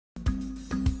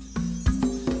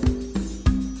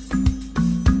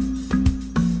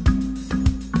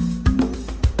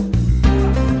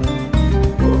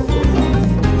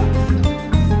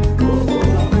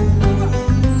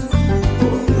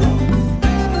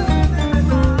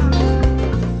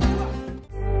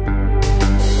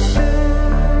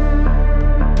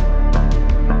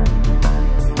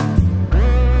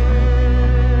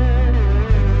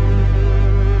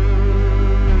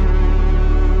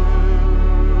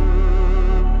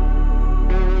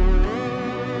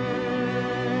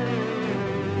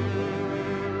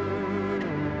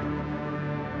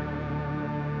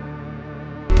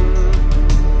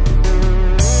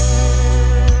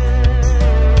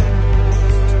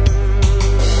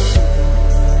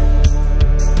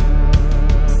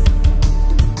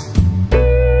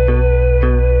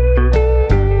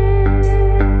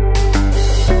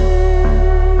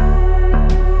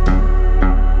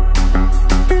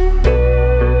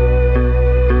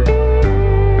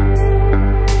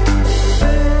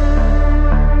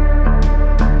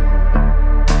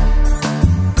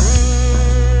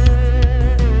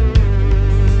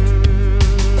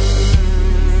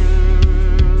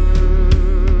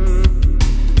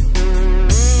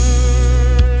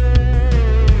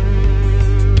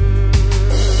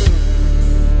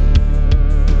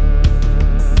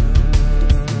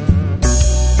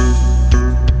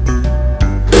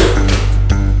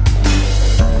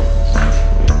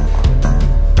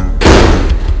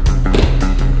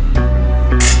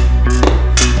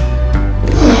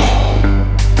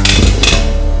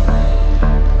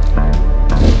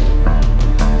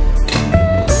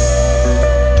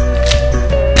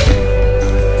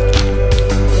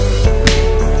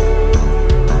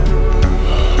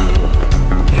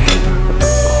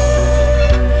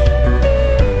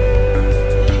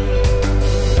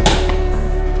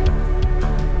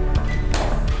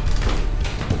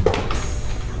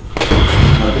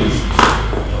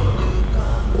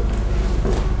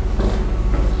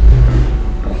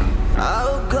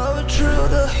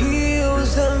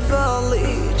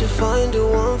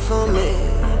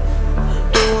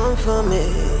for me.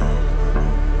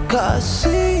 'Cause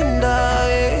in the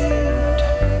end,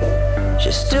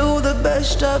 she's still the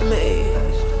best of me.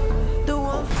 The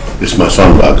one. Is my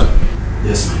son back?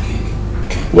 Yes, my king.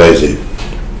 Okay. Where is he?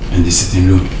 In the sitting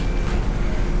room.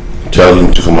 Tell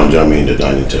him to come and join me in the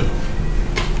dining table.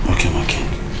 Okay, my king.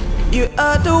 You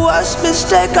are the worst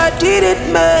mistake I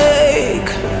didn't make,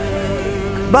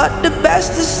 but the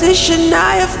best decision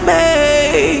I have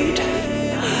made.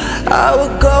 I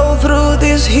will go through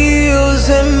these hills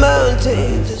and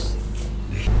mountains.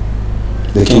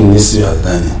 The king needs you at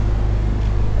dining.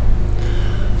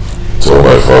 Tell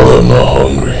my father I'm not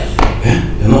hungry. Eh?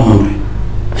 You're not hungry?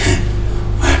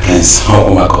 My prince, oh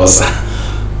my God,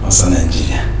 what's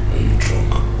Nigeria? Are you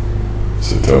drunk?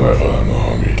 So tell my father I'm not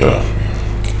hungry. Get off me.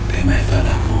 Tell my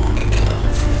father I'm not hungry. Get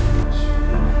off.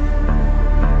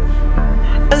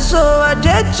 And so I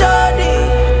did Johnny,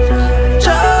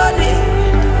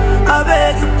 I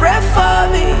beg you pray for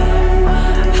me,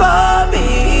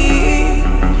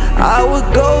 I will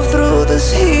go through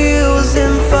these hills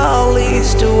and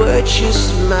valleys to watch you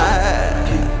smile.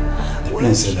 The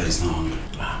prince said that he's not hungry.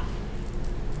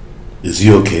 Is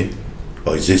he okay?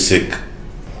 Or is he sick?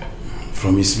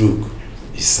 From his look,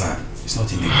 he's sad. He's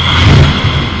not in a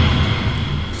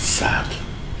Sad.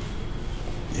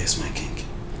 Yes, my king.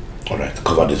 Alright,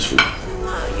 cover this food.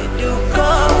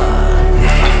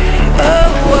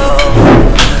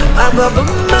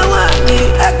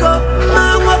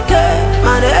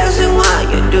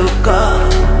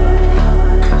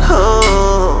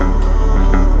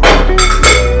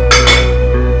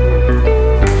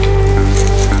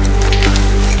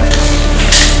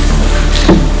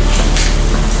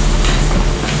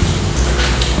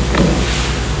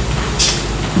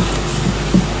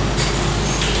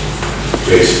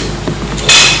 Grace.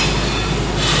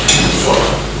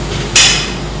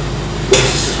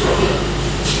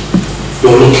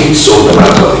 You're looking so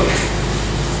melancholic.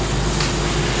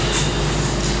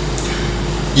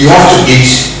 You have to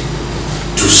eat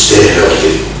to stay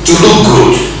healthy, to look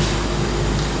good.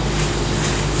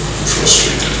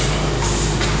 Frustrated.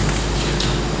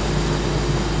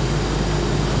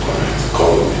 Alright,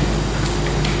 call me.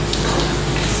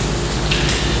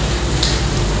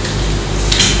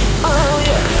 Oh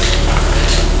yeah.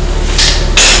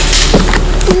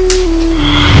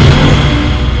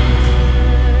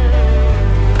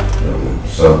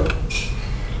 So,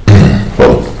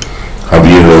 well, have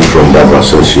you heard from Barbara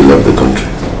since she left the country?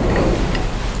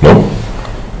 No?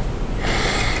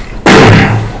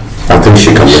 I think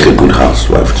she can make a good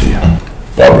housewife to you.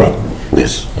 Barbara?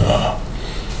 Yes.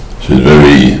 She's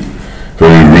very,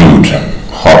 very rude,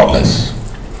 heartless.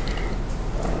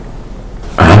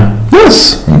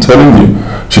 Yes, I'm telling you.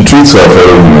 She treats her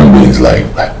fellow human beings like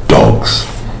dogs.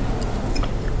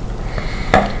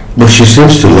 But she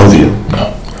seems to love you.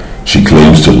 No. She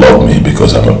claims to love me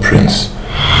because I'm a prince.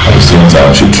 At the same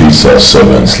time, she treats her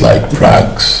servants like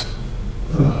rags.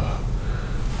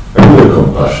 I'm a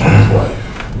compassionate wife.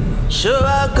 So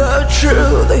I go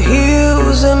through the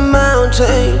hills and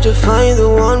mountains to find the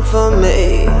one for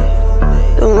me,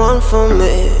 the one for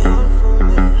me.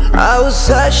 I will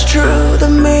search through the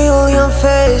million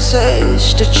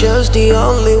faces to choose the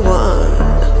only one,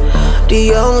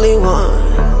 the only one.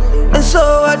 And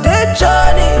so I did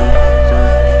Johnny,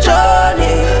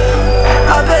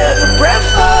 I beg you pray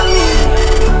for me,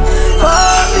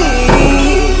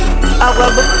 I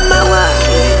will put my way,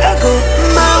 I go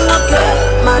my way,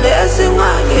 my dancing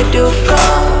one you do go.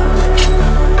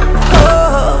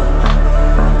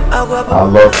 I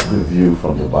love the view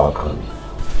from the balcony.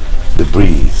 The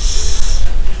breeze.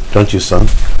 Don't you, son?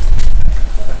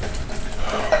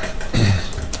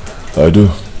 I do.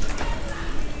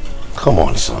 Come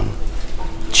on, son.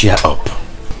 Cheer up.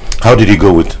 How did you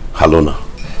go with Halona?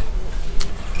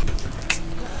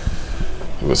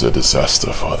 It was a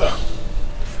disaster, Father.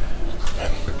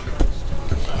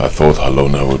 I thought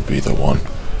Halona would be the one.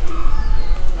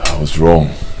 I was wrong.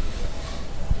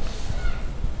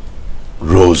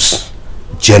 Rose,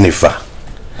 Jennifer,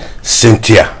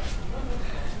 Cynthia,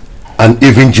 and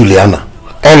even Juliana.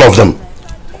 All of them.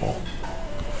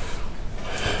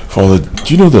 Father,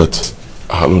 do you know that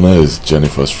Halona is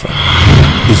Jennifer's friend?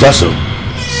 Is that so?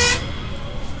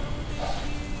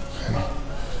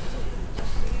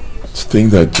 To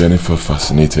think that Jennifer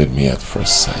fascinated me at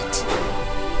first sight.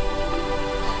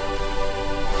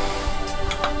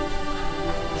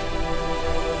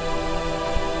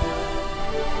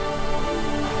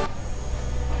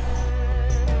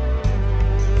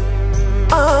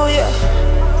 Oh yeah.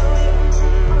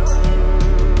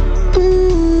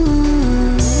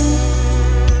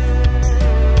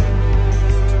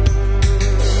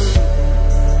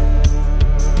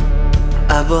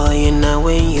 boy, you know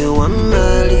when you want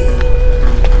money.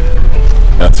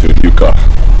 That's what you got.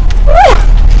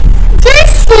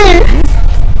 Jason!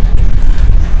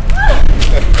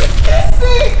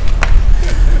 Jason!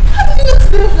 How did you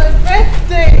steal my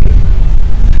birthday?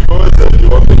 Oh, I said you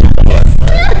want to give my life,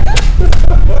 man.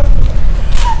 Oh, I'm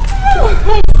so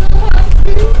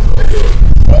happy.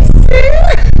 Jason!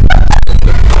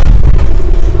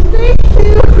 Thank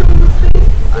you.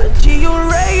 Auntie, you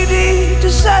ready to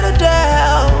settle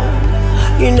down?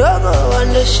 You know go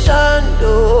understand,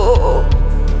 oh.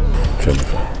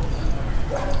 Jennifer,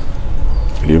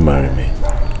 will you marry me?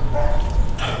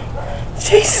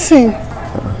 Jason!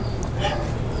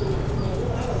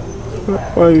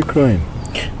 Why are you crying?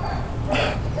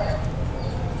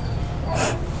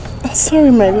 I'm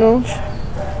sorry, my love.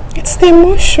 It's the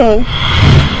emotion.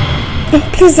 I'm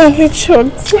pleasantly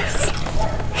choked. Yes.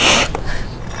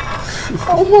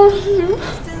 I want you.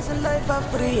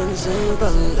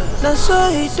 That's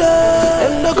all he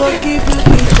does. I'm not gonna give you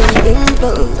heat and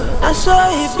pimple. That's all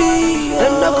he be.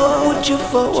 I'm not gonna put you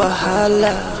for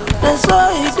wahala. That's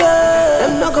all he does.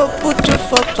 I'm not gonna put you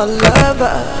for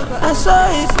palava. That's all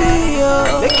he be.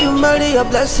 Make you marry a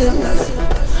blessing.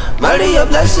 Marry a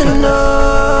blessing,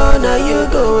 no. Now you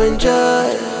go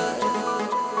enjoy.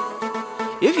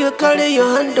 If you carry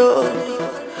your hand,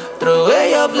 throw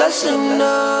away your blessing,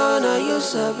 no. Now you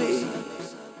sabi.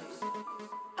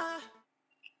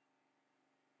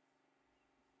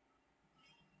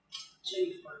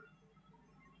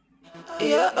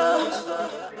 Yeah,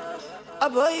 a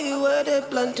boy where they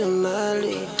plan to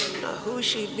marry. Now who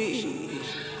she be?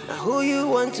 Now who you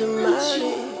want to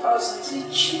marry? I was still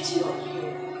cheating on you.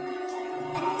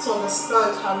 To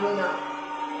understand, Haruna.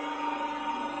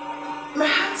 My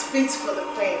heart beats for the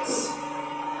prince.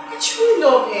 I truly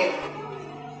love him.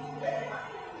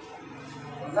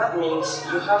 That means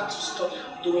you have to stop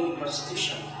doing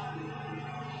prostitution.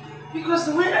 Because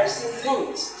the way I see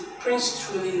things, the prince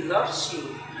truly loves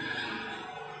you.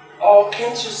 Or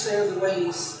can't you say the way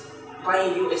he's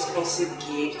buying you expensive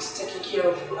gifts, taking care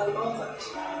of you and all that?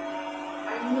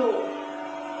 I know.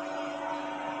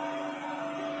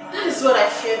 That is what I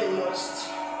fear the most.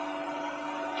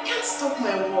 I can't stop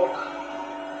my work.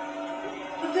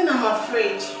 But then I'm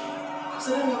afraid. Because I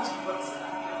don't want to hurt him.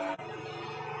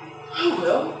 Oh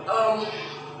well,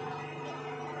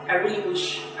 I really wish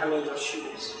I'm in your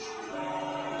shoes.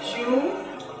 You?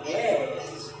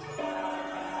 Yes.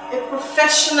 A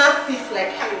professional thief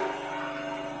like you.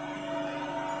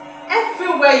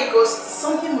 Everywhere he goes,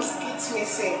 something must get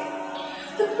missing.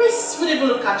 The priest would even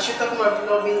look at you talking about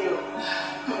loving you.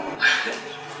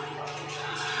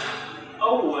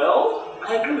 Oh well,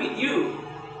 I agree with you.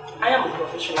 I am a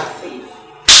professional thief.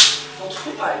 But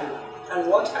who are you? And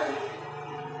what are you?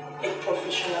 A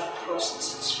professional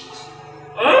prostitute.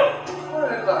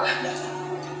 Whatever.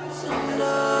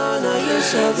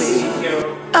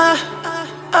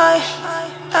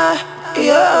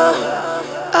 Yeah.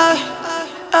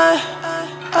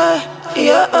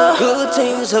 Good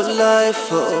things of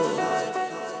life, oh,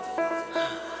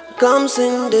 comes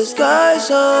in disguise,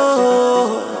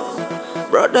 oh.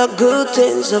 Brother, good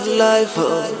things of life,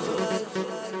 oh,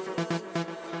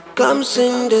 comes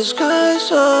in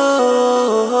disguise,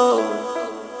 oh.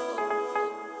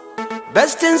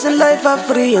 Best things in life are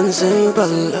free and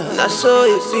simple. That's so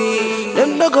it be.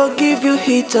 Them not go give you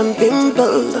heat and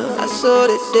pimple. That's so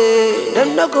it is.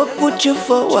 Them not go put you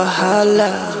for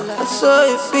wahala. That's so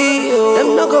it be.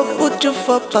 Them not go put you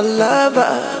for palava.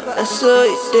 That's so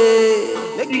it is.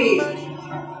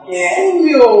 Yeah.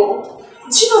 Samuel,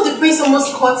 did you know the prince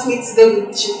almost caught me today with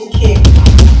Chifikem?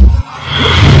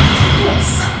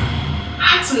 Yes. I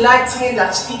had to lie to him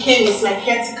that Chifikem is my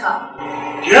caretaker.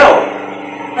 Girl!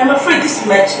 I'm afraid this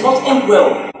might not end well.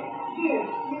 Yeah,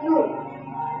 I know.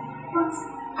 But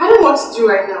I don't know what to do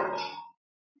right now.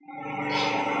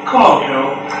 Come on,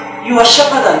 girl. You are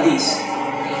sharper than this.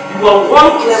 You are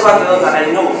one clever girl that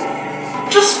I know.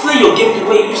 Just play your game the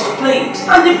way you used to play it,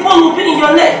 and the ball will be in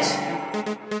your net.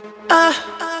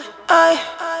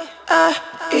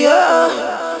 Yeah.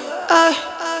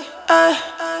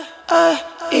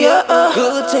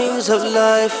 Good things of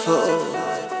life, oh,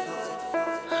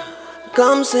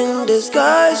 comes in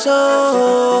disguise,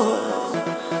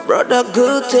 oh. Brother,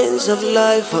 good things of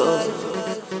life, oh,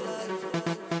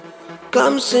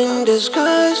 comes in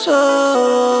disguise,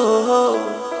 oh.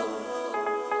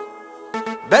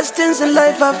 Best things in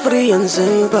life are free and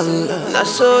simple. That's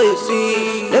so it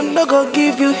be. Them not go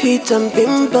give you heat and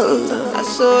pimple.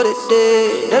 That's so it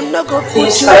is. Them not go put you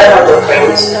Please, can I have your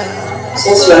friends?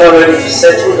 Since you're not ready to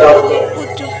settle down here.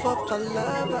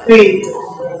 Babe,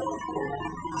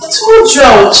 I told you I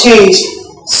will change.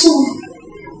 So,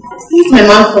 Leave my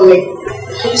man for me.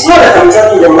 It's not that I'm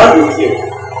dragging your man with you.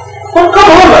 But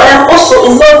come on, I am also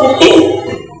in love with him.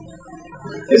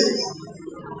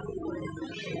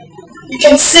 You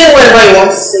can say whatever you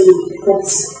want to say, but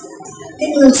I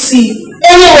don't see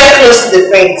anywhere close to the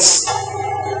prince.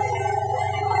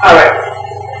 Alright.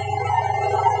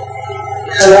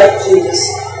 Can I please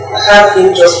have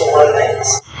him just for one night?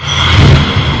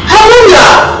 How long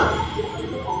now?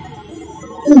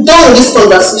 I'm done with this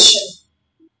conversation.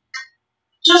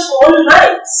 Just for one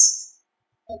night.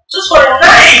 Just for a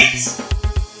night.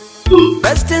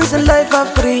 Best things in life are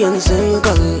free and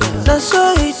simple. That's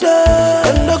all it is.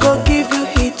 I'm not gonna give you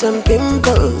heat and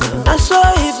pimples. That's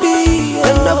all it be.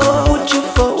 I'm not gonna put you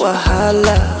for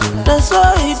wahala. That's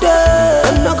all it is.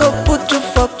 I'm not gonna put you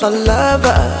for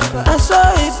palava. That's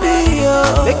all it be.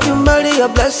 Make you marry your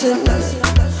blessing.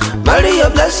 Marry your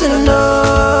blessing,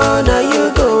 no. Now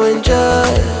you go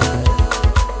enjoy.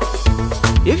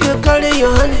 If you carry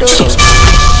your hand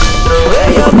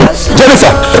away your blessing.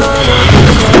 Jennifer!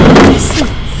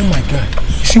 Oh my God.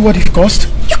 You see what it cost?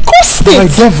 You caused it! My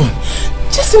devil.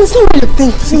 Jason, it's not what you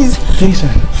think, please. Jason,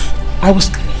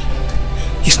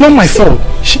 it's not my fault.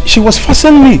 She was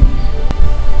forcing me.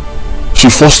 She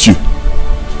forced you.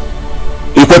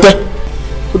 Ikwete?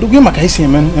 Kodugema ka isi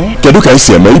man, eh? Kedu ka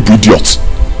isi man, you idiot.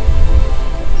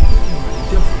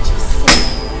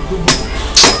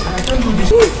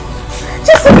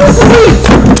 Jason, wait!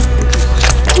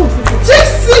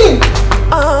 Jason!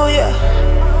 Oh yeah.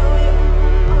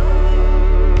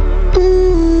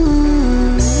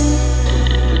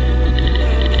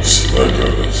 See, my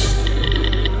girl is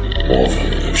more of an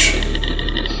illusion.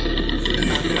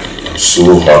 Believe me, I'm so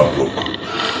heartbroken.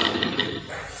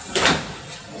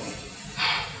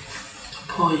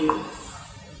 Poor you.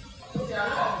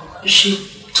 She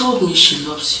told me she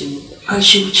loves you and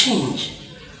she will change.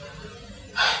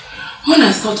 When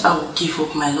I thought I would give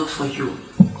up my love for you,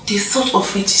 the thought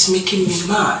of it is making me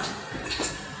mad.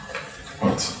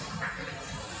 What?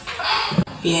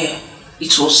 Yeah,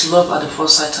 it was love at the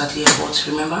first sight at the airport,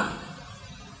 remember?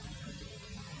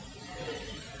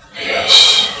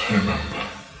 Yes, I remember.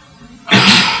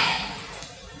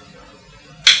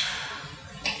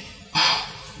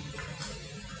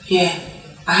 Yeah,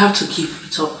 I have to give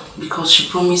it up because she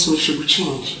promised me she would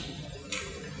change.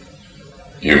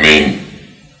 You mean?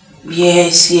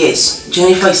 Yes.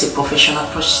 Jennifer is a professional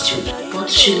prostitute, but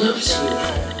she loves you.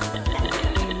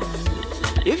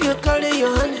 If you carry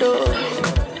your hand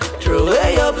throw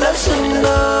away your blessing,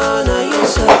 no, now you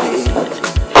sorry.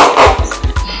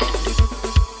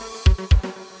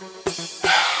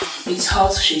 It's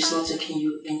hard she's not taking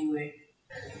you anywhere.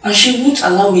 And she won't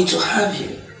allow me to have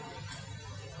you.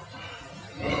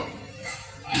 Well,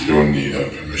 you don't need her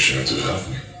permission to have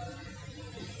me.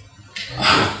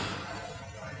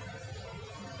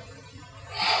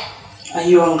 Are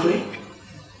you hungry?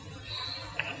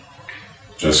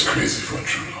 Just crazy for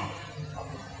true love.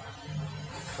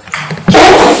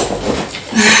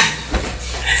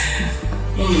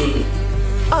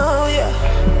 Oh yeah.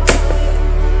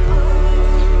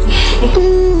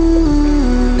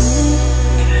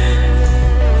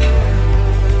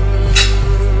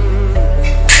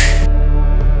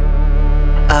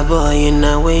 I boy, you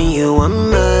know when you want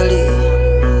Mali.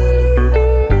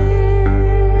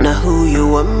 Now who you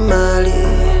want Mali?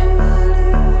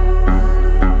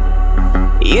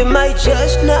 You might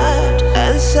just not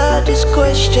answer these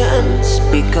questions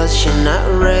because you're not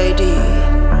ready.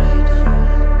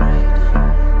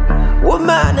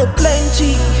 Woman are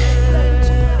plenty,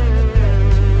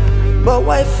 but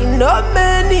wife not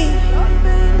many.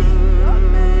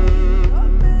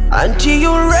 Until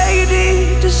you're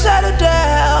ready to settle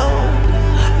down,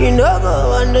 you know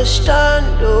go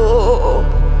understand, oh.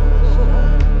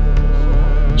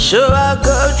 So I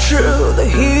go through the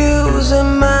hills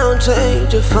and mountains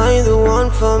to find the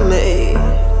one for me,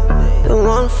 the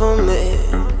one for me.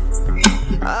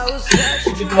 I was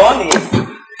Good morning.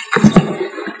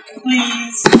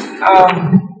 Please, I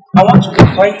want to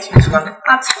invite you to an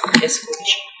art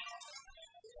exhibition.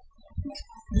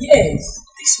 Yes,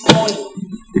 this morning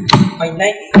by 9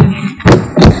 a.m.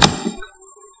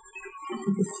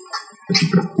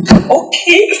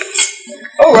 Okay,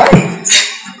 all right.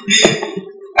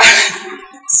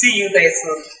 See you there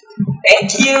soon. Thank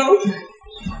you.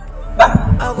 Bye.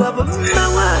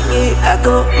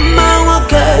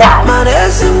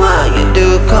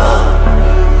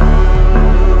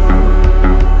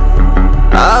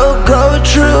 I'll go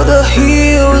through the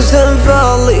hills and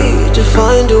valleys to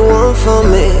find the one for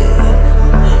me,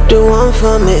 the one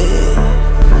for me.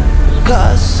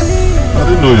 'Cause I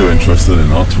didn't know you were interested in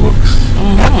artworks.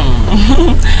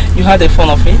 You had a fun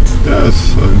of it?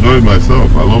 Yes, I enjoyed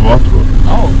myself. I love artwork.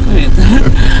 Oh, good.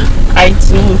 I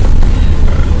too.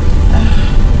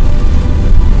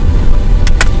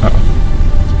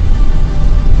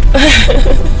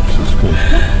 This is cool.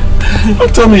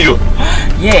 Don't tell me you.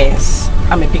 Yes,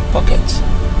 I'm a pickpocket.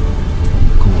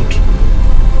 Good.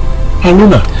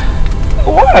 Haruna.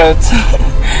 What?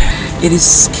 It is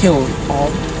skill or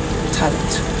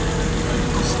talent.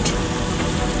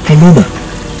 Haruna.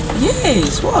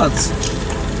 Yes, what?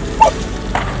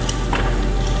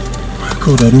 My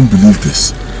God, I don't believe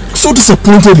this. I'm so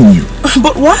disappointed in you.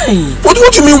 But why? What do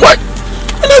you mean why?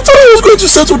 And I thought I was going to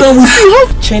settle down with you.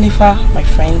 Jennifer, my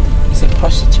friend, is a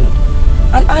prostitute.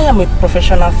 And I am a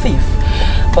professional thief.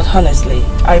 But honestly,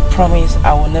 I promise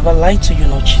I will never lie to you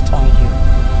nor cheat on you.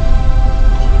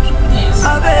 Yes.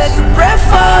 I beg you pray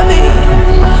for me,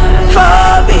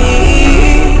 for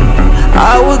me.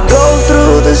 I would go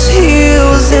through these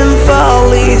hills and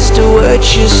valleys to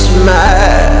watch you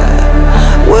smile,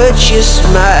 watch you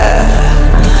smile.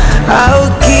 I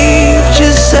would give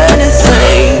just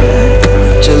anything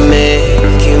to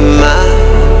make you mine.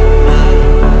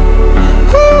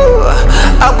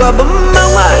 I got my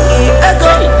wangi, I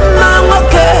got my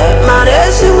wake, my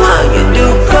dancing when you do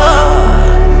come.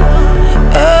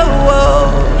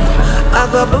 I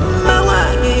got my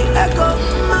wangi, I got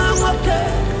my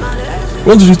wake, my dancing.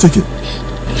 When did you take it?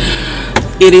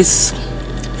 It is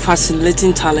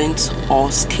fascinating talent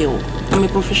or skill. I'm a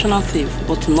professional thief,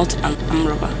 but not an armed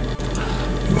robber.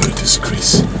 You are a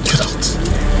disgrace. Get out.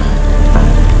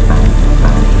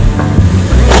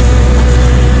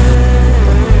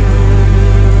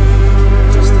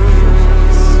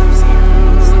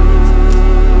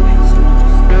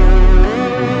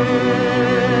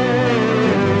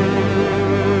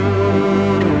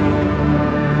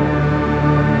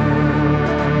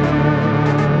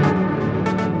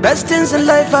 Best things in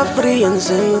life are free and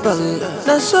simple.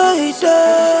 That's all it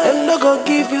does. I'm not gonna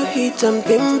give you heat and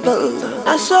pimple.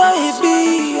 That's all it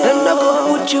be. I'm not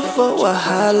gonna put you for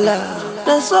wahala.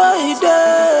 That's all it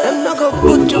does. I'm not gonna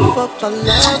put you for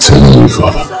palava. I'm telling you,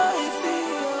 Father.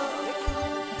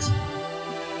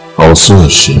 I was so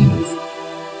ashamed of you.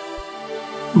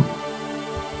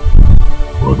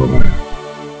 What am I?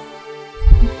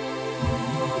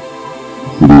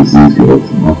 It is easy to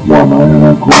not one eye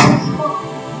and corners.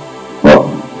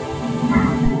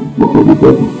 What will be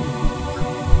better?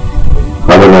 I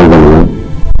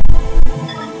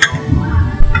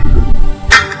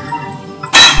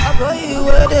got you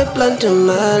where they plan to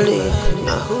marry.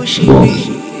 Now who she be?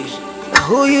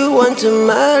 Who you want to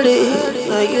marry?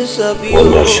 Now you sabi. Oh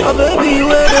baby,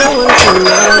 where they want to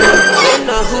marry?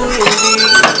 Now who you be?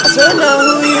 I said now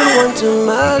who you want to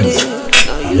marry?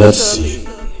 Now you Let's see.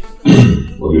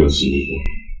 What do you see?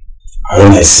 I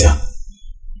don't know, sir.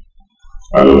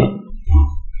 I don't know.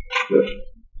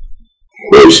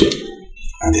 Where is she?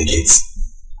 At the gates.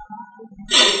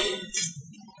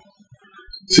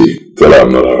 See, tell her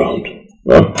I'm not around.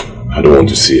 Huh? I don't want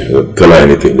to see her. Tell her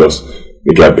anything, just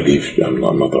make her believe I'm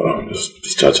not around. Just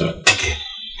discharge her. Okay.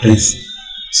 Please.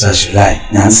 So should I?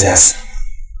 Nancy's.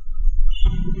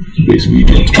 Please, we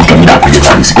don't. Go and tell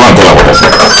her what I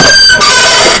said.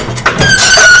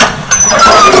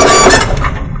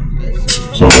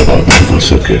 Sorry about that.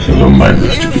 It's okay. So don't mind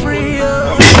this.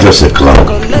 It's just a cloud.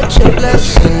 Collect your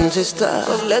blessings, sister.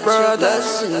 Collect your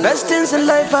blessings. Best things in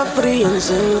life are free and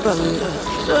simple.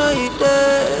 So you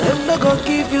there. I'm not gonna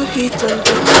give you heat and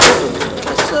pimple.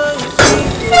 So you see.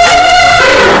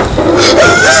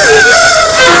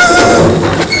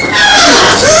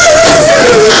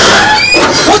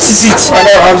 What is it?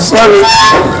 I'm sorry.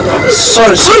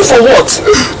 Sorry for what?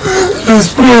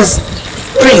 Please.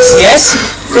 Prince, yes?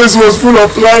 Prince was full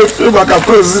of life. If I can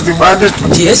Prince is demanding.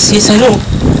 Yes, I know.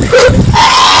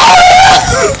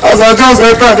 As I just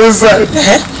entered inside,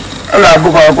 and I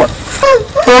go back.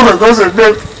 Oh, because of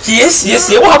them. Yes.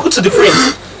 What happened to the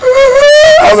prince?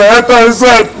 As I entered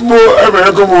inside,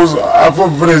 I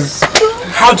found Prince.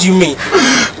 How do you mean?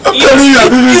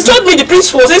 You told me the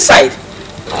prince was inside.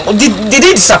 Did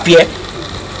he disappear?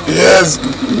 Yes,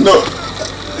 no.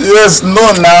 Yes,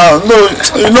 no now. No,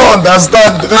 you don't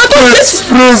understand. The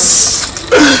Prince.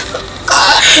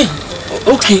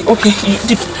 Okay.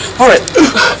 Alright.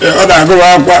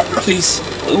 Please,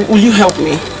 will you help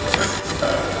me?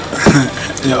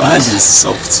 Your eyes is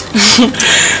soft.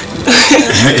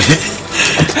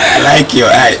 I like your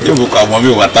eye. You look at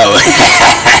mommy water.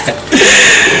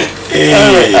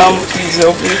 Please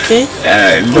help me, okay?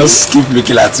 Just keep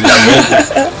looking at me.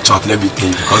 Chocolate be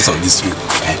pain because of this week.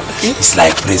 It's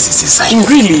like Prince is inside.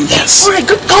 Really? Yes. Alright,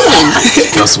 come on.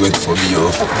 Just wait for me, yo.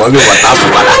 Mommy, what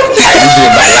happened? I did it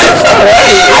in my life.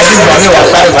 I did mommy what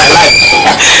happened in my life.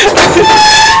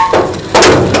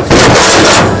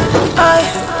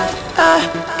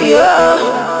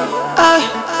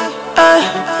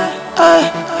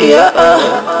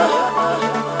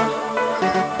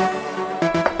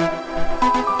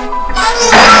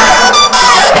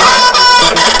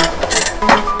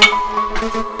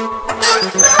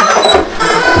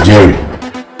 Jerry,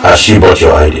 has she bought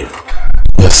your ID?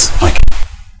 Yes, Mike.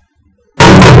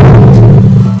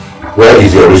 Where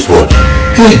is your wristwatch?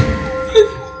 Hey,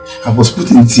 I was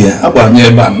putting it here. How about me,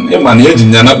 man? Man, you're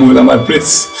in my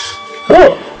place.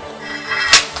 Oh.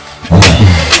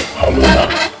 Alona.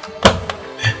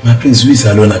 My prince, who is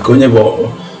Alona? Can you go?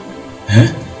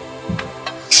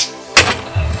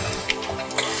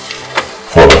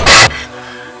 Father,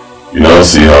 you now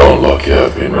see how unlucky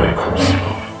I've been when it comes to love.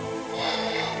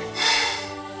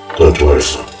 Don't worry,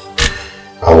 son.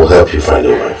 I will help you find a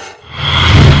wife.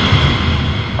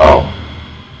 How?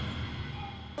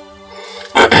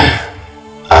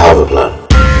 I have a plan.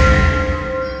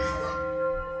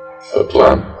 A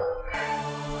plan?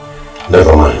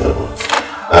 Never mind, no.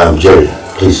 Jerry,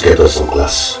 please get us some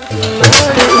glass.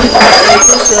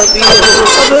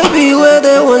 Baby, where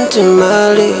they want to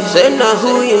marry? Say now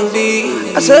who you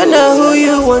be. I said now who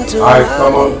you want to marry. I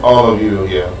summon all of you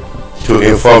here to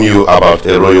inform you about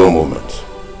a royal moment.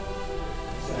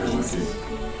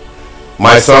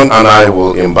 My son and I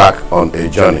will embark on a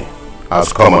journey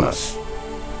as commoners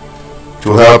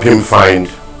to help him find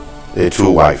a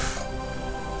true wife.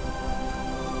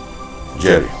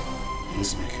 Jerry,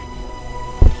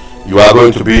 you are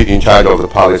going to be in charge of the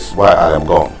palace while I am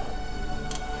gone.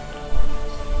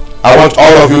 I want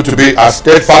all of you to be as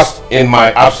steadfast in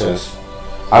my absence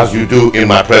as you do in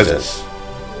my presence.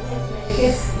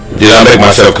 Yes. Did I make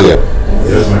myself clear?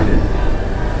 Yes, my king.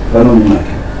 Why don't you, my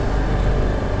king?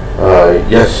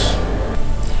 Yes.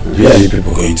 Where are you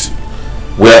people going to?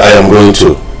 Where I am going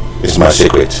to is my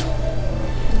secret.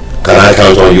 Can I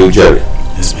count on you, Jerry?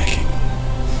 Yes, my king.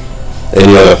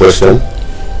 Any other question?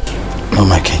 No,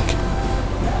 my king.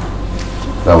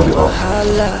 That will be all.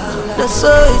 That's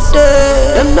all it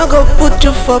is. I'm not gonna put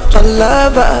you for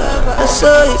palaver. That's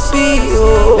all it be.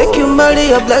 Make you marry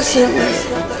your blessing.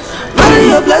 Marry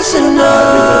your blessing.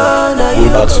 No, now you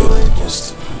about to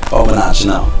just open arch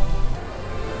now.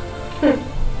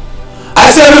 I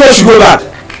said everyone should go back.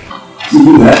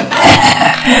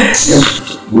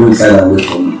 Go inside and wait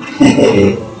for me.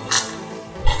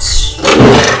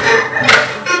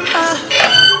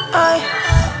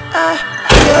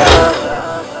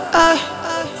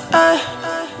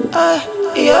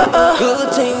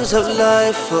 Good things of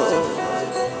life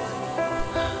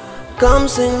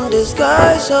comes in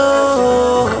disguise,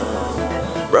 oh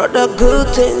brother. Good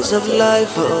things of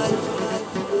life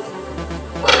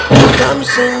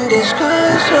comes in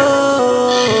disguise,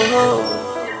 oh.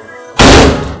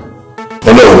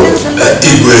 Hello,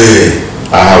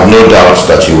 I have no doubt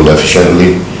that you will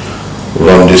efficiently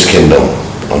run this kingdom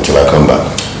until I come back.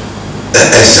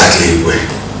 Exactly,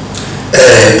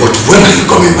 but when are you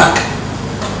coming back?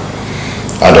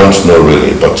 I don't know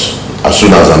really, but as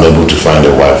soon as I'm able to find a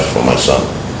wife for my son,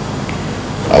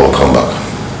 I will come back.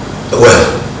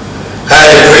 Well, I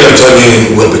pray your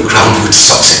journey will be crowned with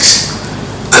success,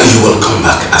 and you will come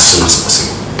back as soon as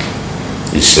possible.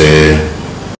 It's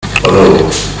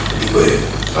honorable.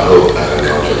 I hope I can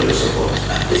count on your support.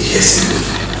 Yes, indeed.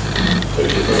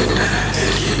 Thank you very much.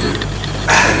 Thank you. I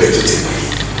beg to take my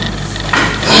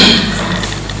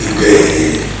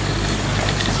leave.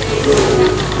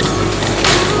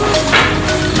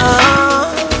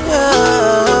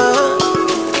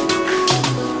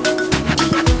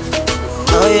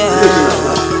 Oh yeah.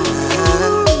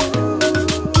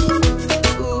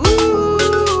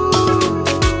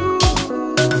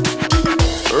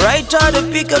 Right at the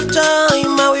pick of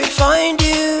time, I will find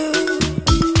you.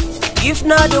 If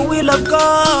not the will of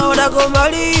God, I go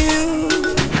marry you.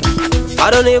 I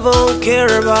don't even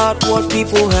care about what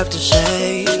people have to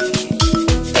say.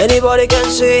 Anybody can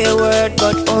say a word,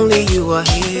 but only you are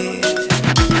here.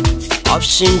 I've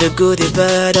seen the good, the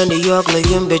bad, and the ugly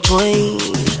in between.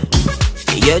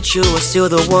 Yet you are still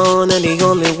the one and the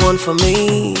only one for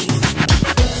me.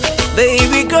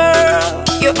 Baby girl,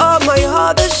 you are my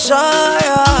heart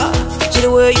desire. See the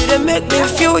way you done make me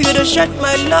feel, you done set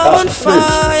my love on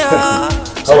fire.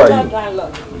 How are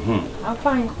you? I'm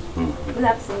fine. Good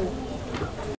afternoon.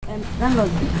 Landlord,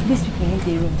 these people need a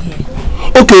room here.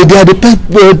 Okay, they are the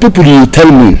people you tell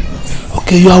me.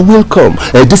 Okay, you are welcome.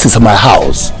 This is my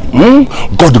house.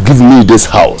 God give me this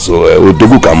house.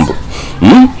 Odogu Kambo.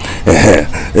 In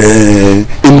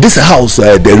this house,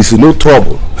 there is no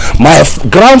trouble. My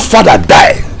grandfather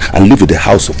died and left the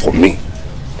house for me.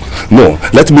 No,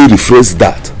 let me rephrase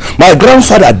that. My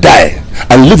grandfather died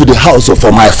and left the house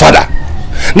for my father.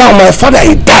 Now my father,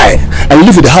 he died and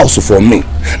left the house for me.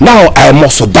 Now I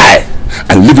must die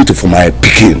and leave it for my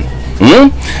pikin.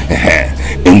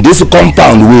 In this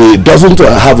compound, we doesn't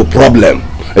have a problem.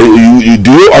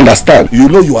 Do you understand? You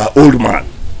know you are old man,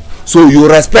 so you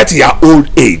respect your old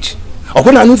age.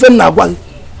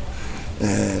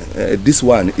 This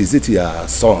one, is it your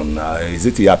son? Is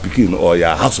it your pikin or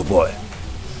your houseboy?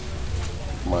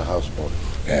 My houseboy.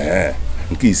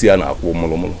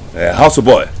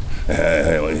 Houseboy.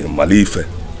 Malife.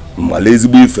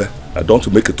 Malezibife. I don't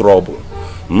make trouble.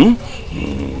 Go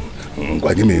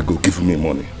give me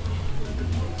money.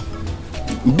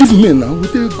 Give me now, we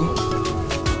take go.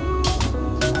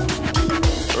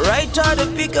 Right at the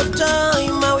pick of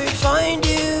time, I will find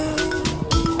you.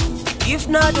 If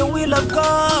not the will of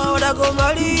God, I go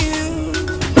marry you.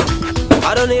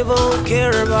 I don't even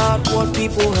care about what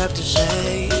people have to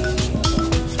say.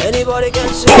 Anybody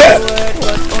can say a word,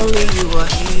 but only you are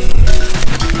here.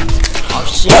 I've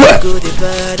seen the good, the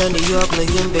bad, and the ugly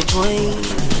in between.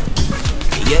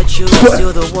 Yet you're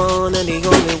still the one and the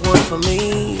only one for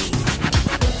me.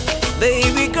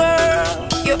 Baby girl,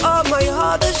 you are my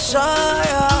heart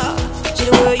desire. See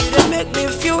the way you done make me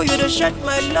feel, you done set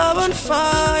my love on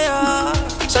fire.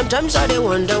 Sometimes I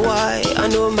wonder why I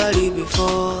know Mary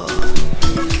before.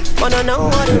 But I know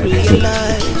how to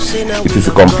realize. It is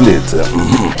complete.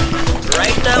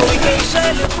 Right now we can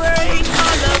celebrate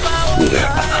all of our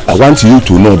I want you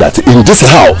to know that in this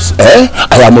house, I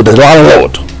am the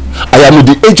landlord, I am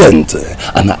the agent,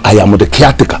 and I am the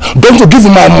caretaker. Don't you give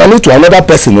my money to another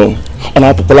person.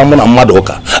 I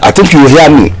think you hear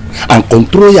me. And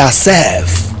control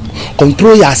yourself.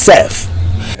 Control yourself.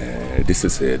 This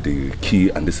is the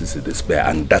key, and this is the spare,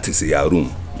 and that is your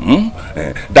room.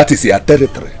 That is your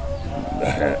territory.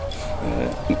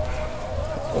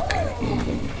 Okay.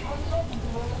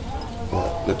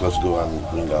 Let us go and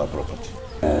bring our property.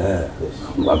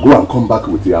 Go and come back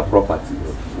with your property.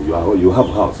 You have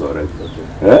a house already.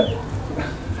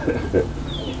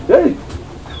 Hey,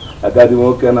 I got the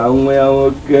work and I'm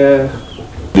okay.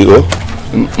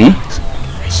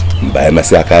 By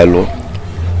Messiah.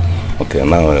 Okay,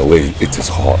 now wait, it is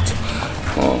hot.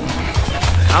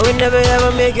 I will never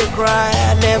ever make you cry,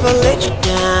 I never let you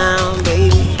down,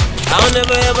 baby. I'll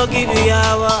never ever give you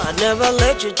hour, I never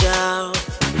let you down.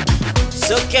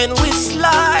 So can we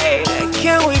slide,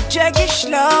 can we take it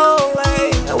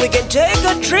slowly? We can take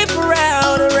a trip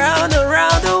around the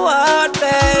world,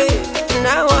 babe.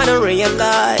 Now I don't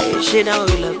realize, you know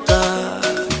we love God.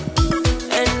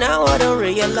 And now I don't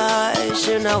realize,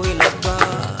 you know we love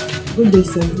God. Good day,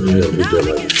 sir.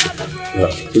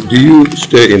 Do you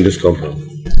stay in this compound?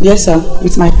 Yes, sir,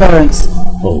 with my parents.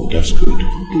 Oh, that's good.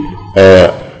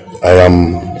 I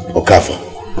am Okafor,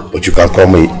 but you can call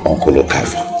me Uncle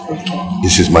Okafor. Okay.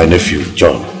 This is my nephew,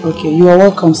 John. Okay, you are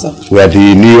welcome, sir. We are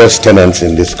the newest tenants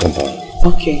in this compound.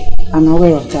 Okay, I'm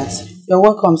aware of that. You're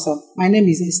welcome, sir. My name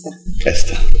is Esther.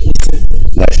 Esther.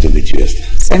 Nice to meet you, Esther.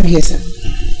 Same here, sir.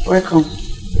 Welcome.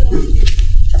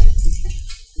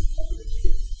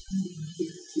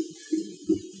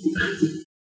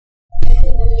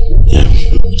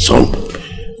 Son,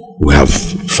 we have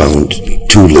found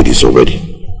 2 ladies already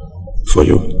for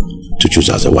you to choose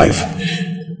as a wife.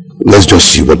 Let's just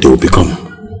see what they will become.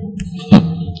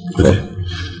 Okay.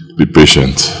 Be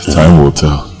patient. Time will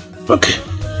tell. Okay.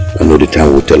 I know the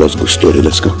time will tell us good story.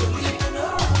 Let's go.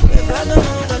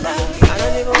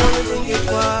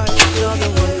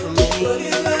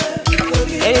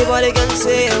 Anybody can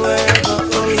say a word,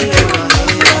 but only you are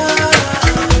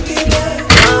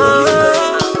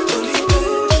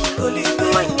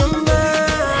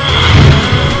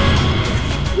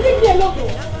Leave me alone.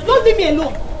 Don't leave me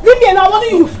alone. Leave me alone. What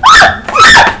are you?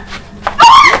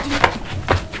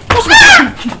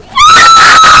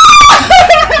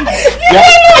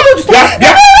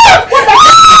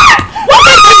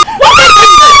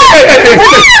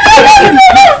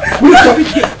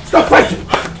 Stop fighting!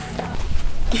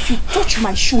 If you touch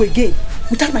my shoe again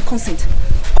without my consent,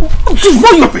 I'll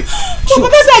devour you. But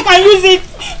I can use it.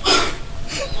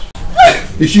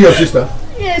 Is she your sister?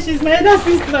 Yeah, she's my other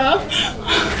sister.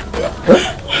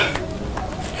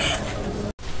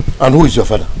 And who is your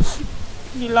father?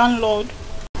 The landlord.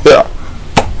 Yeah.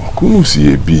 Couldn't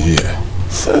see a be here.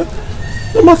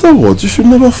 No matter what, you should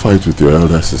never fight with your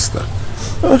elder sister.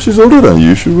 She's older than you,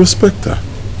 you should respect her.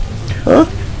 Huh?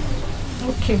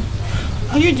 Okay.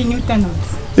 Are you the new tenant?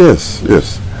 Yes,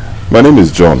 yes. My name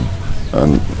is John.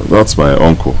 And that's my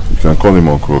uncle. You can call him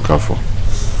Uncle Okafo.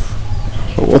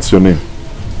 So what's your name?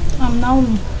 I'm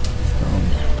Knowin.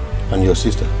 And your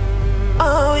sister?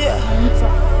 Oh yeah.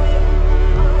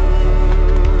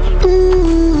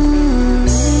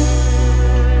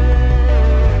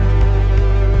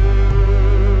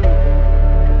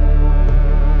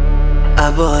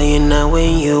 I boy you now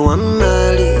when you want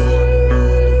Mali.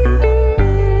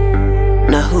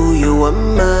 Now who you want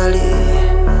Mali?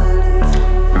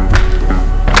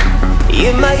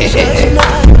 You might just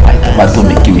not.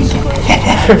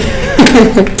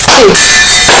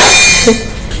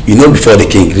 You know, before the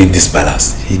king leave this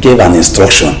palace, he gave an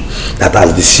instruction that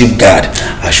as the chief guard,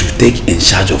 I should take in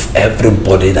charge of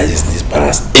everybody that is in this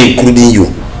palace, including you.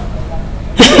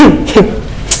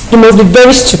 You must be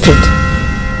very stupid.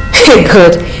 Hey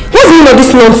God, what's the meaning of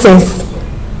this nonsense?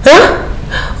 Huh?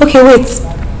 Okay, wait.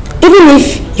 Even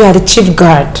if you are the chief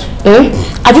guard,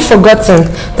 have you forgotten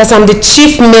that I'm the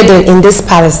chief maiden in this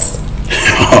palace?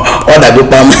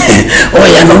 Oh,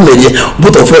 yeah, no,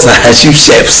 both of us are chief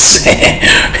chefs.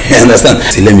 You understand?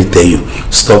 See, let me tell you,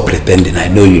 stop pretending. I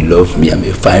know you love me. I'm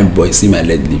a fine boy. See my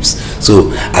red lips.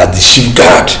 So, as the chief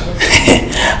guard,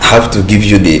 I have to give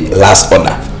you the last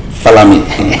order. Follow me. You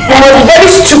must be very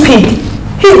stupid.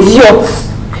 Idiot.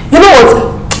 You know what?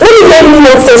 Let me hear any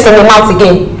nonsense from your mouth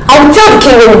again. I will tell the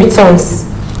king when he returns.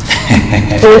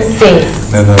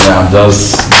 Nonsense. No, I'm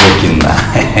just joking now.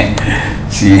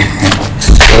 See,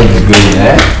 what is going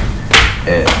on,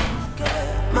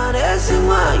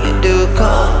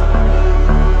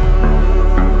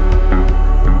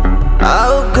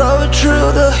 I'll go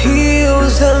through the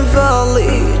hills and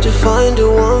valleys to find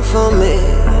the one for me,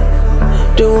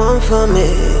 the one for me.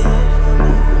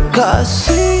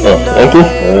 Uncle?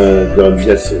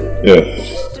 Yes, sir. Yeah.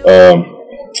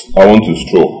 I want to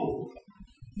stroll.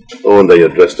 No wonder you're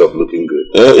dressed up looking good.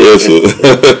 Yes, sir.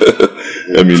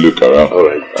 Let me look around. All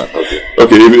right. Okay.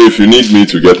 Okay, if you need me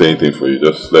to get anything for you,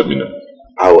 just let me know.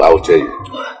 I'll tell you.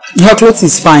 Your clothes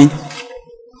is fine.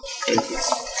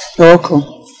 You're welcome.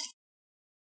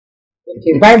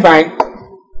 Okay, bye-bye.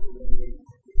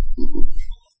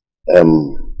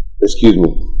 Excuse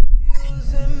me.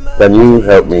 Can you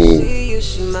help me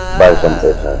buy some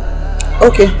airtime?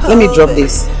 Okay, let me drop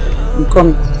this. I'm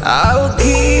coming. I'll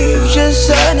give just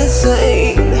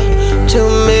anything to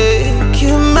make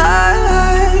you mine.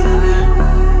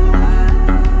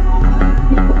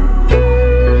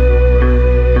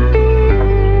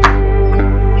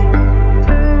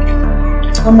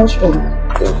 How much for?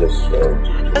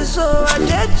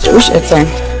 Which airtime?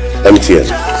 MTN.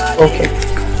 Okay.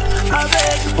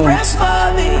 Alright.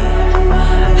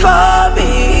 For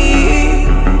me,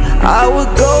 I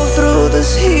would go through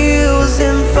these hills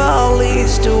and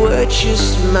valleys to watch you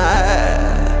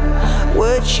smile,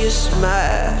 watch you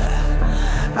smile.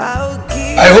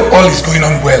 I hope all is going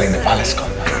on well in the palace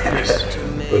company.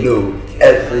 Oh no,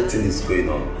 everything is going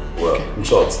on well. In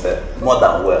short, more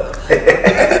than well.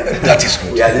 That is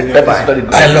good. We are living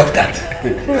fine. I love that.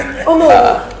 Oh no,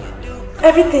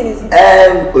 everything is...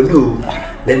 Oh no,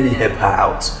 let me help her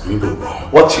out.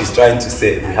 What she's trying to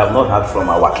say, we have not heard from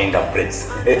our kingdom prince.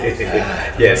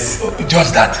 Yes.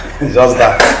 Just that. Just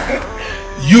that.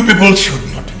 You people should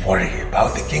not worry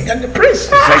about the king and the prince.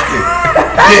 Exactly.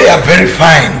 They are very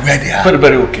fine where they are. Very,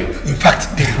 very okay. In fact,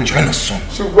 they will join us soon.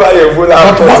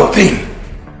 But one thing,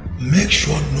 make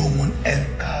sure no one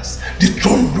enters the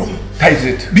throne room. That is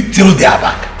it. Till they are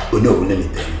back. Oh no, let me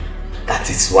tell you. That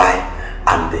is why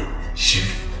I'm the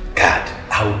chief guard.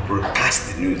 I will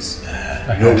broadcast the news.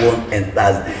 No one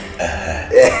enters the...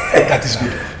 That is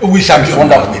good. We shall be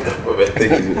wonderful.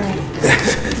 Thank you.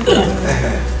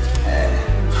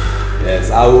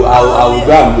 Yes, I will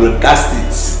go and broadcast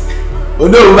it. Oh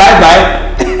no,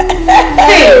 bye-bye.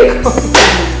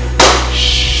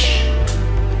 Shh.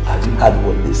 Have you heard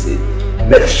what they say?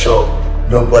 Make sure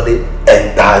nobody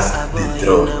enters the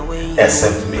throne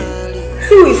except me.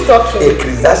 Who is talking?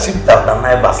 Ecclesiastes chapter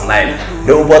 9 verse 9.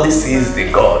 Nobody sees the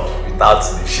God without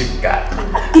the sheep guard.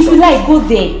 If you like, go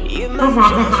there.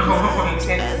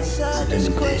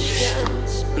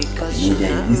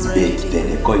 This bed,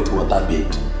 they call it water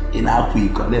bed. In our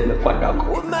quick, that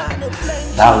one.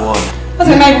 What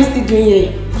am I still doing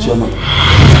here? Shoma.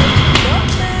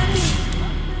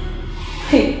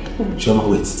 Hey. Shoma,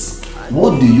 wait.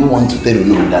 What do you want to tell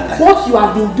me that time? What you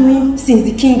have been doing since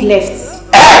the king left.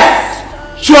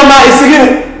 Shoma is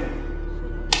again.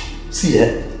 See,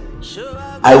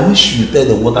 I wish you tell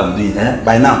them what I'm doing.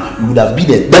 By now, you would have been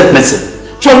a dead person.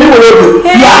 Shoma, you are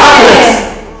heartless.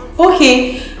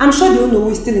 Okay, I'm sure they don't know who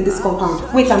is still in this compound.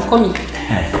 Wait, I'm coming.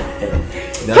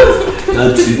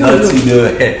 Don't you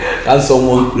know? Can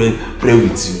someone pray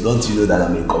with you? Don't you know that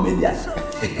I'm a comedian?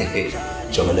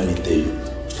 Choma, let me tell you,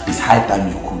 it's high time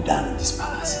you cool down in this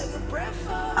palace.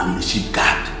 I'm the chief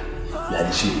guard. You are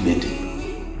the chief lady.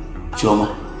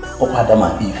 Choma, Adam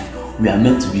and Eve, we are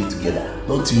meant to be together.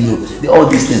 Don't you know? All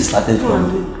these things started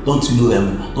from. Don't you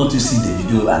know? Don't you see the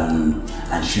video and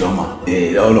Chioma?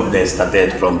 All of them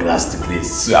started from grass to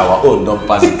grace. So our own don't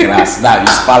pass grass. Now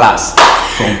it's palace.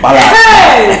 From palace.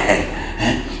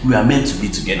 Hey! We are meant to be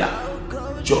together.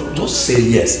 Just say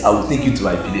yes. I will take you to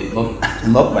my village.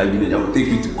 Not my village. I will take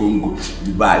you to Congo,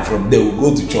 Dubai. From there we'll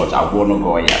go to church. I will not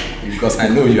go here because I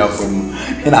know you are from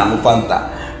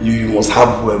Fanta. You must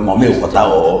have mommy water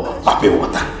or papi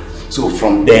water. So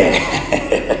from there,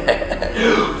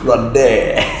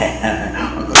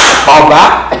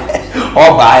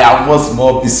 Oba, I am much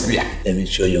more peaceful. Let me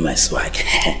show you my swag.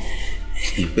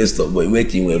 First of all,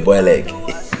 making with a boy leg.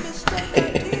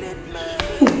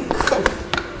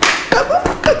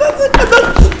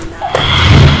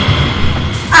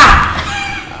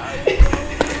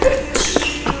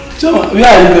 So, where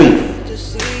are you going?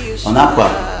 On Aqua.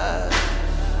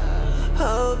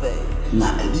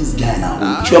 Nah, this guy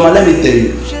now. Choma, let me tell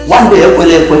you. One day,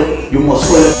 you must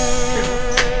swear.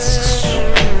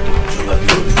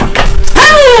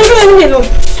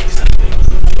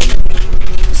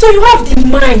 So you have the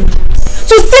mind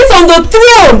to sit on the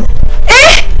throne?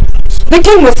 Eh? The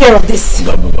king must hear of this.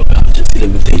 Let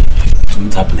me tell you. It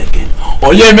won't happen again.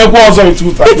 Oh yeah, make one also it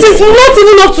It is not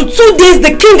even up to 2 days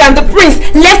the king and the prince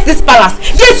left this palace.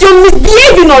 Yes, you're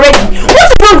misbehaving already.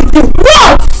 What's wrong with you?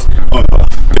 What?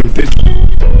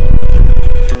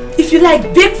 If you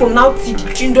like, beg from now till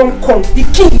the kingdom comes. The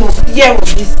king must hear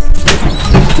of this.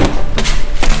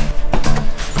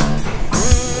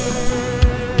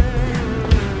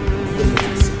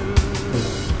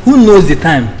 Who knows the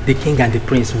time the king and the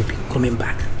prince will be coming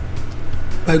back?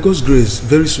 By God's grace,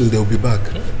 very soon they will be back.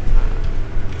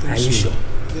 Are you sure?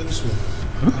 Very soon.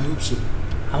 Hmm? I hope so.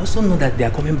 I also know that they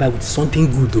are coming back with something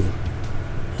good though.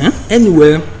 Huh?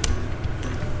 Anyway,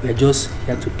 we are just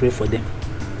here to pray for them.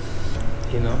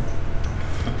 You know?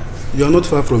 You are not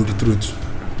far from the truth.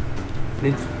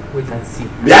 Let's wait and see.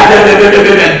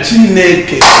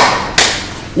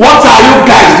 What are you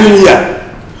guys doing here?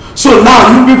 So now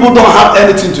you people don't have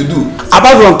anything to do.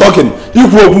 Apart from talking,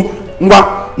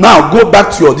 now go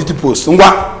back to your duty post. Stop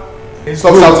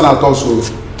shouting at us.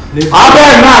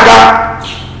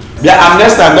 I'm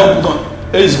next time don't put on.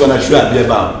 He's gonna show a beer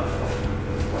bar.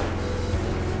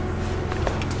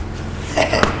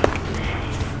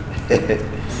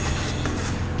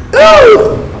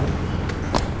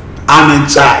 I'm in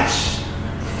charge.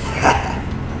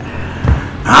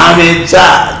 I'm in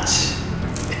charge.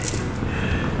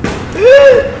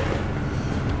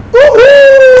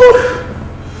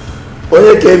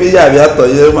 Oye came here,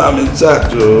 I'm in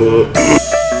charge.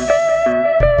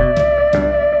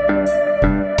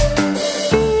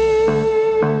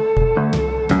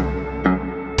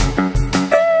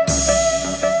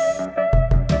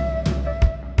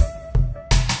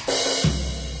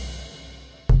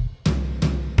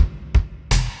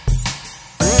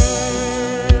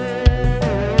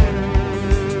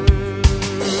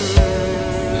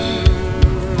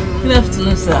 Good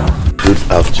afternoon, sir. Good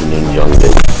afternoon, young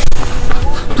lady.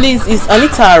 Please, is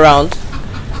Anita around?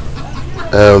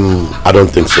 I don't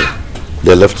think so.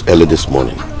 They left early this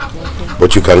morning. Okay.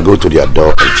 But you can go to their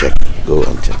door and check. Go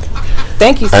and check.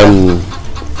 Thank you, sir.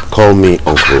 Call me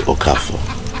Uncle Okafor.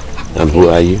 And who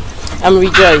are you? I'm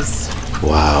Rejoice.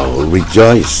 Wow,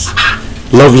 Rejoice.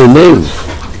 Lovely name.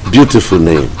 Beautiful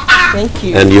name. Thank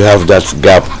you. And you have that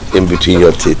gap in between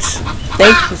your teeth.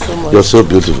 Thank you so much. You're so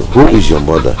beautiful. Who is your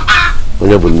mother?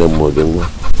 Thank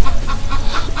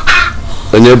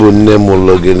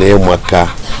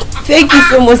you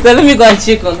so much. Let me go and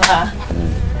check on her.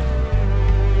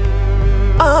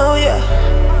 Oh yeah.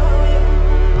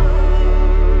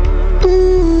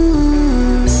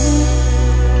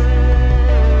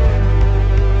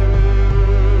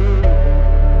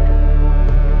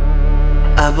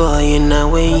 I boy you know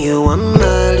when you want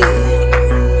Mali.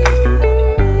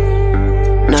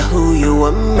 Now who you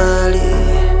want Mali?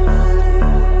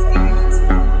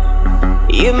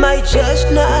 You might just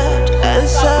not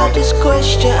answer these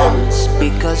questions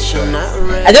because you're not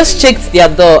ready. I just checked their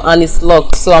door and it's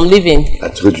locked, so I'm leaving. I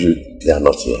told you they are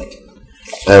not here.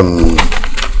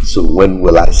 So when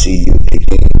will I see you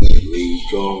again?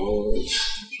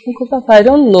 Uncle Papa, I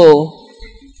don't know.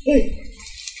 Hey.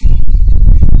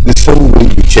 The same way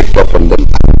you checked up on them,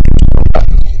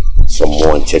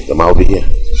 someone checked them out here.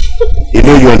 You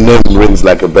know your name rings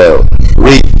like a bell.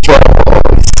 Rejoice.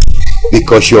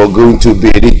 Because you're going to be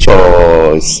the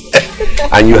choice.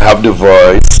 And you have the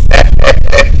voice.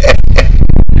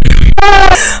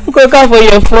 Coca, for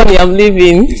your phone, I'm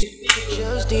leaving.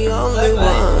 Just the only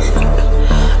one.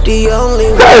 The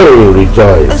only one. Hey,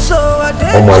 rejoice.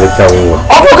 Oh my little one.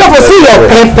 Oh, Coca, for see your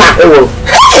paper.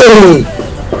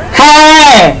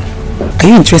 Hey! Are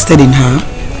you interested in her?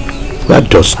 Where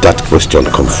does that question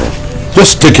come from?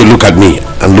 Just take a look at me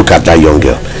and look at that young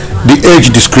girl. The age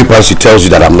discrepancy tells you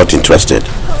that I'm not interested.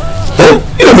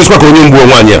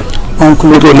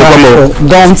 Uncle,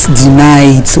 don't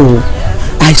deny it. Oh,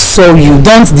 I saw you.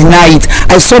 Don't deny it.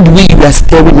 I saw the way you were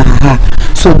staring at her.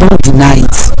 So don't deny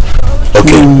it.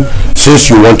 Okay. Since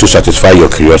you want to satisfy your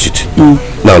curiosity,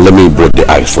 now let me break the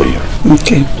ice for you.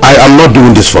 Okay. I am not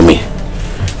doing this for me.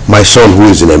 My son, who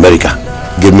is in America,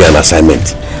 gave me an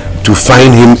assignment to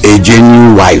find him a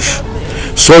genuine wife.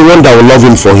 Someone that will love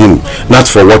him for him, not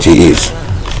for what he is.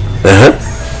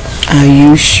 Are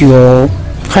you sure?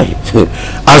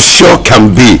 As sure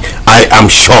can be, I am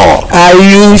sure. Are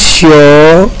you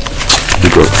sure?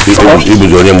 Because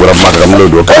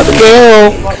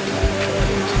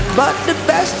But the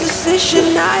best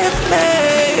decision I have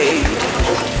made,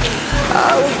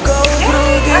 I will go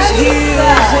through these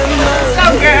hills and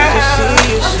mountains to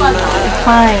see you smile.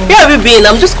 Fine. Where have you been?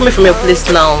 I'm just coming from your place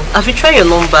now. Have you tried your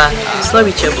number? It's not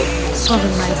reachable. Sorry,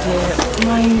 my dear.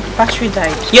 My battery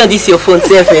died. You and this your phone,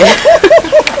 safe.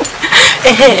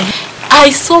 I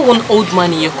saw one old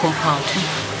man in your compound.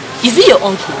 Is he your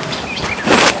uncle?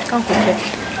 Uncle Kev.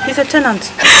 He's a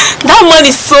tenant. That man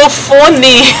is so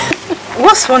funny.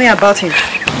 What's funny about him?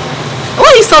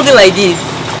 Why is something like this?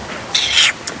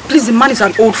 Please, the man is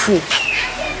an old fool.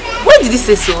 Why did he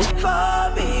say so?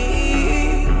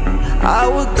 I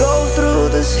will go through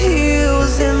these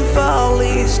hills and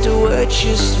valleys to watch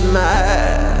you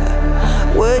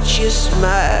smile, watch you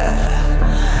smile.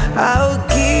 I will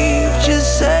give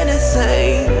just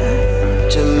anything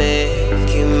to make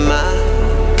you mine.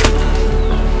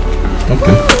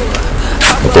 Okay.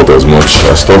 I thought as much.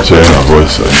 I stopped hearing her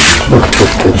voice.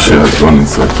 She has gone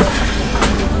inside.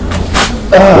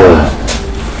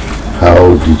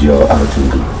 How did your outing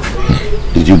go?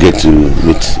 Did you get to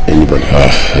meet anybody?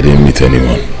 I didn't meet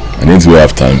anyone. I didn't really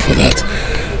have time for that.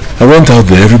 I went out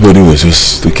there, everybody was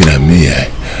just looking at me. I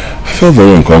felt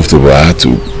very uncomfortable. I had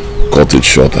to cut it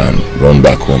short and run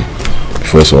back home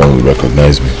before someone would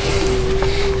recognize me.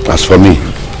 As for me,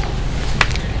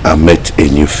 I met a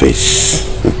new face.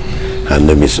 Her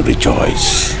name is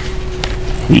Rejoice.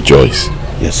 Rejoice?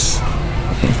 Yes.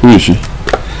 Who is she?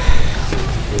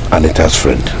 Anita's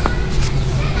friend.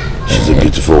 She's a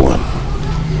beautiful one.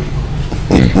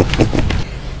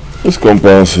 This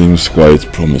compound seems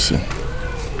quite promising.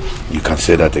 You can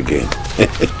say that again.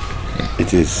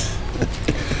 It is.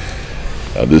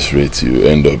 At this rate, you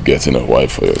end up getting a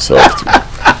wife for yourself too.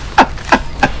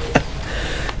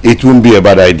 It wouldn't be a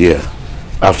bad idea.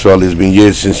 After all, it's been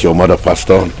years since your mother passed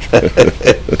on.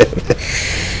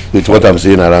 With what I'm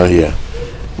seeing around here,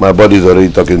 my body's already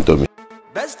talking to me.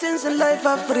 Best things in life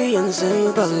are free and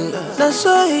simple. That's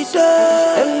all it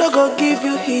does. I'm not gonna give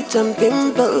you heat and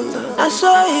pimple. That's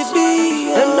all it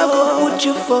be. I'm not gonna put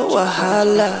you for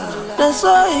wahala. That's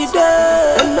all it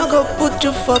does. I'm not gonna put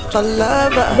you for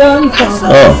palava.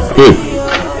 Oh, good.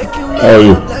 How are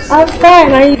you? I'm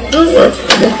fine. Are you?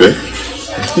 Okay.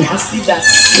 I see that.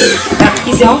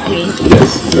 Is your uncle?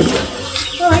 Yes.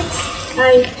 Alright. I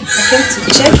came to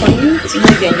check on you to know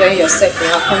if you're enjoying yourself in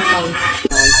our compound.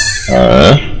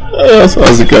 Yes,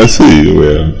 as you can see,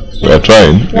 we're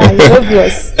trying. Yeah, you're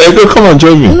obvious. Hey, go, come on,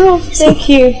 join me. No, thank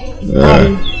you.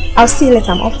 I'll see you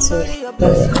later. I'm off to it.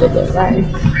 Bye.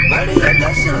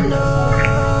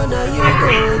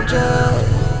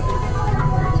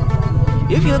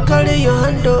 If you call it your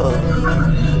hand,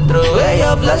 throw away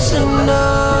your blessing,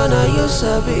 now you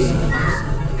sabi.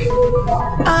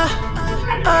 I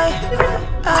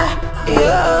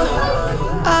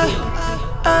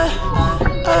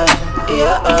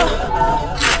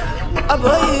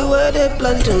buy you where they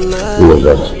plant in Who was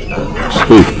that?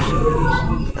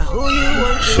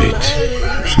 Faith.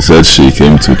 She said she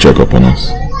came to check up on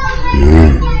us.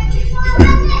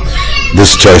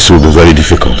 This choice will be very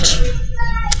difficult.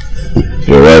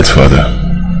 You're right, Father.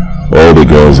 All the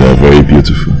girls are very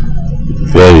beautiful.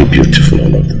 Very beautiful,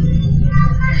 all of them.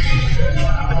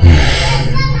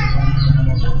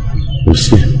 We'll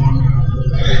see.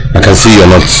 I can see you're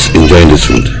not enjoying this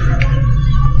food.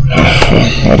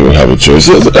 I don't have a choice.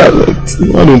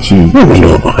 Why don't you?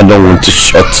 No, I don't want to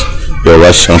shut your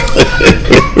ration.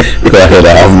 Go ahead, I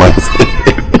have mine.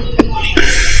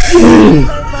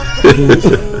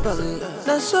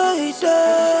 That's all it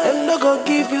does. Them not gonna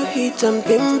give you heat and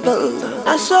pimple.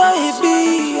 That's all it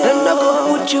be. Them not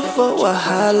gonna put you for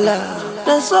wahala.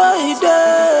 That's all it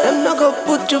does. Them not gonna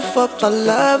put you for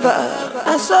palava.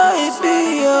 That's all it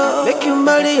be. Make you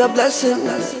marry your blessing.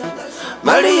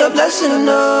 Marry your blessing,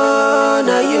 no.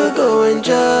 Now you go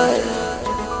enjoy.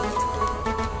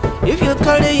 If you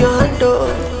carry your hand,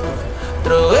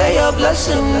 throw away your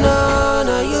blessing, no.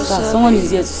 Now you. Sir, someone is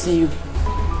here to see you.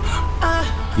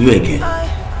 You again?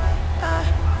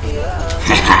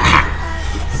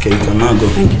 Okay, you can now go.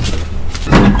 Thank you.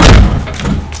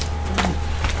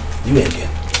 You again?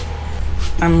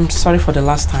 I'm sorry for the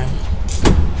last time.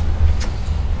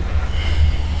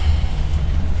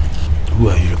 Who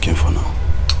are you looking for now?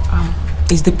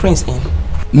 Is the prince in?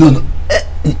 No.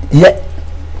 Yeah.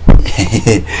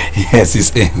 Yes,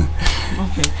 he's in.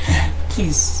 Okay.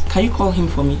 Please, can you call him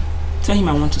for me? Tell him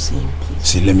I want to see him, please.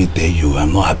 See, let me tell you,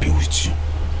 I'm not happy with you.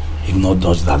 If not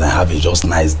just that I have a just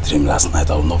nice dream last night,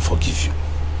 I will not forgive you.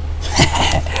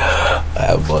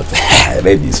 But I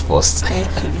read this first.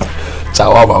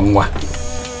 Ciao, mama.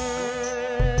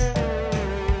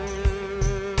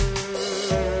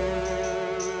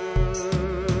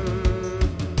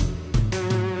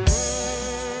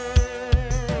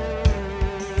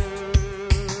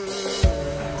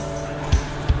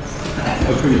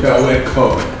 You are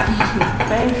welcome.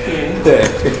 Thank you.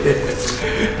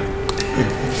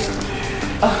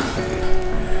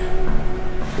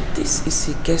 This is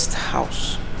a guest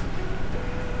house.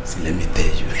 See, let me tell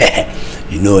you.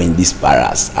 You know, in this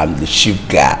palace, I'm the chief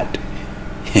guard.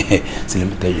 See, let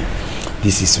me tell you.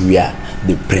 This is where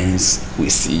the prince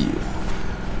will see you.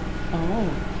 Oh.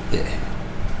 Yeah.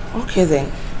 Okay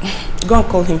then. Go and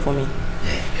call him for me.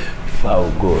 If I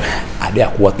will go, I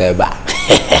dare whatever.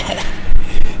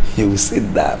 He will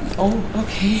sit down. Oh,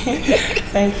 okay.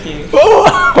 Thank you.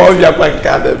 Oh, you are quite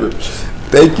kind.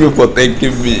 Thank you for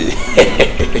thanking me.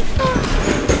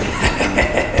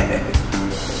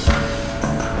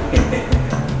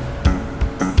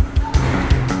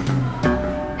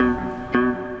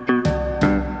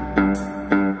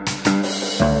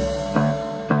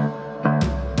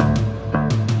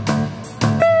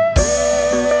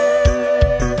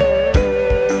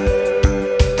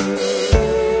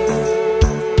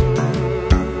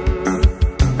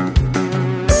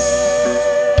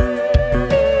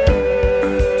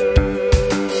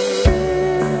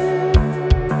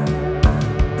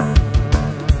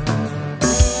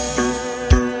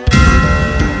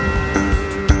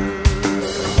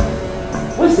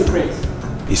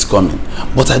 Coming,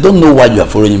 but I don't know why you are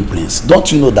following Prince. Don't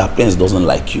you know that Prince doesn't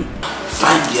like you?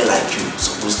 Fine girl like you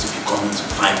is supposed to be coming to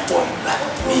fine boy like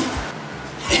me.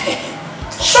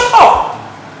 Shut up!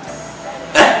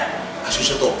 I should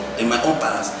shut up. In my own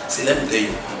palace, see, let me tell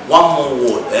you, one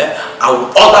more word, I will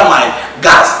order my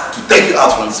guards to take you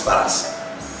out from this palace.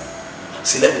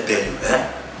 See, let me tell you,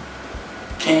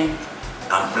 King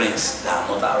and Prince, they are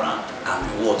not around.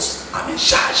 And what? I'm in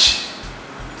charge.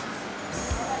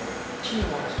 You know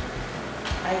what?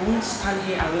 I won't stand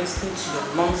here and listen to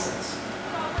your nonsense.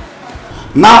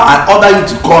 Now I order you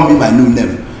to call me my new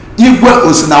name. Igwe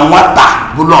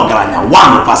Osinawata Bulogaranya,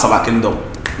 one of Pasaba Kingdom.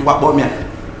 You want about me?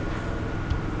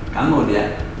 I know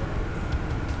there.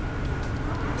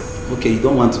 Okay, you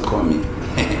don't want to call me.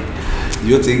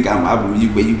 You think I'm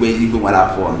Igwe what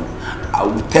I phone? I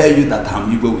will tell you that I'm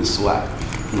Igwe with swag.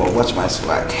 But watch my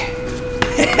swag.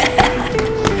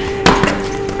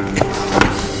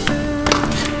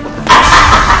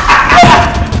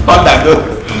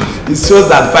 It shows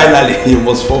that finally you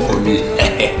must fall for me.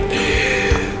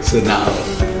 So now,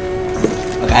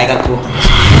 okay, I got to go.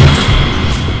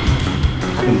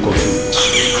 I'm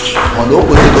confused. On the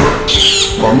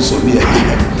opposite, come so be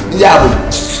yeah,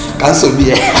 can so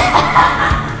be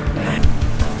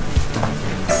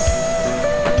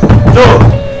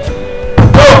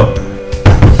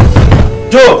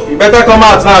Joe, you better come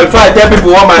out now before I tell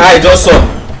people what my eye just saw.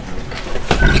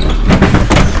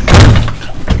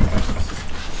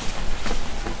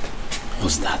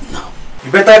 What's that now?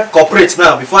 You better cooperate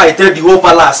now before I tell the whole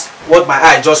palace what my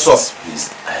eye just saw.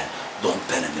 Please, don't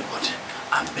tell anybody.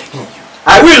 I'm begging you.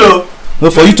 I will. No,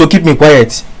 for you to keep me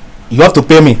quiet, you have to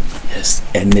pay me. Yes,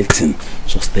 anything.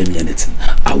 Just tell me anything.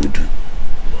 I will do.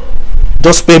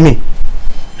 Just pay me.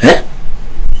 Eh?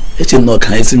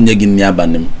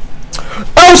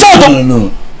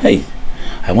 No. Hey,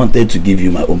 I wanted to give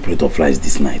you my own plate of rice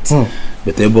this night.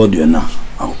 But about you now,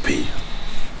 I'll pay you.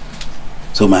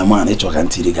 So my man, it's what can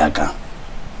tell you gaga.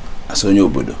 I saw you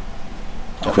bodo.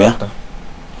 Okay?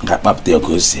 Got pap there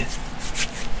goes here.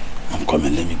 I'm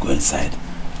coming, let me go inside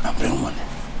and bring money.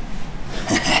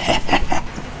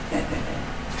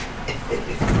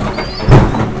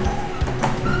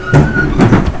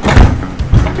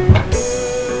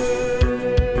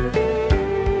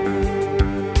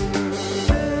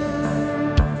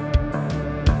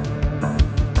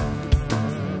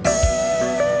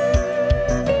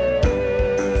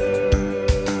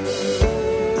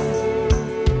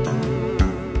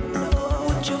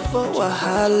 for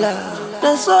wahala.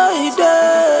 That's all it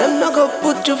does. I'm not gonna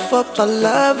put you for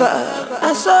palava.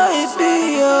 That's all it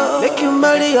be, yo. Make you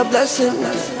marry a blessing.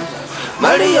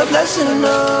 Marry a blessing, no.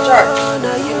 Charles,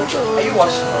 now you go. Are you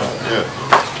washing? Yeah.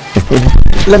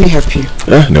 Let me help you.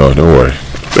 No, don't worry.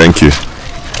 Thank you.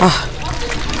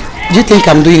 Do you think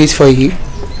I'm doing it for you?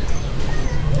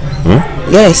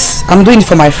 Yes, I'm doing it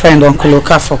for my friend Uncle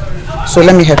Okafo. So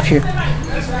let me help you.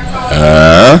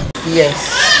 Yes.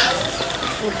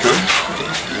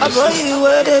 I boy you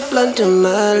where they plan to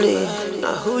marry.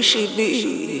 Now who she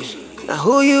be? Now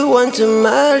who you want to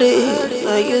marry?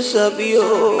 Now you sabi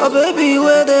oh baby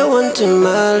where they want to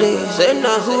marry. Say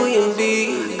now who you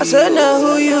be? I said now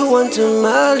who you want to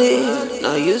marry?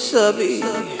 Now you sabi.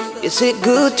 You see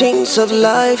good things of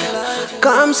life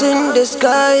comes in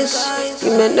disguise.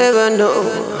 You may never know.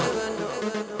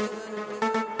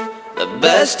 The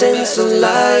best things of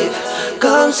life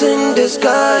comes in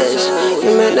disguise.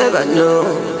 You may never know.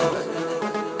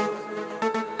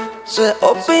 So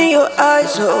open your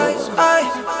eyes, oh,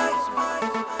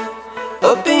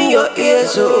 open your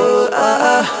ears, oh,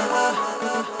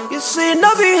 You see,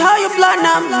 no be how you plan,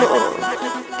 no.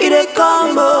 It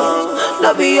come, oh,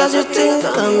 no be as you think,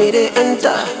 come it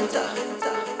enter.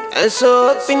 And so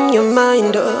open your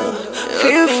mind, oh,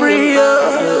 feel free,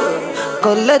 oh.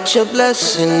 Collect your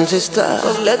blessings, sister,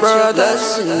 collect your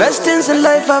blessings. Best things in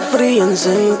life are free and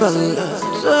simple.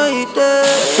 So you dare,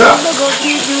 I'm not gonna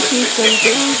give you heat and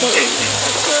dimple.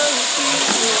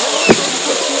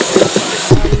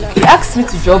 You asked me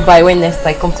to drop by when next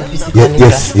I come to visit Anita.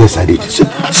 Yes, I did. Sit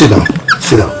down.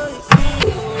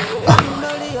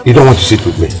 You don't want to sit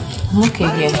with me? I'm okay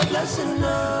here.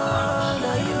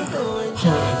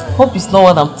 Hope it's not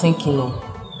what I'm thinking of.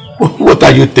 What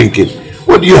are you thinking?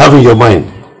 What do you have in your mind?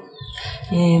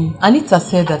 Anita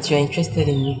said that you're interested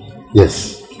in me.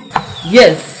 Yes.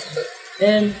 Yes.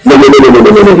 No,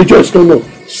 Rejoice, no.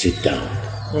 Sit down.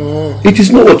 It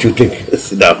is not what you think.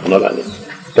 Sit down, not Anita.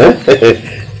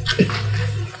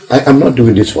 I am not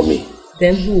doing this for me.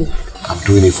 Then who? I'm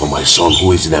doing it for my son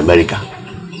who is in America.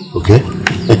 Okay?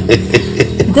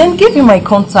 Then give me my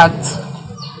contact.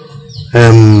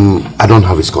 I don't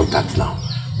have his contact now.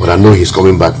 But I know he's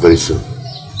coming back very soon.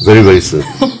 Very, very soon.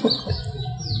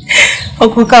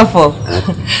 Uncle Kafo,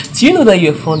 do you know that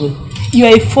you're funny?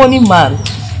 You're a funny man.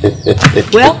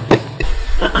 Well?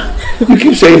 You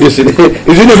keep saying this. Is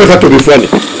it never got to be funny?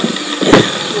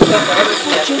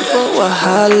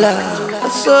 I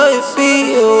saw it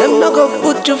be you. I'm not gonna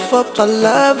put you for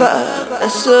palava. I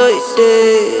saw it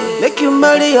there. Make you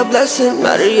marry a blessing.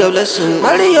 Marry a blessing.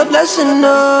 Marry a blessing.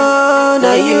 No,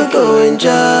 now you go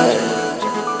enjoy.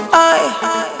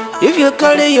 If you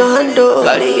carry your hand,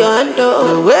 carry your hand,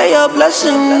 wear your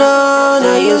blessing. No,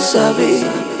 now you sabi.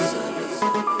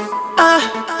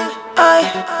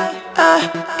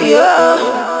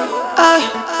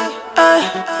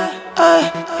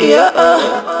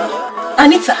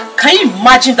 Anita, can you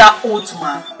imagine that old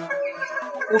man?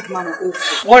 Old man or old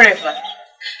fool? Whatever.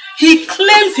 He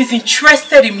claims he's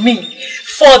interested in me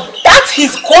for that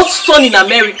his godson in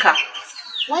America.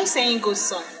 Why saying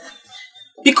godson?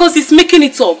 Because he's making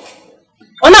it up.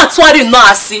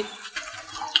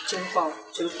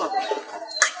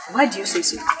 Why do you say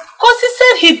so? Because he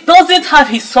said he doesn't have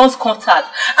his son's contact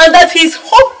and that he's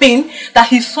hoping that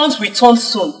his son's return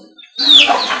soon.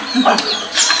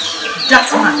 That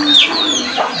man,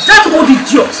 that old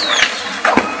idiot.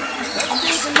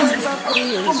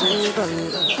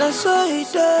 I saw it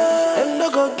there. I'm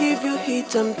not gonna give you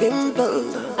heat and pimple.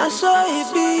 I saw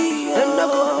it be. I'm not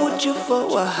gonna put you for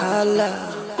wahala.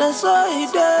 I saw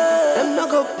it there. I'm not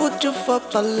gonna put you for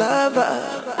palava.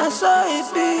 I saw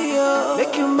it be.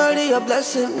 Make you marry a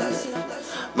blessing.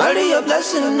 Marry a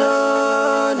blessing.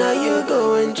 No, now you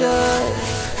go enjoy.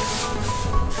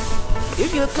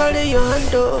 If you carry your hand,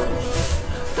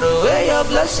 throw away your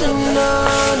blessing. No,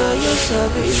 now you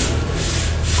sabi.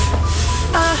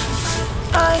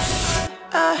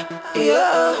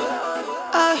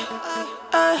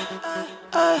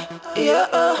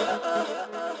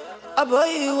 A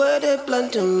boy where they plan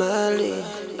to marry.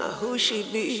 Now who she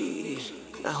be?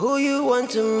 Now who you want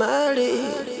to marry?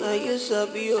 Now you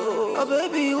sabi oh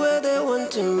baby where they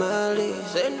want to marry.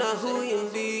 Say now who you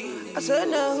be? I said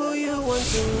now who you want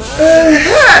to marry.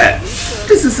 Hey!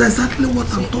 This is exactly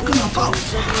what I'm talking about.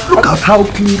 Look at how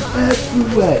clean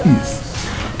everywhere is.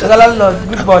 Lord,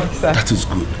 good boy, sir. That is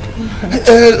good.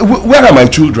 Where are my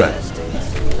children?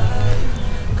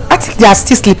 I think they are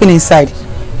still sleeping inside.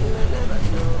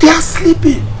 They are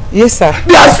sleeping? Yes, sir.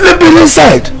 They are sleeping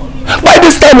inside? By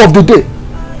this time of the day?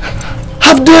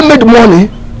 Have they made money?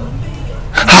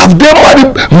 Have they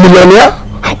married millionaire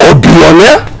or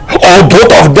billionaire? or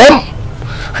both of them.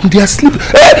 And they are sleeping.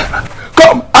 Hey,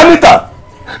 come, Anita!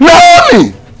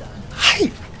 Naomi!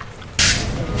 Hi.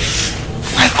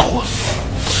 My God.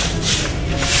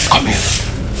 Come here.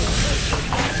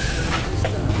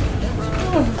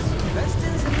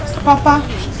 Papa,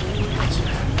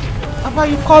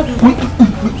 you called me. Wait.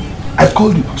 I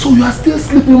called you. So you are still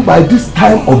sleeping by this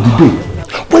time of the day?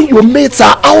 When your mates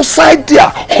are outside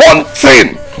there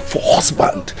hunting for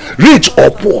husband, rich or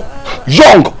poor,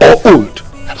 young or old,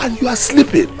 and you are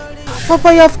sleeping.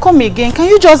 Papa, you have come again. Can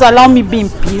you just allow me be in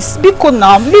peace? Be cool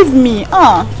now. Leave me.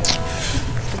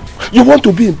 You want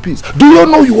to be in peace? Do you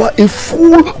know you are a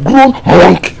full-grown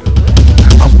monkey?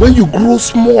 And when you grow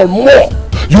small more,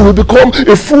 you will become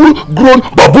a full-grown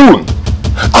baboon.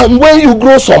 And when you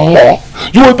grow some more,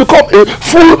 you will become a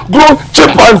full-grown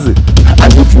chimpanzee.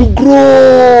 And if you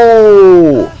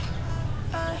grow,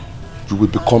 you will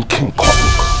become King Kong.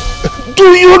 Do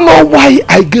you know why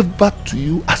I gave birth to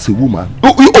you as a woman?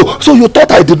 Oh, so you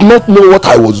thought I did not know what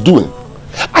I was doing?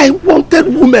 I wanted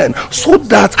women so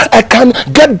that I can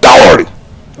get dowry.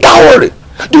 Dowry.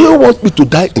 Do you want me to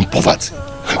die in poverty?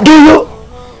 Do you?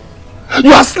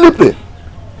 You are sleeping.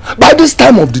 By this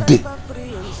time of the day,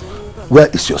 where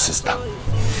is your sister?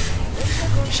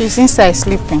 She's inside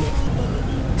sleeping.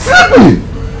 Sleeping?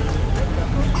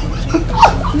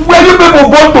 Were you people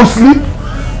born to sleep?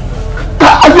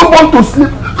 Are you born to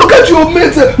sleep? Look at your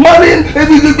mates marrying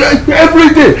every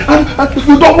day. And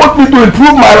you don't want me to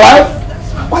improve my life?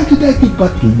 Why did I give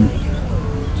birth to you?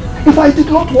 If I did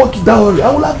not want dowry,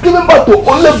 I would have given birth to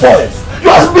only boys. You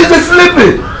are busy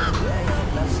sleeping.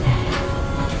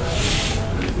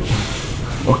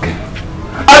 Okay.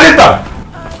 Anita!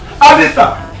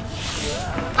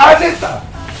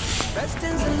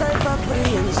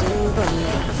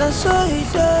 That's all he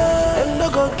does. I'm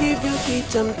not gonna give you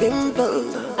heat and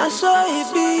pimples. That's all he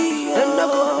be. I'm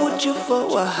not gonna put you for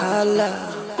wahala.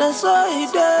 That's all he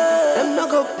does. I'm not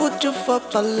gonna put you for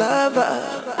palava.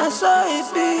 That's all he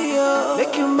be.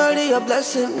 Make you marry your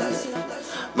blessing.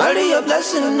 Marry your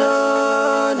blessing.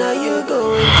 No, now you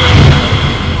going to.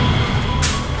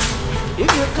 If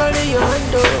you carry your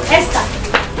hand over. Esther!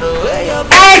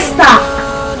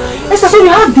 Esther, so you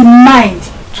have the mind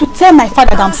to tell my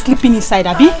father that I'm sleeping inside,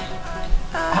 Abi?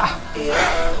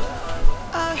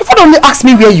 Your father only asked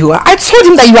me where you are. I told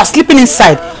him that you are sleeping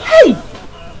inside. Hey!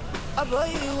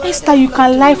 Esther, you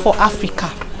can lie for Africa.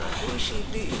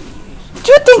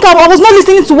 Do you think I was not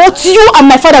listening to what you and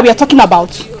my father were talking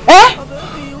about? Eh?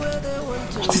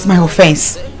 What is my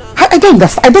offense? I don't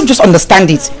understand. I don't just understand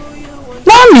it.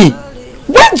 Naomi,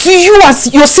 why do you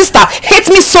and your sister hate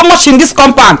me so much in this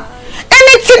compound?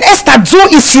 Anything Esther do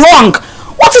is wrong.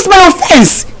 What is my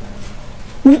offense?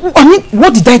 I mean,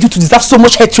 what did I do to deserve so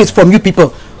much hatred from you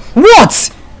people?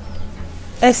 What?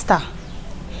 Esther,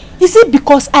 is it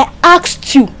because I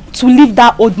asked you to leave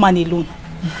that old man alone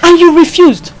and you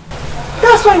refused?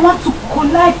 That's why I want to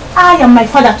collide I and my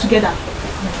father together.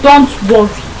 Don't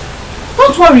worry.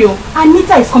 Don't worry,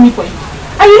 Anita is coming for you.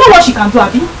 And you know what she can do,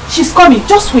 Abby? She's coming.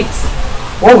 Just wait.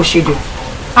 What will she do?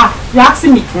 You're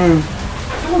asking me.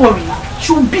 Don't worry now.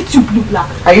 She will beat you blue black.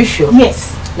 Are you sure?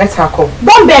 Yes. Let her come.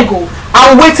 Don't beg,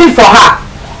 I'm waiting for her.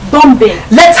 Don't beg.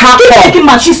 Let her come. Keep taking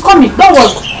man. She's coming. Don't worry.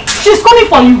 She's coming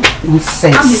for you.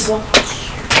 Nonsense.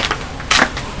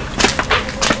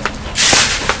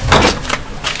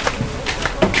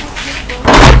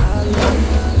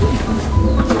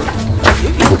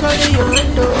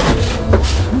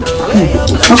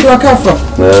 Uncle Akafo.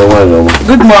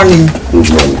 Good morning. Good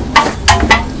morning.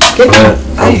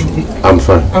 I'm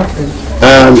fine. Okay.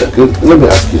 Let me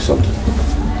ask you something.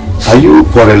 Are you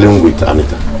quarreling with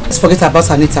Anita? Let's forget about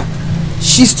Anita.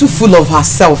 She's too full of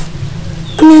herself.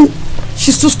 I mean,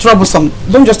 she's too troublesome.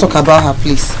 Don't just talk about her,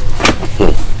 please.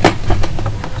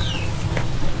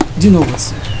 Do you know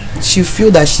what? She'll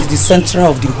feel that she's the center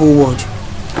of the whole world.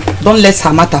 Don't let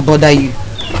her matter bother you.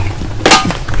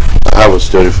 I have a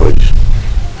story for you.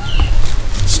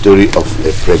 Story of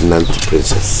a pregnant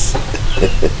princess.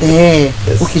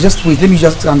 Yes. Okay, just wait. Let me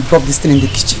just drop this thing in the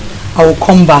kitchen. I will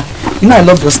come back. You know I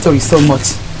love your story so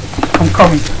much. I'm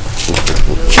coming.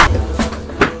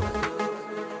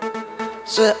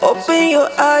 So open your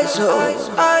eyes,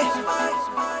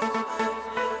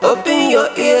 open your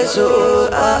ears,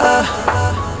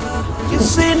 You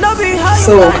see, no be how you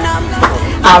So,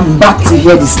 I'm back to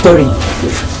hear the story.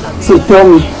 So tell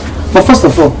me, but first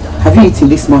of all, have you eaten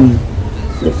this morning?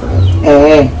 Yes, I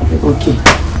have. Okay.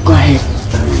 Go ahead.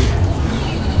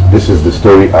 This is the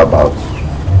story about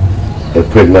a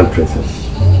pregnant princess.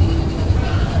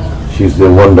 She's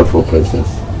a wonderful princess.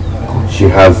 She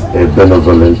has a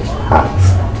benevolent heart.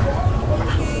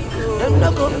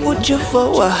 put you for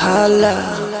wahala.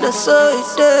 That's all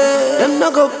it is. Them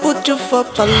not gonna put you for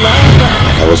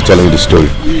palava. I was telling you the story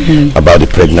about the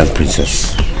pregnant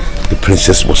princess. The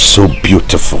princess was so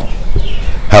beautiful.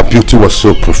 Her beauty was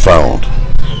so profound.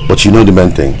 But you know the main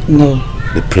thing? No.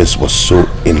 The prince was so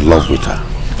in love with her.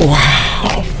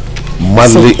 Wow.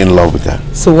 Madly in love with her.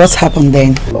 So what happened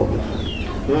then? Wow.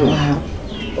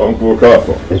 Uncle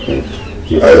Okafor,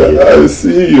 I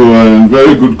see you are in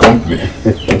very good company.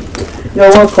 You're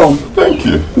welcome. Thank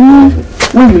you.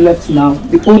 When you left now,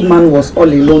 the old man was all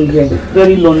alone here,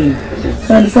 very lonely.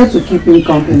 So I decided to keep him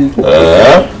company.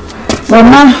 But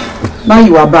now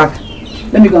you are back.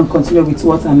 Let me go and continue with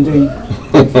what I'm doing.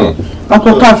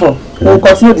 Uncle Okafor, we'll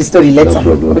continue the story later. No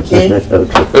problem. Okay? No,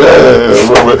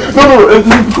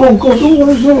 go, don't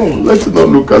worry, no. Let's not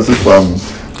look as if I'm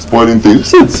spoiling things.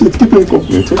 Sit, keep it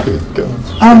company. It's okay.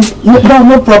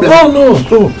 No problem. No.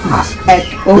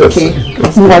 Okay.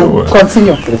 Yes,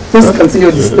 Continue. Please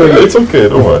continue the story. It's okay,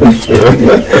 don't worry.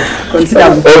 Consider.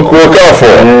 Uncle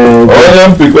Okafor.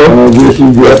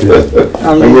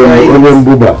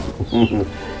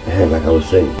 Like I was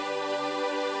saying.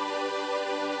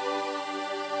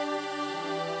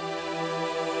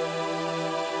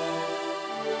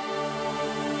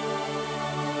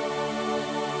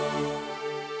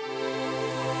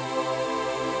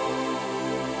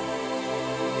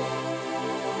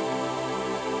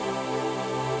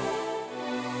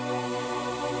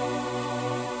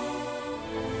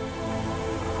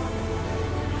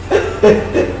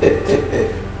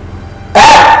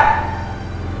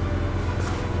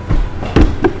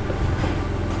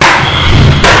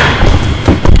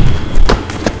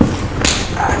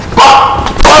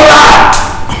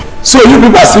 So you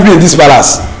people are sleeping in this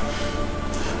palace.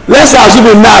 Let's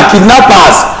assume now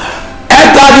kidnappers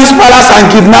enter this palace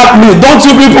and kidnap me. Don't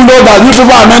you people know that you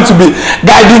people are meant to be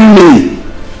guiding me?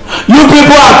 You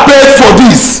people are paid for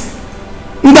this.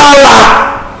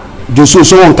 Ndala. Joshua,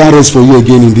 someone can't rest for you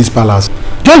again in this palace.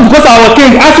 Just because our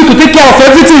king asked you to take care of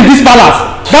everything in this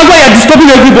palace, that's why you're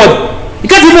disturbing everybody.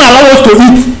 You can't even allow us to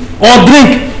eat or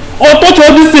drink or touch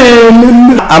all this.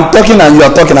 I'm talking and you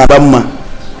are talking about Mama.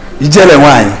 Ijele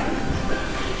wine.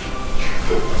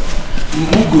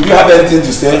 Do you have anything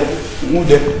to say?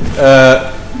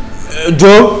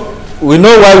 Joe, we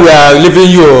know why we are leaving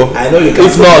you. I know you can.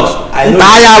 If not, I know.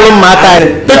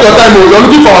 Take your time. You're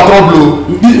looking for our trouble.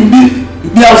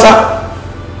 Be outside.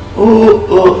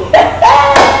 Oh.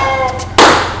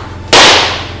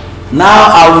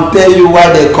 Now I will tell you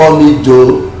why they call me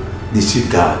Joe, the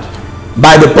chief guard.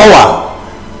 By the power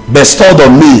bestowed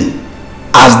on me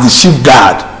as the chief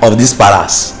guard of this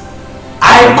palace,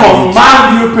 I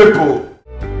command you people.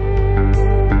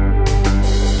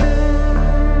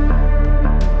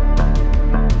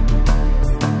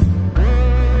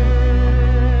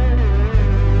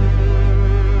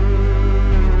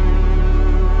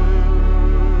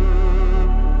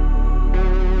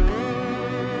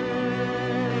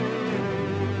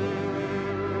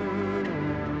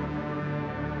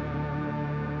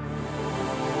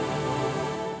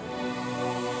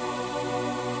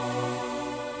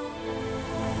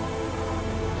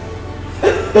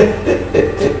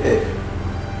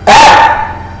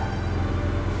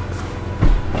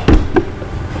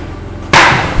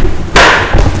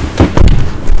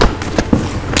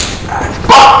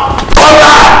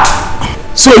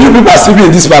 So you people are sleeping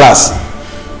in this palace.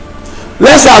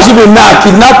 Let's assume now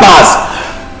kidnappers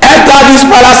enter this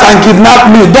palace and kidnap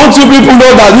me. Don't you people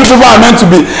know that you people are meant to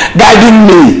be guiding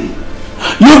me?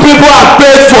 You people are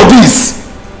paid for this.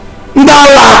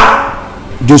 Ndala.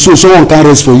 Joshua, someone can't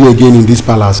rest for you again in this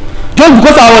palace. Just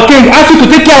because our king asked you to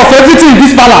take care of everything in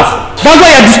this palace, that's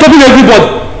why you're disturbing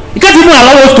everybody. You can't even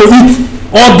allow us to eat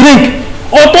or drink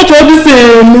or touch all this.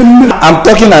 I'm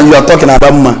talking and you are talking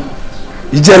about Mama.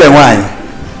 Ijele wine.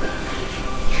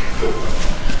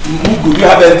 Do you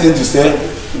have anything to say?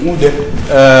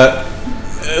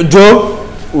 Joe,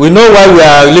 we know why we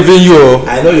are leaving you.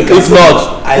 I know you can. If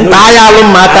not, I know.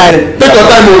 Take your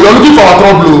time. You're looking for our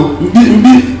trouble.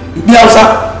 Be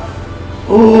outside.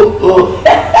 Oh.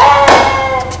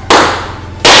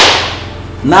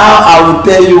 Now I will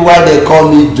tell you why they call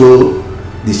me Joe,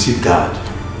 the chief guard.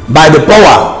 By the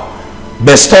power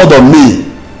bestowed on me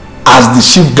as the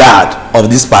chief guard of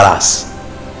this palace,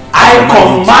 I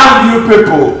command you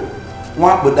people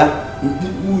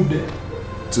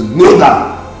to kneel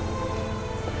down.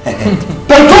 Let's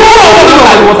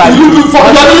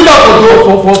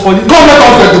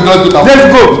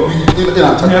go.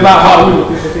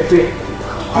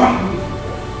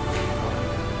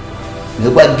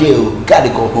 Never jail, gotta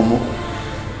go home.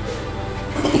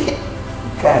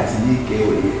 Can't see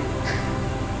you.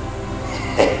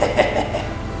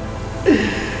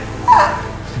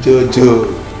 Jojo,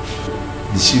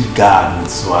 the sheep guard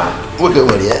is one. Look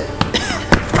over here.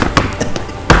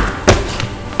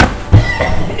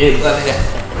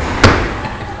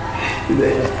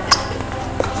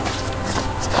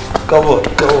 Come on.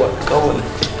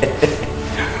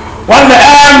 One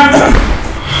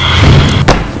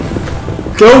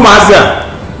Kill Master,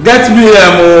 get me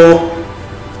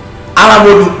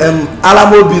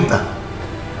Alamo bitter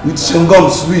with shingom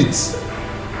sweet.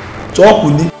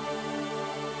 Chokuni.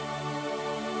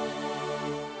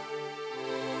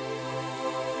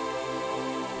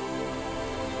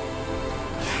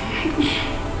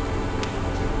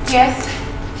 Yes.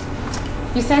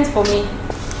 You sent for me.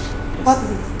 What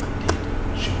is it?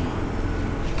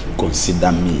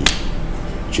 Consider me.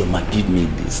 Shoma, give me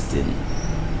this thing.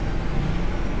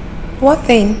 What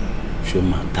thing?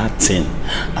 Shoma, that thing.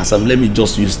 Let me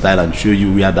just use style and show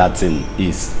you where that thing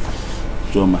is.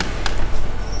 Shoma,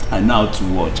 I know how to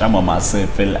watch. I'm on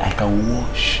myself. I can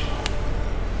wash.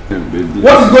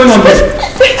 What is going on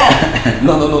there?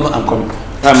 No, I'm coming.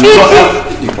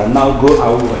 You can now go. I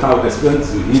will explain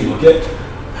to him, okay?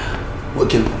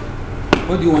 Okay.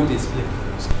 What do you want to explain?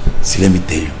 See, let me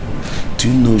tell you. Do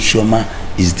you know Shoma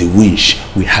is the winch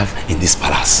we have in this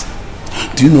palace?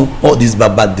 Do you know all this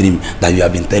bad dream that you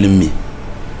have been telling me?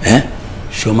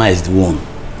 Shoma is the one.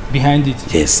 Behind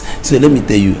it? Yes. So let me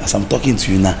tell you, as I'm talking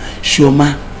to you now,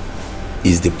 Shoma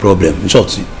is the problem. In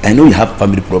short, I know you have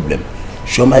family problem.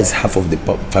 Shoma is half of the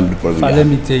family problem. Let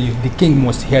me tell you, the king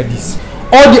must hear this.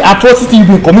 All the atrocity you've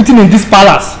been committing in this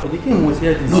palace. The king must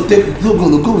hear this. No,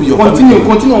 go with your continue.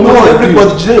 No,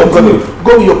 everybody, share your problem.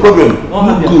 Go with your problem.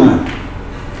 Go.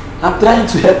 I'm trying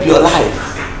to help your life.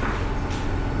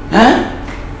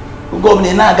 Go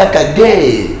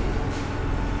gay.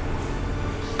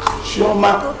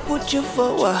 Shoma. Put you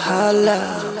for wahala.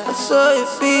 I saw it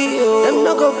feel. Them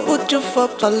not go put you for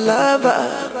palava.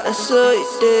 I saw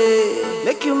it there.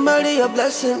 Make you marry your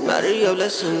blessing, marry your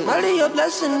blessing, marry your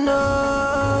blessing.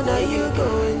 No, now you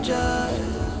go enjoy.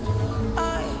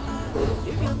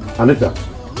 Anita.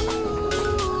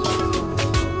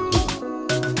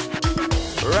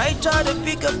 Right at the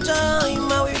pick of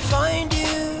time, I will find you.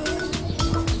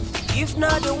 If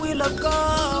not the will of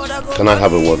God, Can I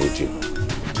have a word with you?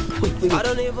 Wait.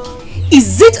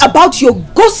 Is it about your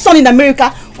ghost son in America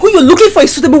who you're looking for a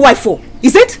suitable wife for?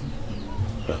 Is it?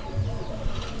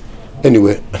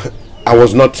 Anyway, I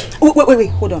was not... Wait,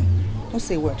 hold on. Don't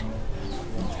say a word.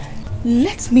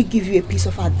 Let me give you a piece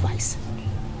of advice.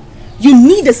 You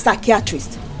need a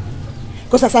psychiatrist.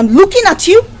 Because as I'm looking at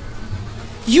you,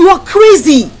 you are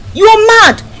crazy. You are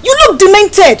mad. You look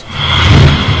demented.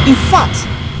 In fact,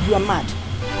 you are mad.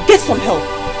 Get some help.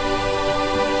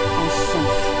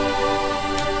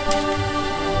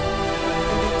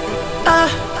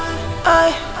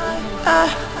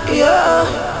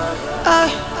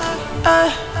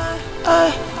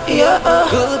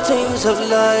 Good things of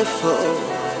life,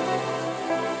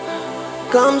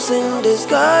 comes in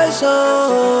disguise,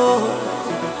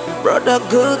 brother.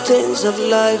 Good things of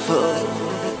life,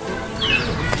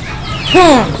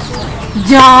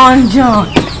 John.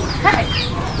 Hi,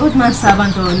 old man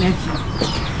servant or nephew.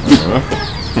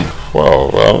 Wow,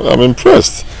 I'm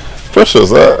impressed.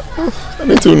 Precious, I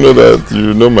need to know that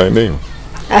you know my name.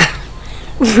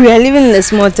 We are living in a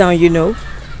small town, you know.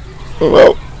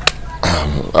 Well,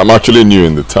 I'm actually new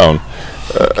in the town,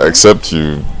 except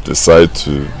you decide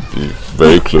to be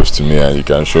very close to me and you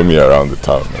can show me around the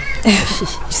town.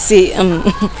 See,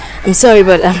 I'm sorry,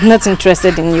 but I'm not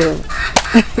interested in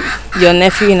your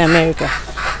nephew in America.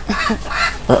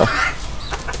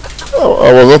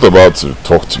 I was not about to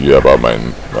talk to you about my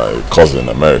cousin in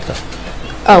America.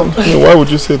 Oh. Why would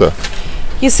you say that?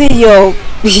 You see, your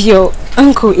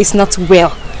uncle is not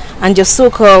well, and your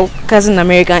so-called cousin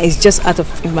American is just out of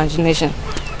imagination.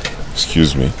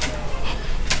 Excuse me?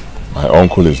 My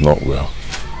uncle is not well.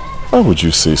 Why would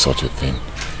you say such a thing?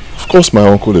 Of course my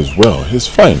uncle is well. He's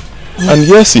fine. And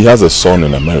yes, he has a son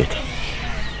in America.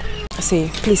 See,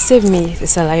 please save me the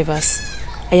salivas.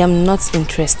 I am not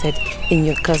interested in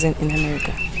your cousin in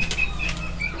America.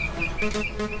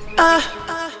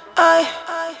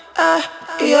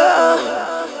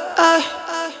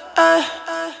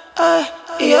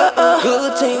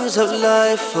 Good things of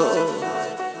life,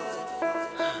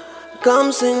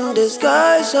 comes in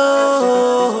disguise,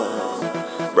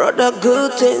 brother.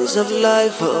 Good things of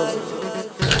life,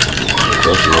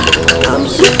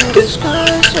 comes in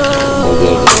disguise,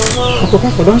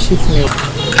 Papa, don't shoot me.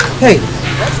 Hey,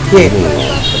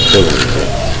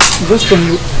 just from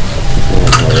you.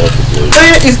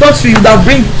 Hey, it's not for you. You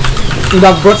would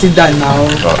have brought it down now.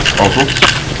 Uncle?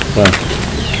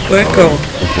 Welcome.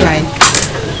 Fine.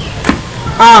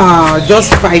 Ah,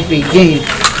 just 5 again.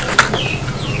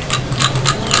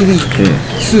 3,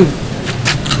 2,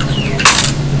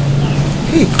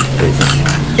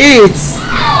 8.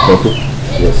 Okay.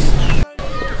 Yes.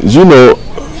 Do you know,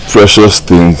 Precious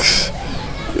thinks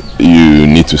you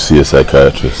need to see a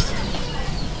psychiatrist?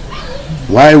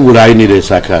 Why would I need a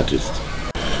psychiatrist?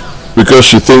 Because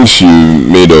she thinks you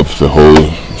made up the whole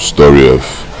story of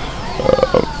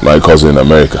my cousin in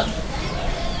America.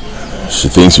 She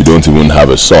thinks you don't even have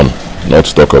a son, not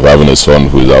to talk of having a son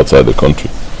who is outside the country.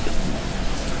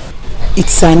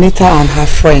 It's Anita and her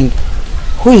friend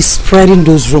who is spreading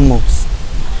those rumors.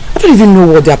 I don't even know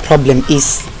what their problem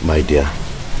is. My dear,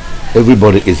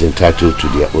 everybody is entitled to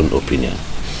their own opinion.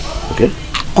 Okay?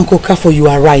 Uncle Kafo, you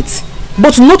are right.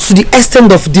 But not to the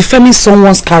extent of defaming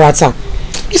someone's character.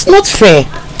 It's not fair.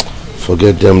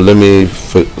 Forget them. Let me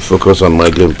focus on my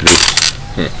game, please.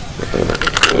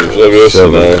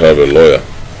 Obviously now have a lawyer.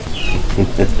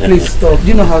 Please stop. Do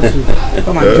you know how to?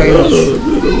 Come and join us.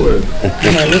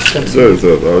 Come on, let's stop. Sorry,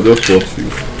 I'll just watch you.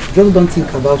 Just don't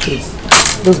think about it.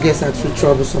 Those guys are too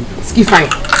troublesome. Ski 5.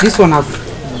 This one I've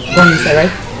gone inside,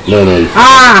 right? No.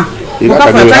 Look up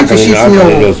for trying to shift me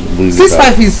over.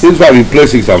 6-5 is... 6-5, we play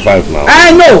 6 and 5 now.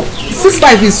 I know.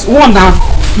 6-5 is 1 now.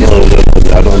 No,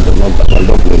 I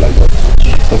don't play like that.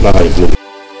 That's not how you play.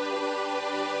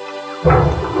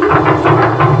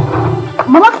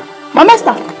 Mama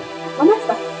Esther.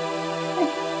 Hey.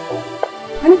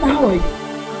 Anita, how are you?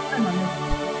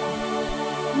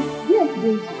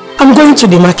 I'm going to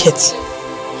the market.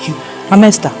 Mama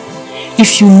Esther,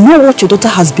 if you know what your daughter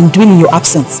has been doing in your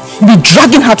absence, you'll be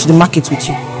dragging her to the market with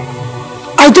you.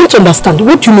 I don't understand.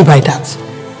 What do you mean by that?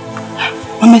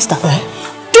 Mama Esther,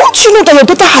 don't you know that your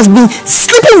daughter has been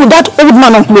sleeping with that old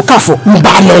man Uncle Okafo? No.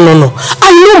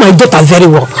 I know my daughter very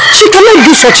well. She cannot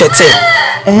do such a thing.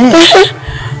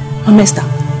 Mama Esther,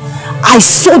 I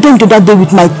saw them the other day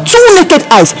with my 2 naked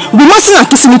eyes, romancing and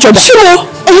kissing each other. Shimo!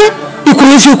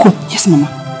 Yes, Mama.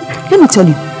 Let me tell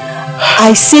you,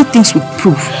 I say things with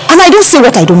proof, and I don't say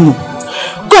what I don't know.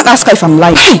 Go and ask her if I'm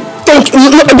lying. Hey, thank you.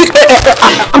 I'm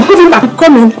coming back.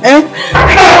 Come in.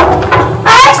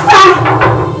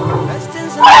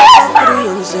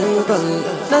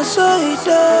 I saw it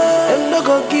there, and I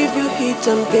go give you heat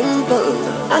and pimple.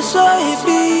 I saw it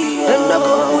be, and I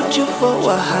go put you for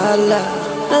wahala.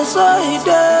 I saw it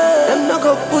there, and I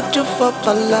go put you for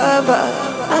palava.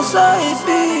 I saw it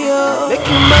be, make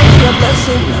you marry your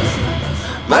blessing,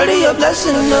 marry your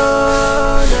blessing,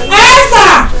 no.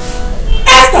 Esther!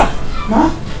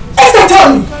 Esther,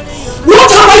 tell me,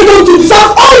 what have I done to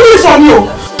deserve all this from you?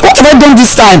 What have I done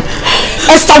this time?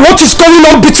 Esther, what is going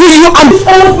on between you and this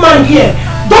old man here?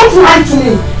 Don't lie to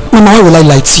me. Mama, why will I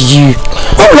lie to you?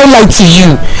 Why will I lie to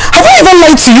you? Have I ever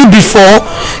lied to you before?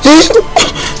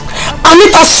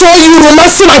 Anita saw you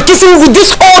romancing and kissing with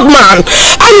this old man,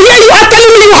 and here you are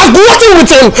telling me you have nothing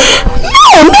with him.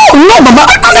 No, Mama.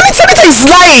 Anita is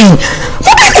lying.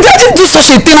 I didn't do such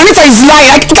a thing. Anita is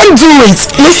lying. I can't do it.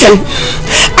 Listen,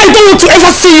 I don't want to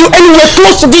ever see you anywhere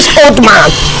close to this old man.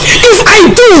 If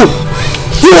I do,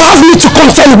 you will have me to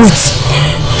contend with.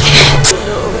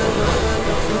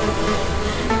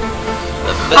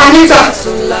 Anita!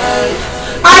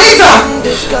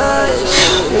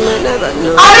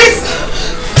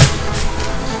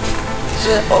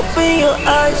 Open your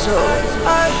eyes,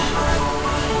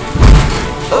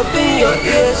 open your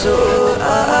ears,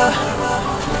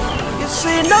 you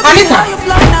see nothing. Anita!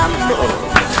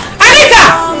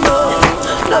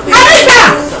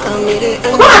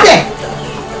 Go out there!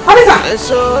 Anita!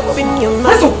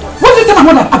 Listen, what do you tell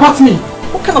my mother about me?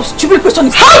 What kind of stupid question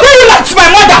is How dare you lie to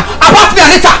my mother about me,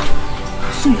 Anita?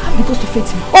 So you have because to faith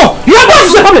me. Oh, you have what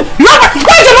is your problem? You have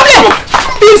what is your problem?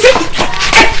 You see?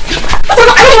 I don't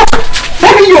know.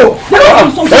 Hey,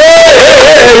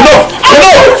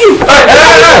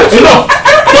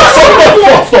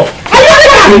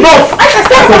 enough!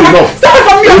 Stop! Stop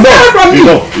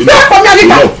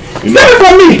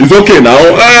from me! It's okay now.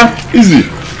 Easy.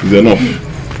 It's enough.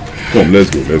 Come, let's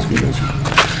go. Please,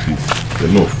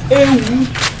 enough.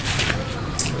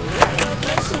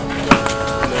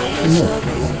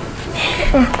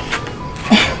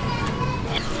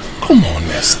 Come on,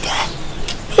 Esther.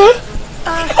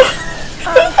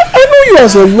 I know you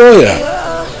as a lawyer,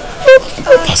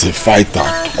 not as a fighter.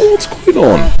 What's going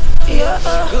on?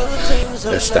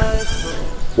 Esther,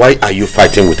 why are you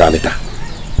fighting with Anita?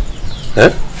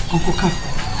 Uncle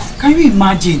Kafo, can you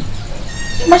imagine?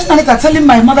 Imagine Anita telling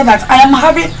my mother that I am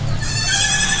having...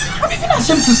 I'm even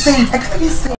ashamed to say it. I can't even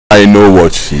say it. I know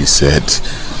what she said.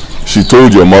 She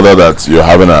told your mother that you're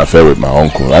having an affair with my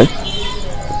uncle, right?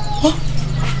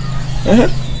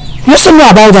 You also know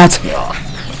about that?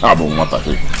 I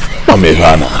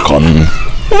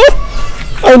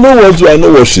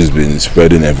know what she's been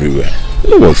spreading everywhere. I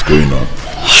know what's going on.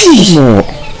 No,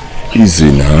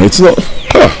 easy now. It's not.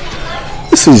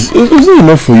 It's not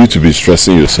enough for you to be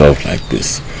stressing yourself like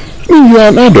this. I mean, you're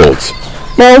an adult.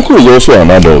 My uncle is also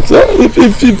an adult.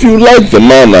 If you like the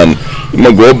man and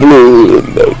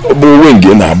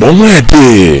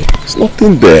it's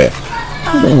nothing there.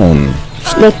 Come on,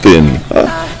 it's nothing.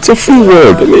 It's a free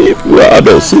world. I mean, we're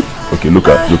adults. See? Okay, look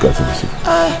at it. See?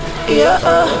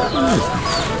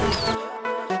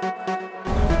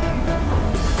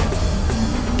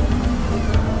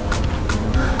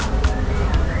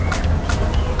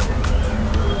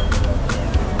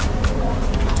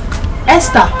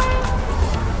 Esther!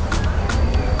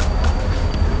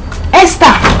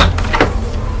 Esther!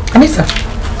 Anissa!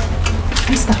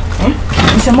 Esther,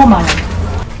 is your mom around?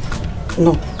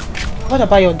 No. What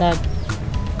about your dad?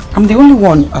 I'm the only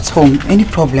one at home. Any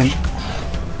problem?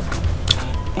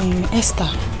 Esther,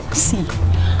 see,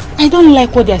 I don't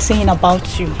like what they're saying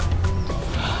about you.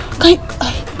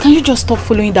 Can you just stop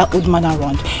following that old man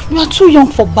around? You are too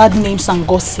young for bad names and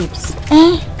gossips.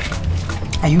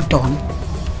 Are you done?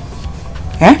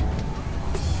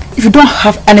 If you don't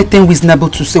have anything reasonable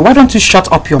to say, why don't you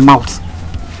shut up your mouth?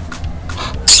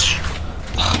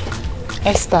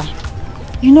 Esther,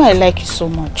 you know I like you so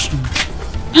much.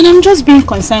 And I'm just being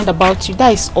concerned about you,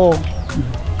 that is all.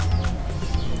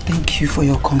 Thank you for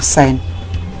your concern.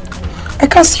 I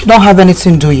can see you don't have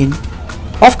anything doing.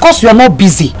 Of course you are not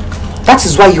busy. That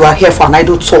is why you are here for an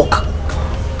idle talk.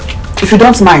 If you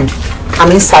don't mind,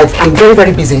 I'm inside. I'm very,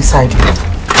 very busy inside.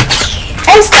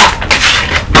 Esther!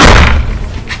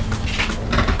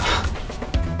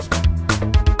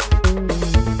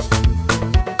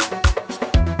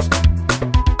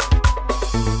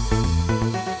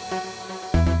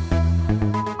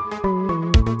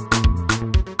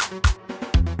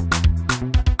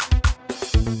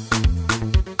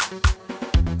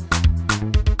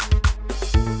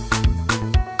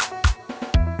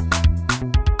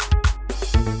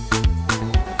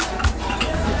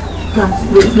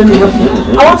 Let me help you.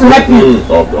 I want to help you.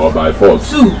 Or by force.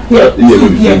 Two. Here.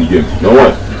 Here. No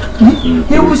one.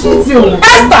 He will shoot you.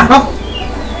 Esther!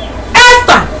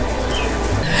 Esther!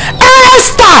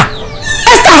 Esther!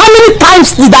 Esther, how many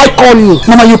times did I call you?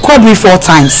 Mama, you called me 4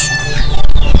 times.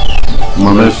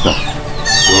 Mama Esther,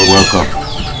 you're welcome.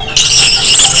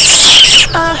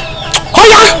 Oh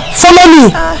yeah, follow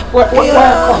me.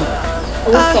 Welcome.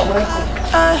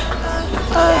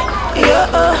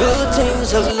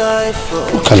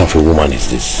 What kind of a woman is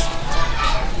this?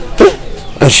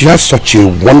 And she has such a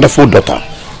wonderful daughter.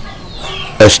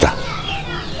 Esther,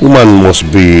 woman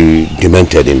must be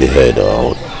demented in the head,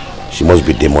 or she must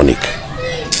be demonic.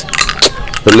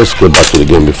 But let's go back to the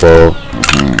game before,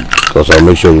 because I'll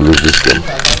make sure you lose this game.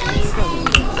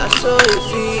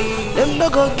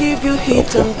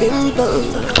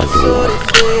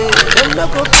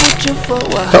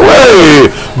 Hey,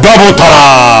 double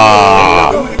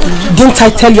tara! Didn't I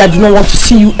tell you I do not want to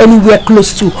see you anywhere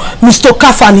close to Mr.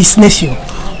 Okafor and his nephew?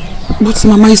 But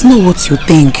Mama, it's not what you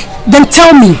think. Then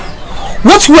tell me,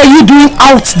 what were you doing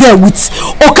out there with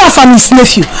Okafor and his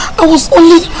nephew? I was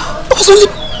only...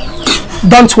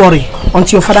 Don't worry,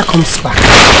 until your father comes back.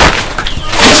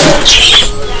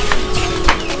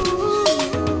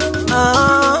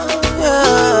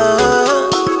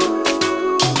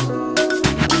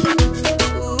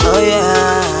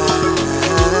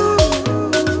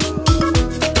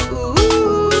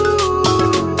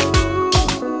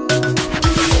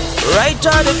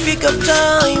 Try to pick up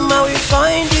time, I will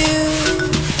find you.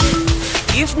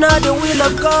 If not the will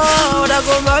of God, I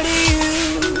go marry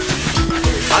you.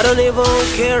 I don't even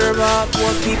care about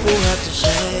what people have to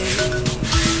say.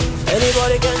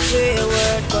 Anybody can say a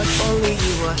word, but only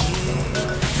you are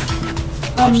here.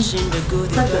 I've seen the good,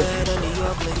 the bad, and the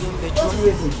ugly in between.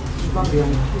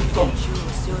 You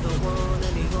are still the one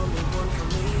and the only one for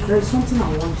me. There is something I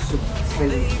want to tell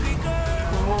you.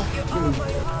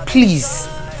 Please.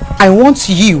 I want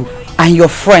you and your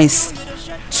friends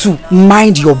to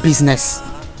mind your business.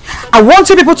 I want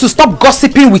you people to stop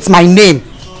gossiping with my name.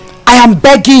 I am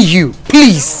begging you,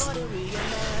 please.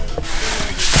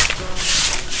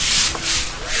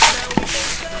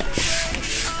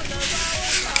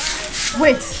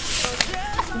 Wait.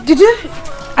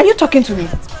 Are you talking to me?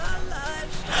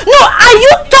 No, are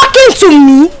you talking to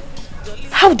me?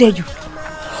 How dare you?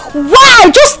 Why?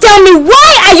 Just tell me,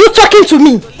 why are you talking to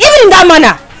me? Even in that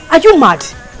manner. Are you mad?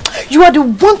 You are the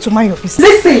one to mind your business.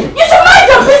 Listen! You should mind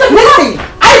your business! Listen!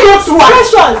 I don't want!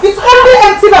 Questions! It's only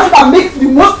emptiness that makes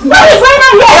me most mad. That is why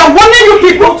I'm here! I am warning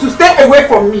you people to stay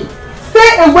from me.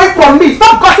 Stay away from me.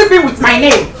 Stop gossiping with my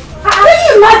name. Can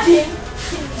you imagine?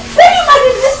 Can you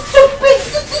imagine this stupid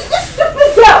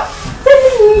girl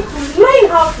telling me to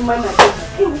learn how to mind my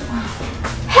business?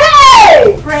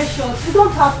 Hey! Precious, you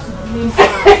don't have to blame her.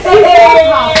 It's not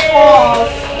her fault.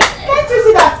 Can't you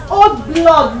see that old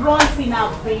blood runs in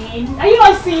her vein? Are you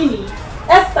not seeing it?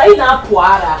 Esther, in our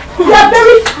Puara. You are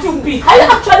very stupid. Are you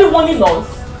actually warning us?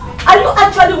 Are you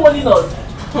actually warning us?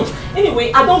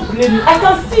 Anyway, I don't blame you. I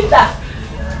can see that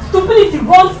stupidity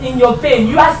runs in your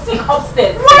vein. You are sick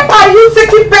upstairs. Why are you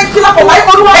taking painkiller for my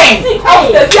own pain? Sick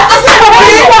upstairs. You are taking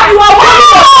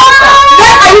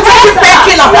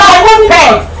painkiller for my own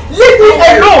pain? Leave me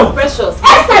alone. Precious.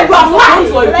 Esther, you are mad.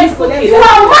 You are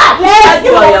mad.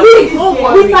 You are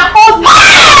with her old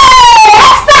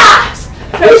Esther!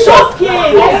 Precious.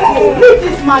 Leave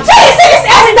this man. So you see this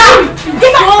Esther?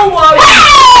 Don't worry.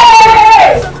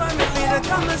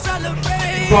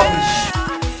 Rubbish.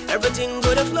 Everything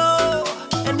gonna flow,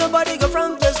 and nobody go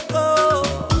from this go.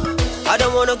 I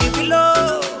don't wanna give you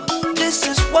love. This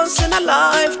is once in a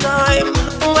lifetime.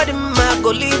 What am I go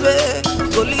leave it?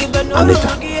 Go leave it.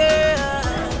 Anita.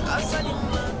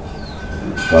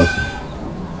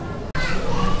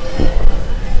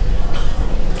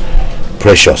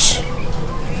 Precious.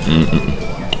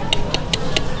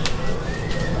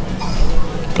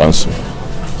 Cancel.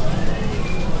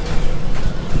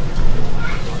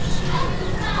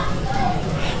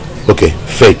 Okay,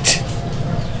 Faith.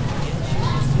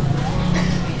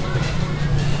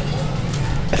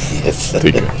 Yes.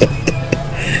 Take it.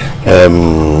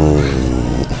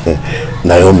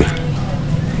 Naomi.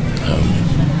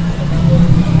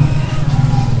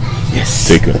 Yes.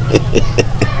 Take it.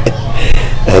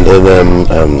 And then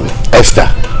Esther.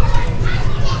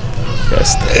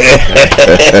 Esther.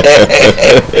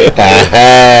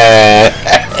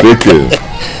 Take it.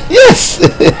 Yes.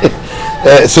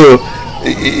 So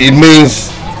it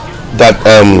means that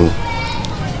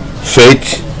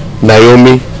Faith,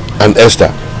 Naomi, and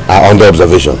Esther are under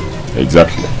observation.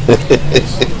 Exactly.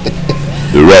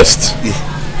 The rest,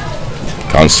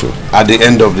 cancel. At the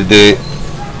end of the day,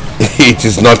 it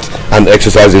is not an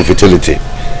exercise in fertility.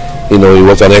 You know, it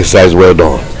was an exercise well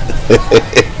done.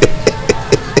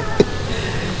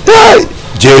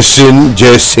 Jason,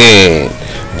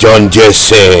 John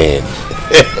Jason.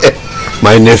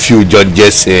 My nephew, John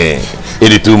Jason.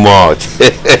 It is too much.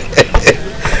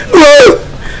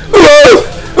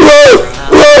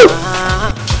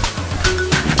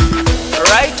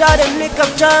 Right at the nick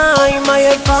of time, I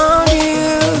have found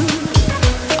you.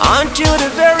 Until the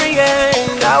very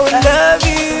end, I will love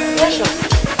you.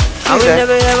 I will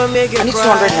never ever make you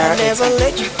cry. I never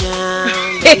let you down.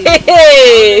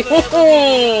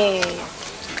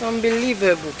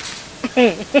 Unbelievable.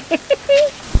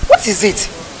 What is it?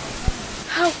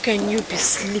 How can you be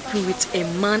sleeping with a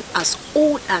man as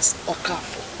old as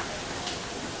Okafor?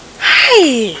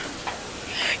 Hey!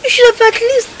 You should have at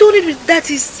least done it with that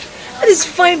is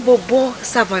fine Bobo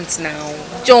servant now.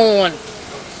 John.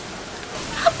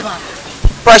 Papa.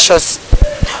 Precious,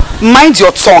 mind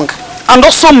your tongue and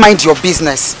also mind your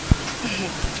business.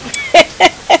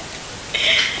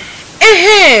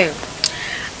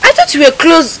 I thought you were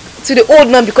close to the old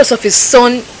man because of his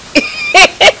son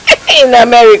in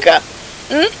America.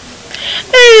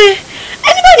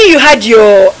 Anybody you had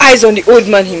your eyes on the old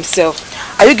man himself?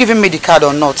 Are you giving me the card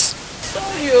or not?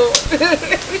 Sorry,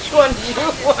 which one do you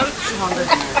want? 200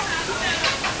 naira.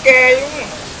 Okay.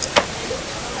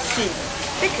 See,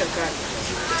 take your card.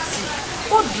 See,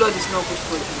 old blood is not good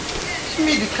for you. Give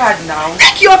me the card now.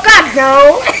 Take your card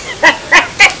now.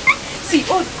 See,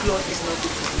 old blood is not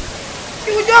good for you.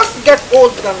 You will just get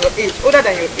older than your age.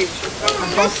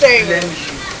 I'm just saying.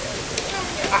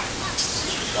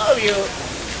 Sorry,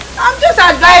 I'm just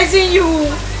advising you.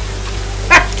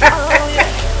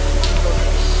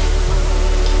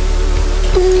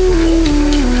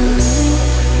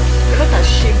 You're not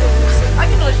ashamed of yourself. Are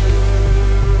you not ashamed?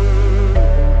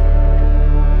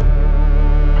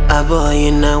 A boy,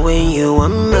 you know when you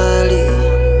want Mali.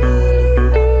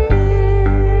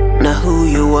 Now who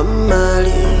you want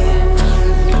Mali?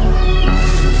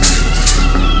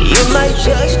 You might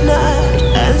just not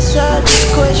answer this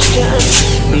question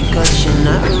because you're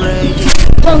not ready.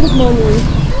 John, good morning.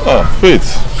 Ah, Faith.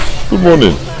 Good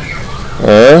morning.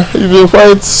 You've been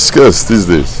quite scarce these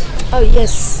days. Oh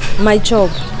yes, my job.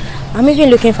 I'm even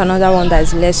looking for another one that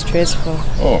is less stressful.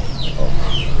 Oh.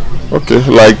 Okay,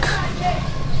 like?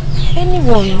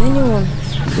 Anyone.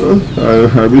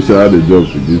 I wish I had a job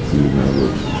to give to you now,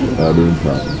 but I don't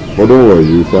have. But don't worry,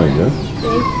 you'll find, yeah?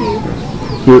 Thank you.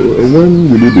 So when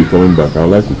will you be coming back? I'd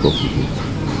like to talk to you.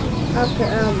 Okay,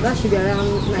 that should be around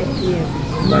 9 p.m.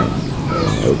 9?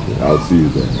 Okay, I'll see you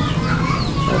then.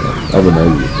 Have a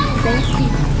nice day. Thank you.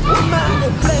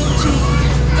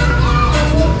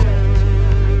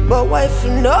 But wife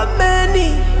not many.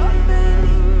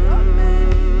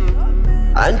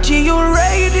 Until you're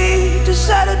ready to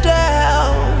settle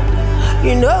down,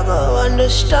 you know go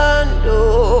understand,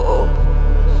 oh.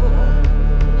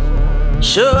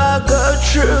 So I go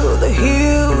through the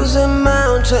hills and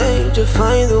mountains to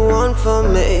find the one for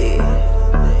me,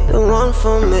 the one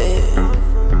for me.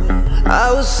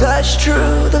 I will search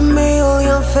through the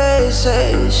million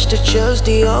faces to choose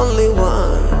the only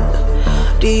one,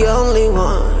 the only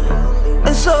one.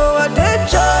 And so I did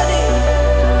Johnny,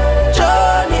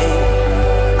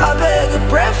 I beg you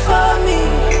pray for me,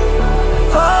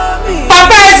 for me.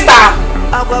 Papa Esther!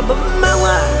 Papa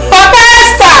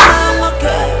Esther!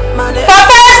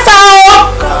 Papa Esther!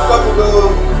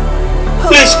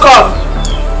 Please come.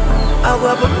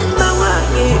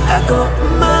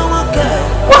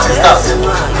 What is that?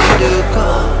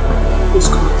 Please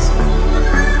come.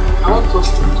 I want us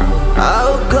to.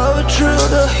 I'll go through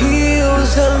the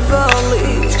hills and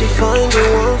valleys to find the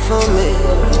one for me,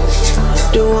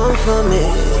 the one for me.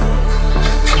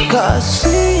 Cause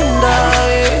in the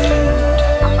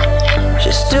end,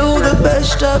 she's still the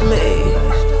best of me.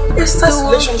 Esther's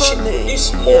relationship with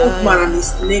this old man and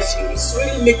his nephew is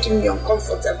really making me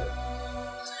uncomfortable.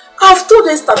 I've told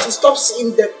Esther to stop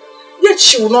seeing them, yet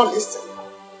she will not listen.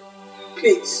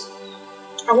 Please,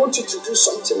 I want you to do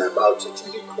something about it.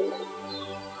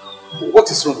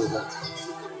 What is wrong with that?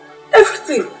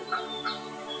 Everything.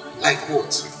 Like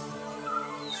what?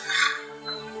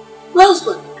 My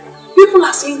husband, people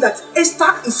are saying that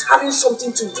Esther is having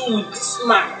something to do with this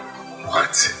man.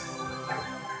 What?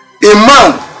 A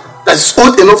man that is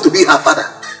old enough to be her father?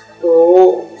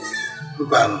 Oh.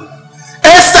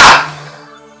 Esther!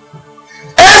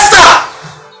 Esther!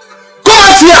 Come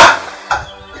out here!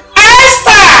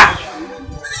 Esther!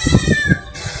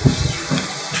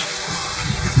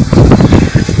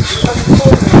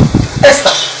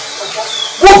 Esther,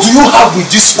 what do you have with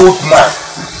this old man?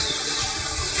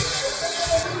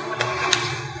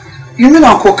 You mean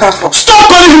Uncle Okafor? Stop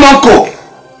calling him uncle!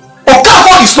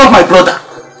 Okafor is not my brother.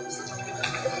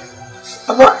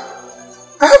 Papa,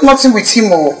 I have nothing with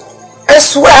him. I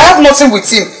swear I have nothing with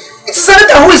him. It is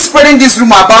Anita who is spreading this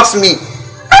rumor about me.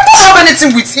 I don't have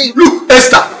anything with him. Look,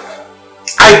 Esther,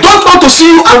 I don't want to see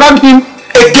you around him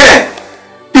again.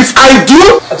 If I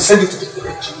do, I'll send you to the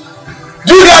village.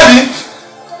 Do you hear me?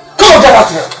 Come on, get out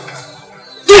here.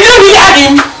 Did you hear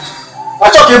him? I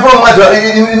talk to you from my daughter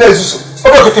in the Zuzu.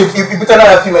 Come on, get him. You better not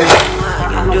have him.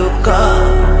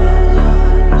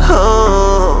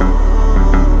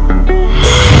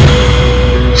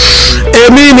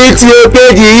 Eminiti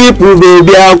okeji yipu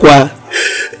bebi akwa.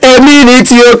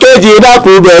 Eminiti okeji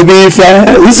dapu bebi ife.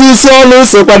 Ususu onu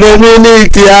sokwana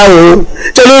eminiti ahụ.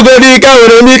 Chelugodi ka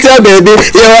were emiti bebi.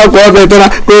 Yewa kwa betara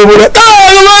kobure.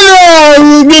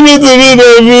 Give it to me,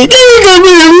 baby. Give it to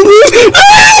me.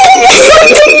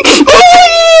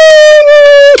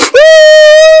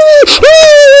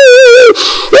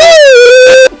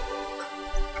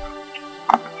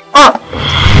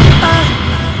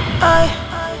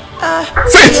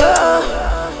 Faith!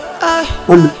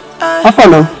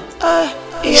 Afano.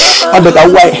 Adaka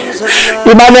why?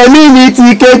 Imana mini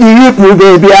tikeji yipu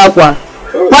baby akwa.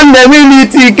 One mini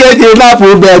tikeji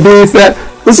lapu baby ife.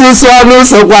 Ususu anu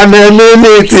sokwa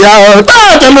mini ti ahụ.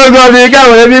 Chelugodi ka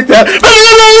were emiti.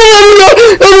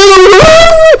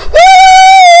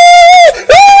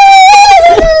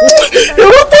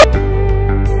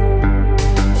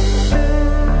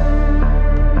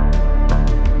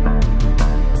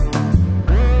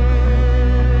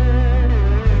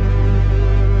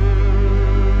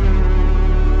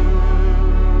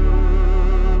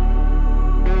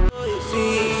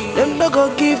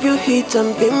 Give you heat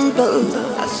and pimple.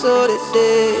 I saw it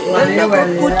there. I'm not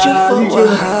gonna put you for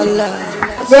wahala.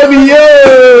 Baby yo,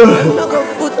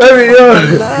 baby yo.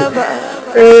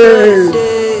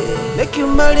 Make you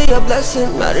marry your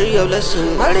blessing, marry your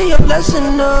blessing, marry your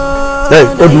blessing. No. Hey,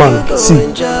 old man,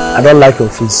 see, I don't like your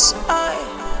face.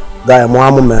 Guy,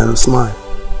 Mohamed man, smile.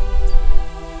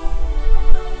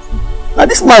 Now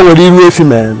this man will leave with you,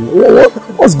 man.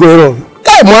 What's going on?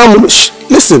 Guy, Mohamed,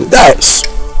 listen, guys.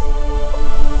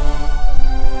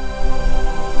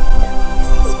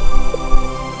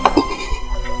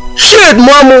 Shit,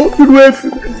 Mama, good way for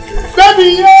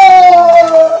Baby, yo!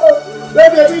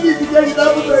 Baby, I need to get it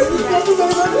up.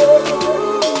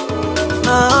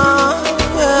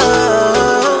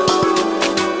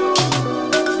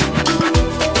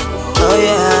 Oh,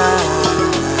 yeah.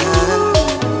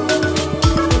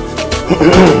 Right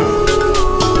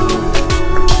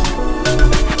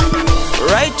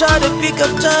at the pick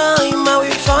of time, I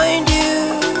will find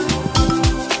you.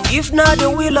 If not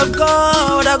the will of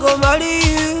God, I go marry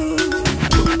you.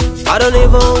 I don't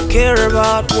even care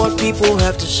about what people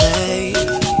have to say.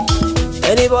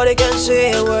 Anybody can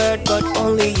say a word, but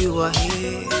only you are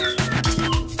here.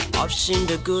 I've seen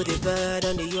the good, the bad,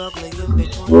 and the ugly in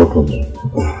between. Welcome.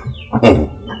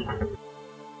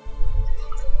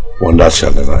 Wonders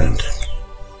shall never end.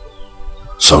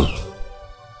 Son,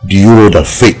 do you know that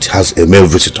fate has a male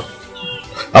visitor?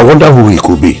 I wonder who he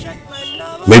could be.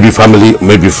 Maybe family,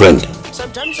 maybe friend.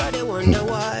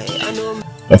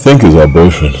 I think it's our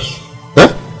boyfriend.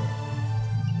 Huh?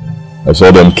 I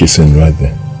saw them kissing right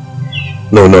there.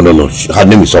 No. Her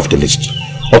name is off the list.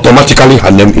 Automatically,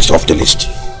 her name is off the list.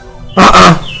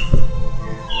 I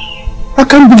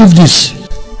can't believe this.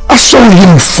 I saw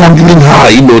him fondling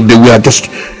her. You know, they were just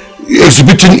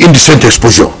exhibiting indecent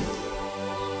exposure.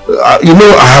 You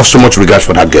know, I have so much regard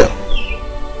for that girl.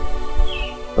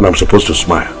 And I'm supposed to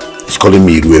smile. He's calling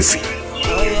me Iruefi.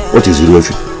 What is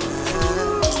Iruefi?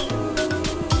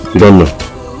 You don't know.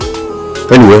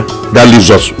 Anyway, that leaves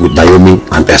us with Naomi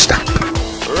and Esther.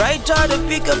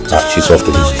 She's off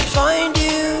the list.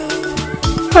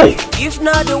 Hi. If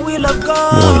not the will of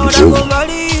God, I go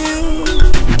marry you.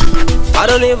 I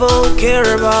don't even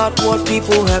care about what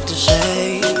people have to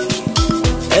say.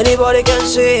 Anybody can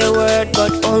say a word,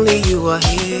 but only you are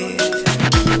here.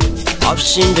 I've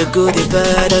seen the good, the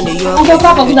bad, and the ugly. Good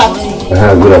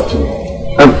afternoon.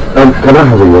 Can I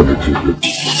have a word with you,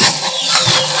 please?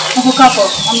 Uncle Capo,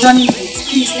 I'm running late.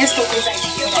 Please, let's talk later.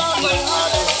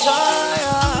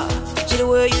 See the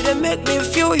way you make me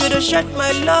feel, you done set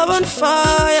my love on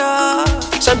fire.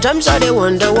 Sometimes I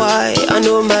wonder why I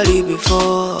know Mali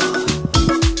before.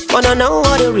 But I know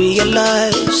what I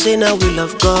realize in our will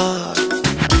of God.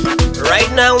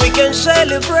 Right now we can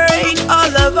celebrate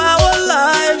all of our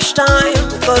lifetime.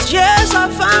 Cause yes, I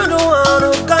found the one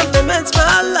who complements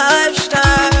my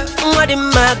lifestyle.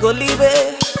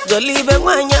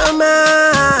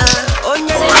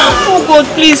 Oh God,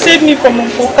 please save me from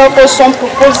Uncle Capo's son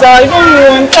proposal. I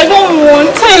don't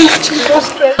want.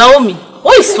 Naomi,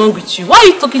 what is wrong with you? Why are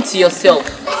you talking to yourself?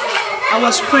 I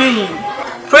was praying.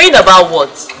 Praying about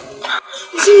what?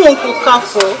 Is it Uncle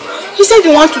Capo? He said he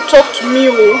wants to talk to me,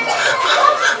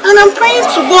 and I'm praying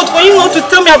to God for him not to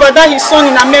tell me about that his son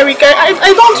in America.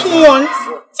 I don't want.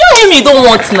 Tell him you don't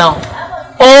want now.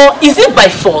 Or is it by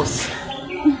force?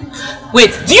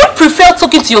 Wait, do you prefer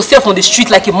talking to yourself on the street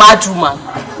like a mad woman?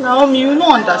 Naomi, you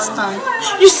don't understand.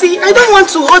 You see, I don't want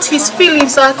to hurt his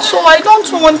feelings at all. I don't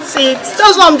want it.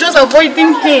 That's why I'm just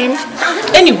avoiding him.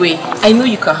 Anyway, I know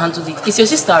you can handle it. Is your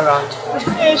sister around?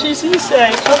 Yeah, she's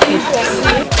inside. Okay.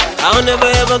 I'll never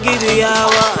ever give you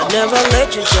hour. I'll never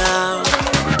let you down.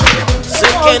 So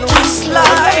can we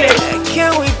slide?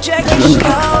 Can we check it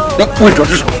out? Wait,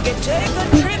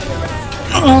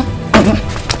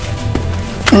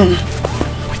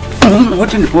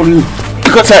 what in the morning?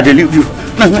 Because I leave you.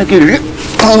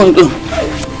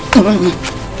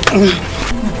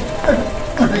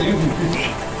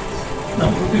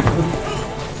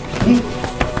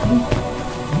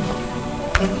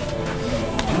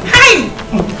 Hey!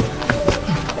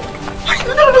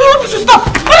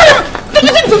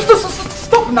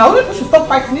 Stop now. You should stop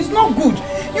fighting. It's not good.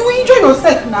 You will enjoy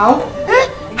yourself now. Eh?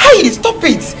 Hey, stop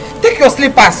it. Take your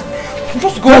slippers.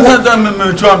 Just go.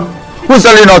 Who's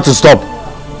telling you not to stop?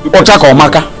 Ochaka or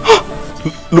Maka?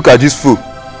 Look at this fool.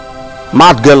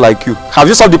 Mad girl like you. Have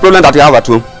you solved the problem that you have at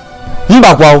home?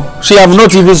 Mbakwa, she have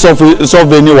not even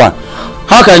solved anyone.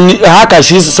 How can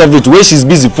she solve it when she's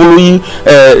busy following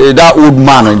that old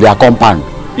man in their compound?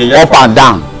 Up and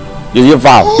down. You hear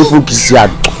foul. If you kiss her.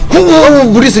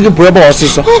 Who is the problem or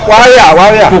sister?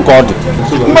 Why? Who called it?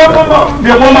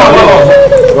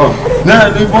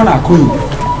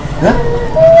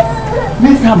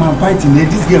 Next time I'm fighting,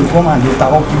 this girl come and let her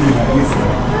up to me like this.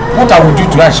 What I will do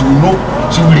to her, she will know,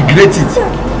 she will regret it.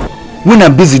 When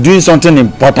I'm busy doing something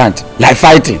important, like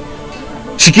fighting,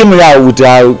 she came here with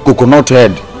her coconut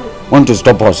head, want to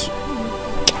stop us.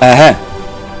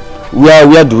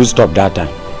 Where do we stop that time?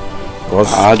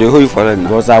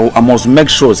 Because I must make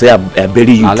sure say I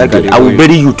bury you today. I will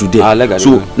bury you today.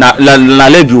 So now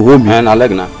leg you hold me. Na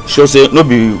leg na. Sure say no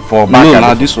be for back. No,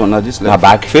 now this one, now this leg. Na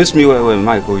back. Face me where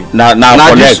my hold you. Now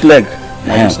for this leg.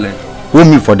 This leg. Hold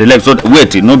me for the leg. So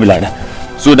wait, it no be like that.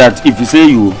 So that if you say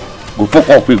you go fuck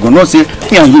up, we go not say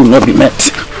me and you will not be met.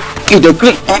 If they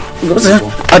click, because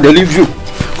I dey leave you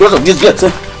because of this get.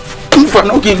 If I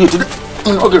not give you today,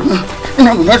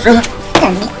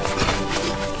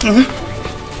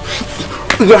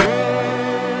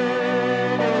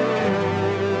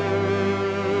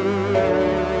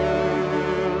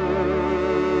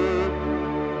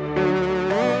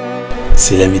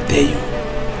 See, let me tell you.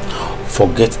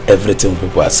 Forget everything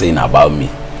people are saying about me.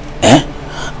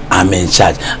 I'm in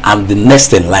charge. I'm the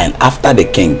next in line after the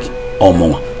king. Oh,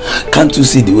 mama. Can't you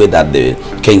see the way that the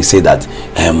king said that,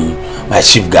 my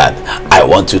chief guard, I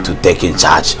want you to take in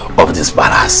charge of this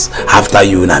palace after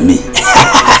you and me.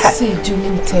 See,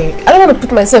 Juninte, I don't want to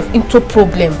put myself into a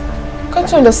problem.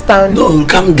 Can't you understand? No,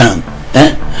 calm down.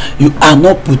 You are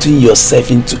not putting yourself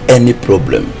into any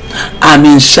problem. I'm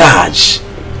in charge.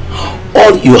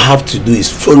 All you have to do is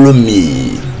follow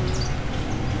me.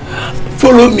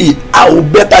 Follow me. I will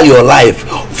better your life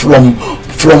from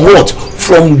what?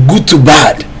 From good to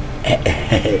bad.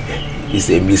 It's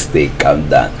a mistake. Calm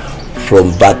down.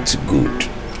 From bad to good.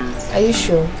 Are you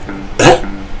sure?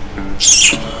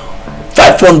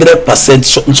 500%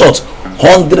 sure. In short,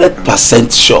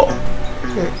 100% sure.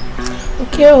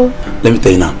 Okay. Let me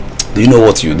tell you now. Do you know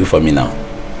what you do for me now?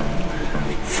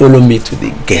 Follow me to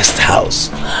the guest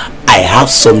house. I have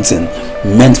something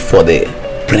meant for the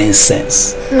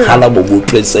princess. Halabobo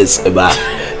princess Eba.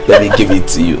 Let me give it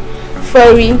to you.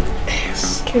 Furry.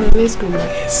 Yes. Okay, let's go.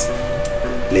 Yes.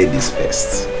 Ladies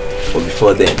first. But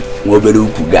before then, Moberu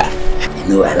Kuga. You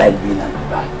know I like being at the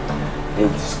back.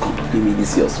 Just come give me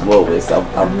this your small waist. I'm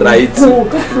trying to.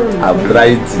 I'm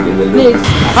trying to give a look.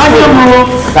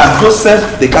 That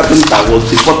Joseph, the captain that was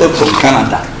deported from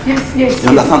Canada. Yes. You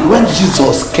understand? When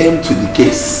Jesus came to the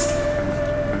case,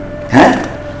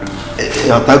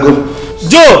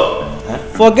 Joe,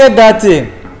 forget that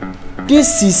thing.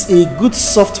 This is a good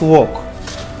soft work.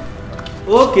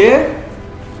 Okay.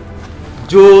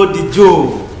 Joe, the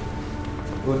Joe.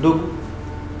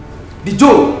 The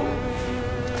Joe.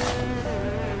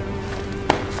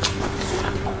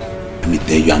 Let me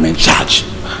tell you, I'm in charge.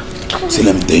 See,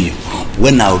 let me tell you,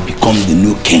 when I will become the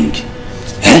new king,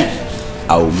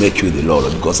 I will make you the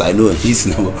Lord, because I know his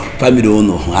family don't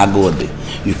know how God.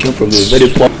 You came from a very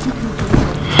poor.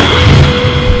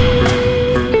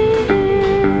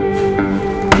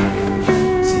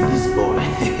 See this boy.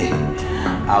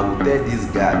 I will tell this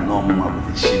guy no more with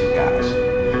the sheep cash.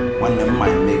 When the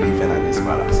man make me feel at this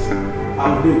palace, I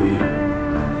will do with you.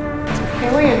 Okay,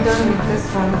 when you're done with this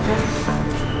one, just.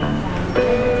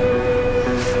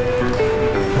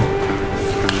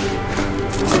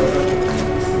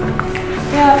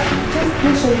 Yeah, just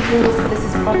make sure you do this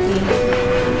is properly.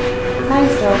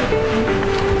 Nice job.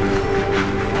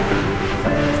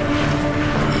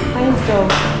 Nice job.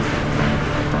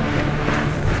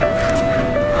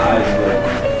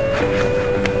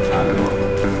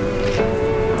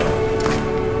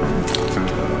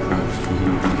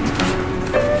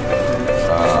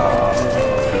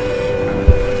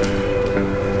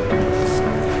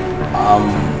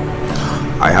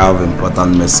 I have an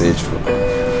important message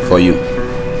for you.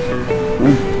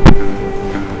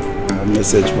 A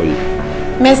message for you.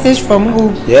 Message from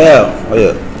who? Yeah,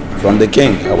 from the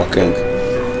king, our king.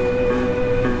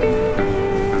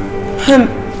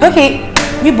 Okay,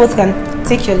 we both can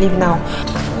take your leave now.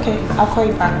 Okay, I'll call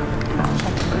you back.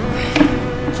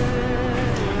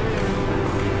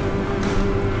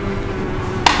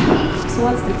 So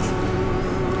what's this?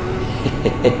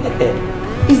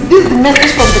 Is this the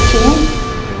message from the king?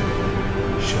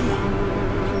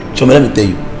 Shoma, let me tell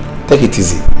you, take it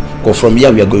easy. Because from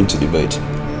here we are going to the bed.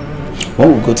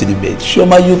 When we go to the bed,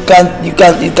 Shoma, you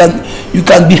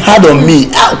can be hard on me.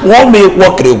 One may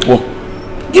walk.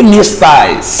 Give me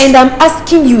styles. And I'm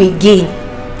asking you again,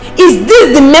 is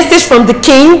this the message from the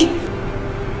king?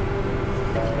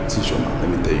 See, Shoma, let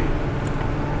me tell you.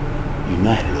 You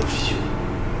know I love you.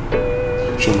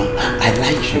 Shoma, I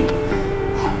like you.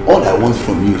 All I want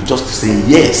from you is just to say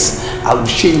yes, I will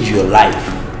change your life.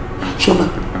 Shoma,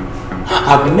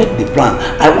 I will make the plan.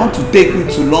 I want to take you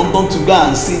to London to go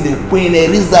and see the Queen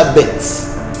Elizabeth.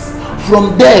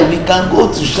 From there, we can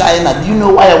go to China. Do you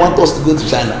know why I want us to go to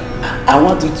China? I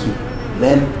want you to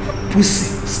learn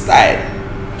pussy style.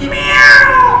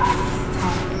 Meow!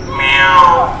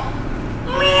 Meow!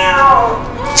 Meow!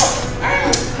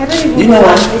 You know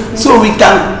what? So we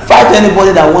can fight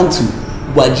anybody that wants to.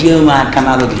 But German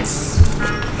cannot do this.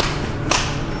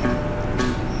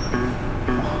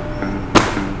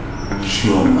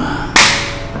 Sure, man.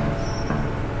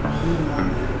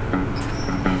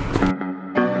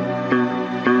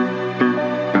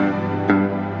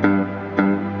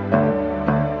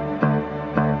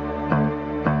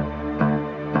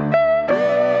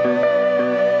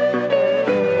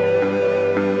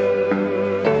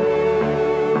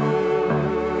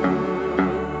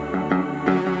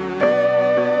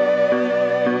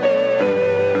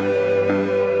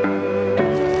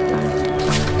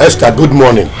 Esther, good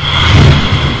morning.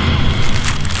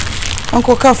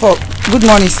 Uncle Kafo, good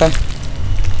morning, sir.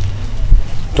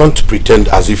 Don't pretend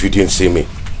as if you didn't see me.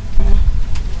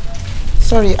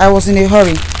 Sorry, I was in a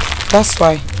hurry. That's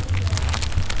why.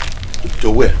 To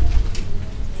where?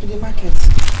 To the market.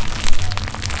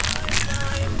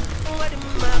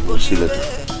 We'll see you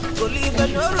later.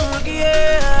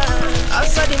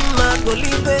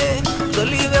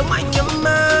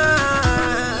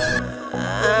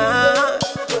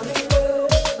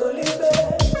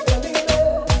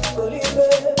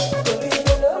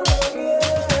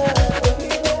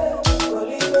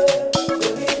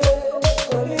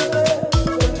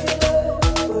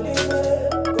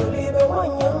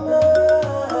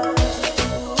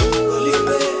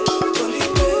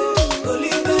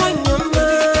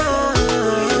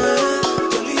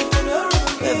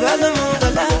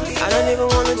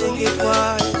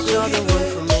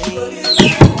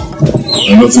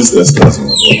 I noticed there's class in my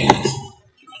body.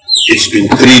 It's been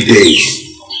 3 days.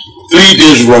 3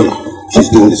 days running. She's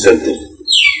doing the same thing.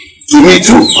 To me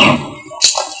too.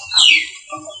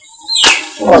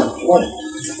 Why?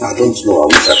 I don't know. I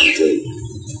wish I could tell you.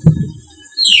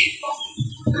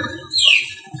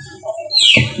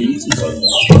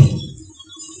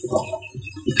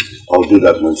 I'll do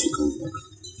that when she comes back.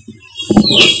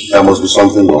 There must be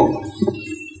something wrong.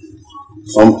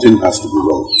 Something has to be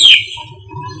wrong.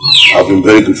 I've been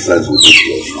very good friends with this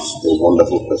girl. She's a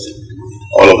wonderful person.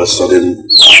 All of a sudden,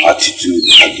 attitude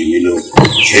and demeanor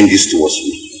changes towards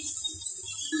me.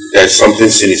 There's something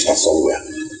sinister somewhere.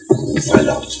 We'll find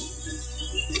out.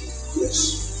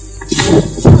 Yes.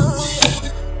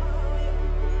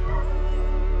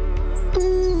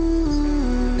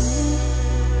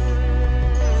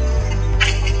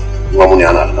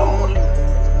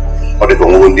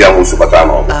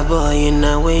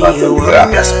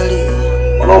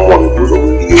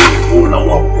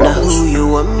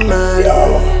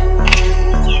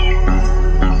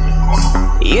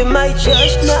 You might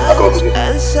just not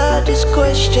answer these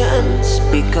questions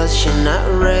because you're not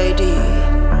ready.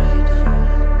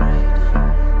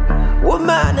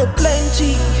 Woman are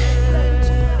plenty,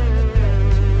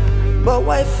 but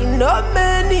wife not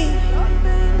many.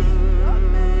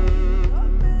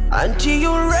 Until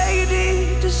you're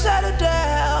ready to settle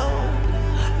down,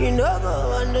 you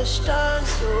never understand.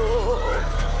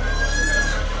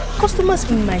 Customers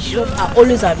in my shop are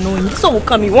always annoying. So will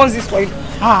come in once this way.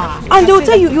 And they will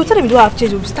tell you, tell them you don't have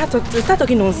change. You'll start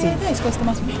talking nonsense. There is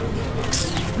customers.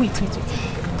 Wait.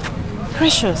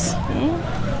 Precious.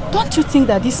 Don't you think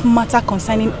that this matter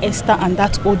concerning Esther and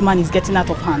that old man is getting out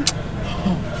of hand?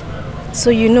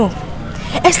 So you know,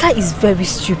 Esther is very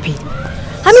stupid.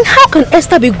 I mean, how can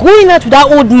Esther be going out with that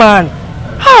old man?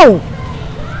 How?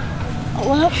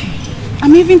 Well,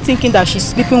 I'm even thinking that she's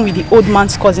sleeping with the old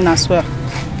man's cousin as well.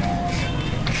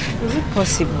 Is it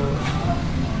possible?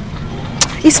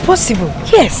 It's possible,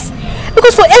 yes.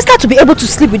 Because for Esther to be able to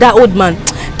sleep with that old man,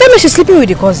 tell me she's sleeping with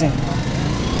the cousin.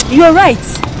 You're right.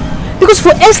 Because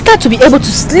for Esther to be able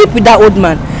to sleep with that old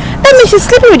man, that means she's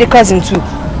sleeping with the cousin too.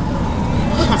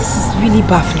 This is really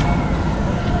baffling.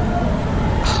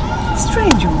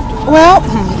 Strange. Well,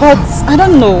 but I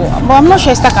don't know. But I'm not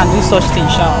sure Esther can do such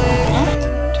things,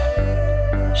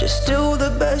 She's still the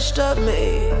best of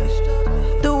me,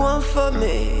 the one for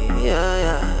me,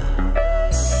 yeah.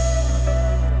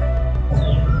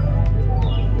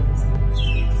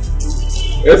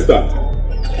 Esther,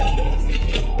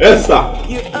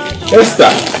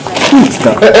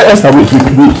 wait.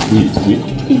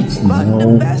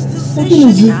 No. What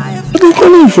is it? I've been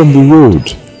calling you from the road.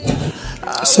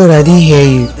 Sorry, I didn't hear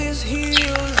you.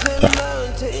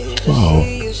 Wow.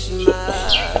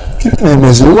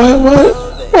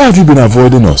 Why have you been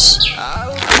avoiding us?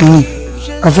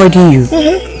 Avoiding you?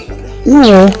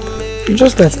 No,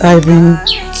 just that I've been...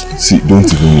 See,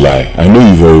 don't even lie. I know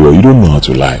you very well. You don't know how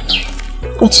to lie.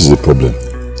 What is the problem?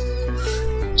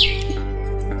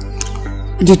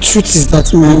 The truth is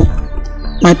that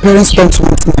my parents don't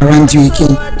want me around you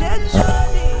again.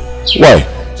 Why?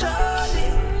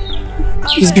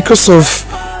 It's because of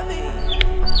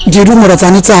the rumor that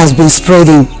Anita has been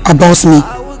spreading about me.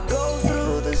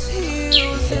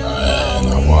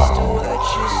 Wow.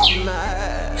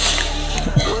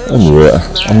 Anyway,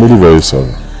 I'm really very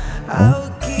sorry. Huh?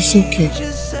 It's okay.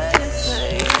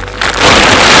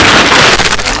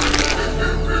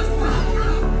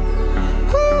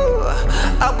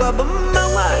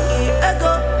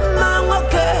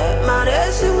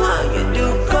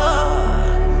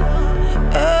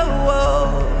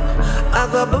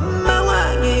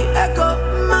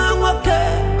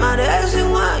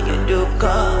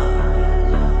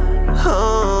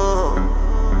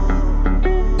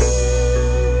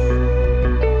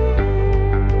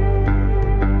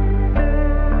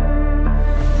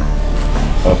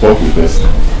 talk with Esther.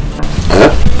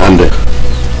 And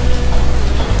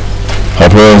her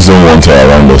parents don't want her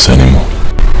around us anymore.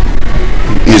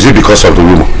 Is it because of the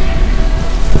rumor?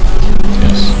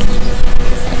 Yes.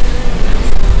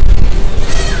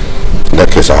 In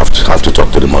that case, I have to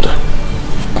talk to the mother.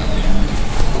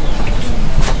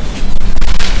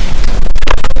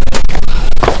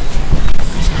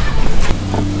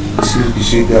 You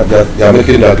see, they are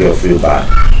making that girl feel bad.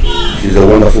 She's a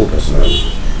wonderful person.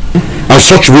 And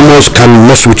such rumors can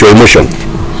mess with your emotion.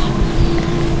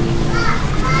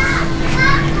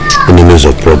 Enemies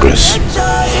of progress.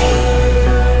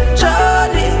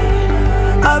 Johnny,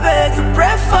 I beg you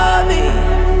pray for me,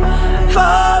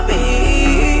 for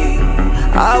me.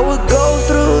 I would go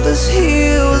through these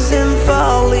hills and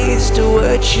valleys to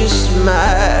watch you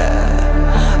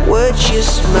smile, watch you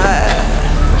smile.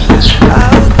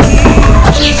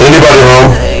 Anybody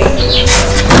home?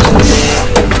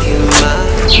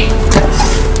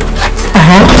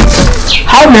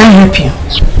 How may I help you?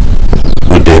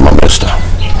 Good day, my master.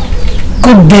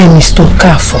 Good day, Mr.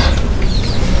 Okafor.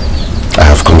 I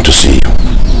have come to see you.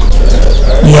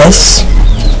 Yes?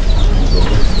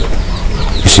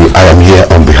 You see, I am here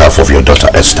on behalf of your daughter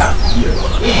Esther.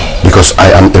 Because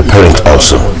I am a parent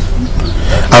also.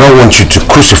 I don't want you to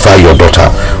crucify your daughter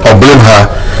or blame her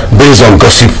based on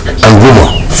gossip and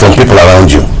rumor from people around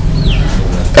you.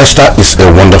 Esther is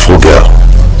a wonderful girl.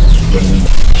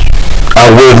 I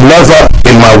will never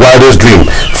in my wildest dream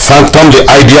phantom the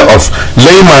idea of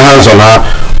laying my hands on her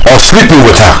or sleeping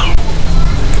with her.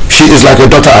 She is like a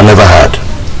daughter I never had.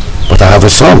 But I have a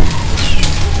son.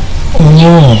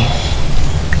 Oh.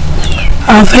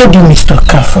 I've heard you, Mr.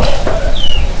 Okafor.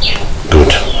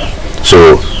 Good.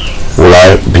 So, will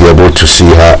I be able to see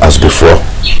her as before?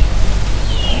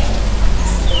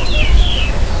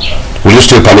 Will you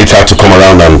still permit her to come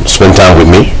around and spend time with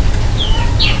me?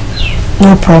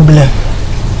 No problem.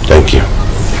 Thank you.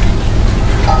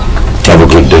 Have a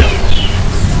good day.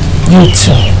 You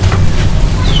too.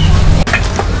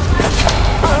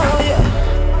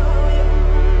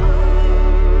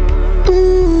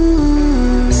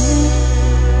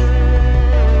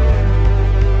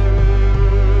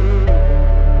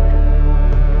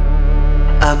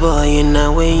 Boy, you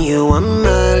know when you want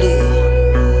Mali.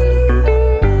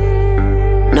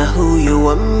 Now who you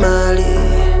want Mali?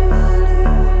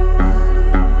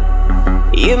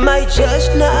 You might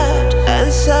just not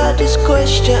answer these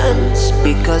questions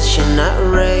because you're not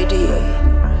ready.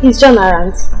 Is John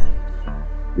around?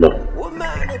 No.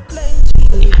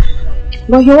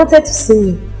 But he wanted to see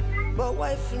me.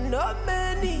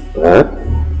 Huh?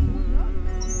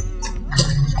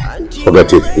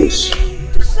 Forget it, please.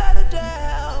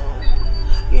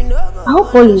 I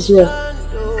hope all is well.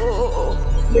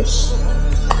 Yes.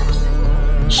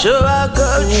 So I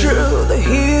go through the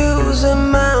hills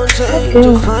and mountains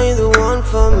to find the one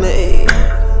for me,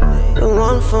 the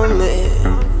one for me.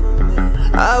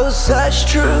 I will search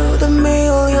through the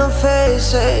million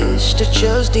faces to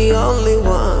choose the only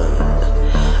one,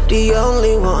 the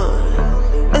only one.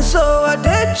 And so I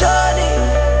did Johnny,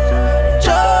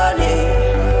 Johnny,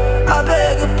 I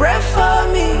beg you pray for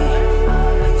me,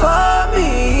 for me.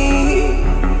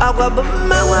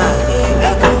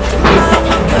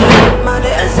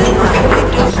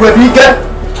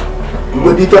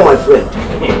 Wedika, my friend.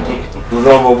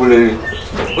 How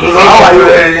are you?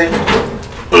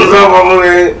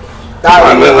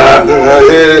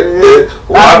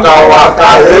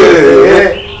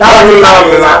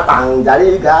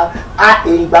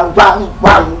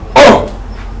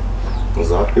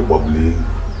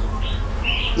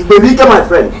 Wedika, my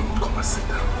friend. Come and sit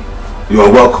down. You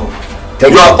are welcome.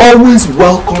 You are always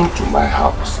welcome to my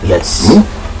house. Yes.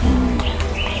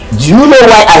 Do you know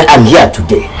why I am here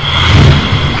today?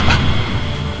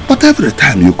 But every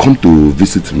time you come to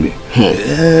visit me,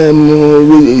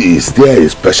 is there a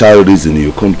special reason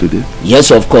you come today?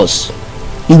 Yes, of course.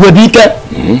 Iwebike,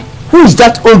 who is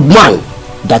that old man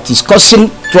that is causing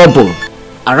trouble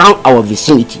around our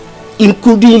vicinity,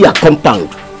 including your compound?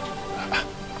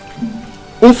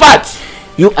 In fact,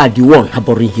 you are the one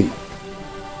harboring him.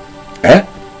 Eh?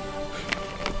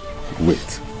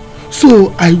 Wait.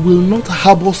 So I will not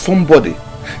harbor somebody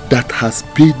that has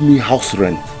paid me house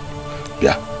rent.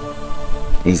 Yeah.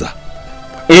 Nza.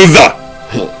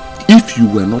 If you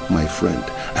were not my friend,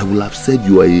 I would have said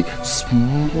you are a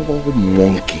small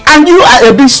monkey. And you are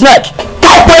a big snake.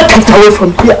 Get away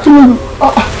from here.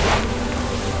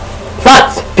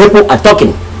 Fact, people are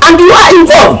talking. And you are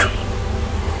involved.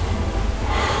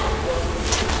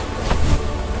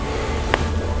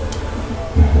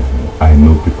 I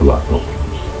know people are talking.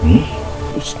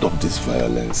 Stop this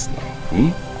violence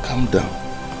now. Calm down.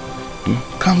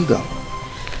 Calm down.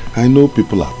 I know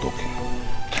people are talking.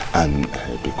 And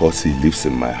because he lives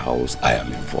in my house, I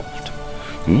am involved.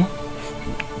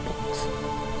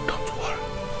 But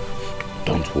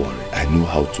don't worry. I know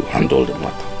how to handle the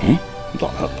matter.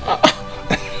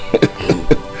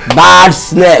 Bad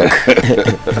snake.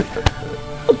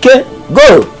 Okay,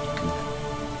 go.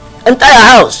 Enter your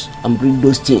house and bring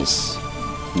those things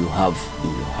you have in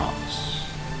your house.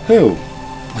 Hell,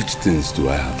 which things do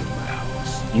I have in my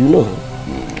house? You know.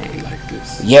 Like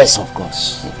this? Yes, of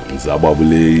course.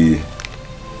 Zababule.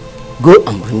 Go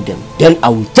and bring them. Then I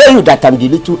will tell you that I'm the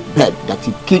little bird that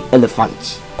will kill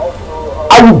elephants.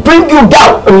 I will bring you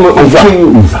down.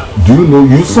 Do you know,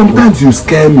 you sometimes you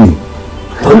scare me.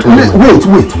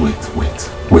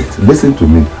 Wait. Listen to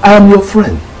me. I am your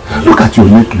friend. Look at your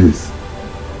necklace.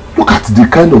 Look at the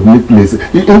kind of necklace.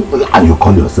 And you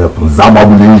call yourself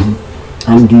Zababule.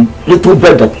 I'm the little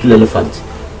bird that kill elephants.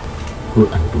 Go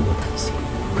and do what I say.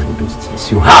 Bring those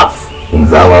things you have.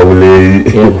 Zababule.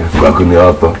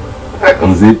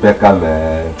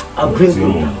 I'll bring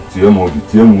you down.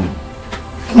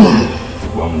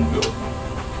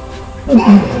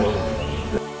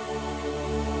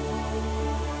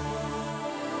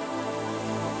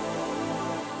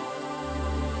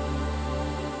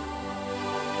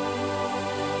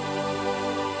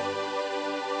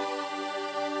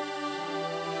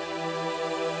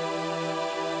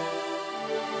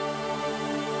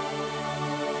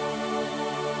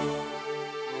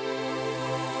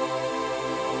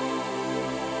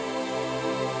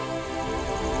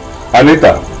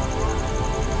 Anita,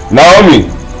 Naomi,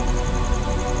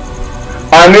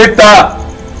 Anita,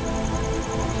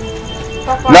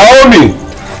 Papa. Naomi.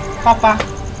 Papa.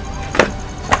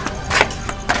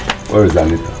 Where is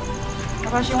Anita?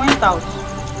 Papa, she went out.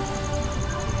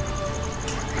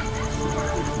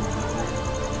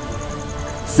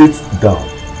 Sit down.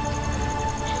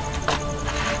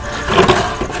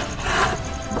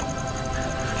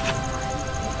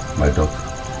 My daughter.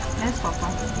 Yes, Papa.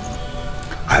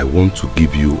 I want to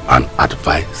give you an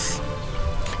advice.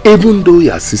 Even though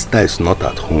your sister is not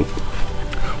at home,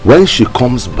 when she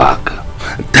comes back,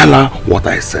 tell her what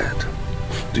I said.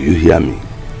 Do you hear me?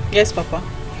 Yes, Papa.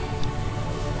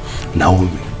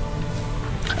 Naomi,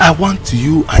 I want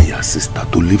you and your sister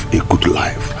to live a good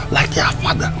life, like your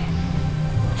father.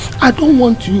 I don't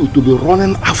want you to be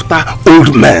running after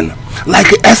old men,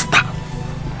 like Esther.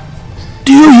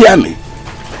 Do you hear me?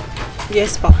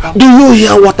 Yes, Papa. Do you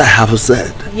hear what I have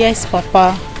said? Yes,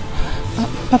 Papa.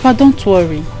 Papa, don't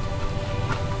worry.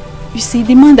 You see,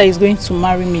 the man that is going to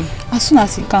marry me, as soon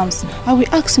as he comes, I will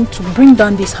ask him to bring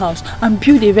down this house and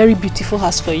build a very beautiful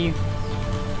house for you.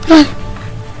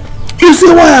 You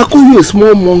see why I call you a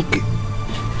small monkey?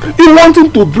 You want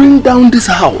him to bring down this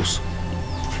house.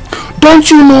 Don't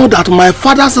you know that my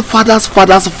father's father's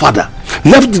father's father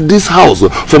left this house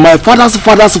for my father's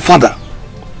father's father?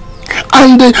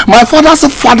 And my father's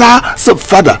father's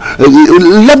father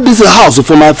left this house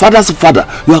for my father's father.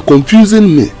 You are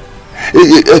confusing me.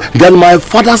 Then my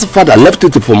father's father left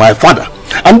it for my father.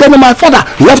 And then my father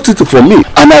left it for me.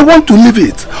 And I want to leave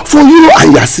it for you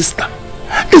and your sister.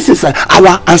 This is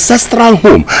our ancestral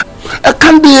home.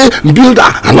 Can they build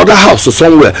another house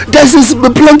somewhere? There is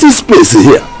plenty of space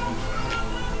here.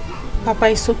 Papa,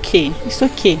 it's okay. It's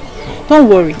okay. Don't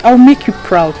worry. I'll make you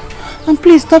proud. And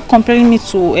please stop comparing me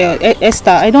to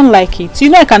Esther. I don't like it. You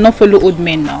know I cannot follow old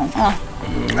men now.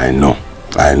 I know.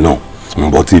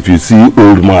 But if you see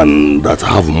old man that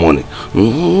have money,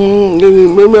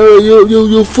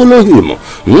 you follow him.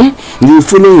 You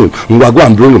follow him. Go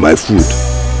and bring my food.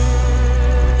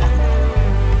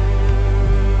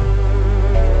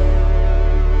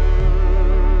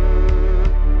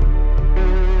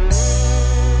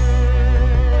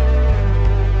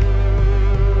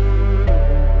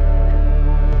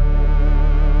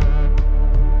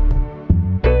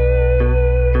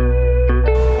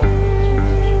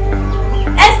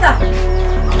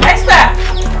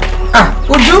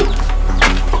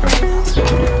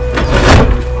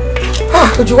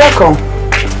 You're welcome.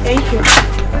 Thank you.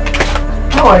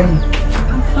 How are you?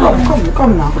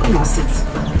 Come now, sit.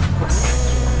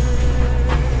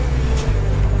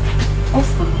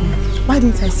 Why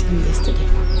didn't I see you yesterday?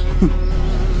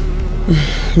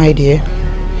 My dear,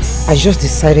 I just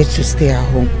decided to stay at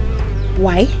home.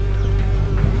 Why?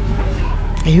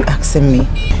 Are you asking me?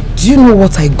 Do you know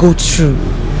what I go through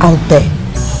out there?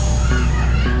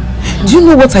 Do you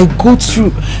know what I go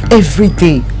through every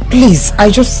day? Please, I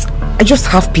just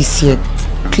have peace here.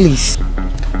 Please.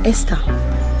 Esther,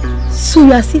 so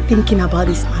you are still thinking about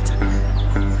this matter?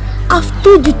 I've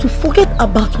told you to forget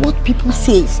about what people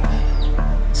say.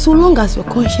 So long as your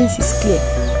conscience is clear.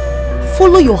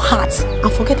 follow your heart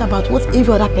and forget about what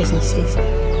every other person says.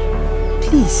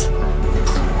 Please.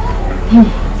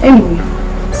 Anyway,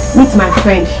 meet my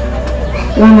friend.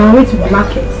 You are on our way to the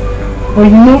market. But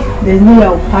you know there's no way I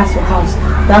will pass your house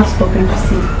without stopping to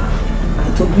see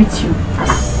to greet you.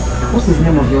 What's the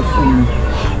name of your friend?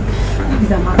 This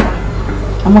is Amaka.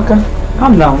 Amaka,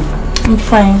 calm down. I'm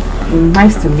fine.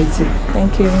 Nice to meet you.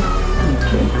 Thank you.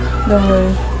 Okay. Don't worry.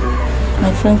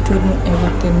 My friend told me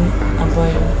everything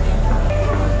about you.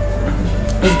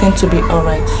 It's going to be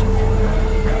alright.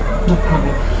 No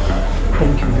problem.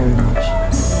 Thank you very much.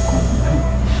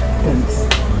 Thanks.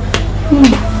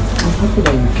 I'm happy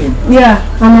that you came. Yeah,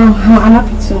 I'm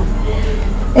happy too.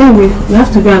 Anyway, we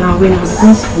have to be on our way now. We're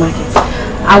going to the market.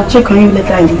 I'll check on you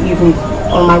later in the evening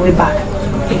on my way back.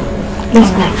 Okay. Let's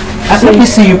go. Let me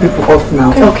see you people off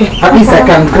now. Okay. At least I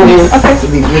can go to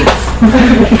the gate.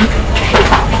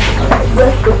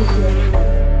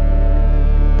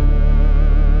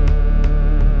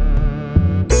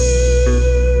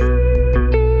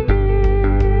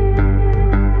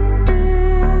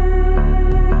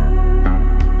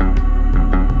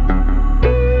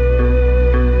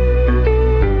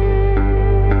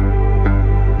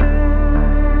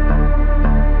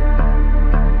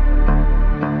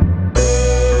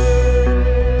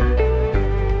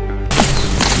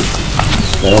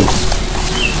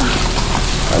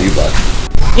 Are you back?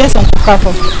 Yes, Uncle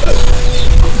Kafo.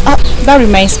 That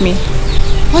reminds me.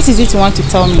 What is it you want to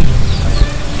tell me?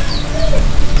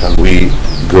 Can we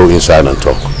go inside and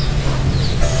talk?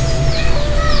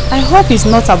 I hope it's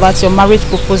not about your marriage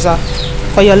proposal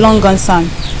for your long-gone son.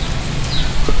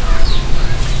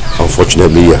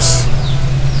 Unfortunately, yes.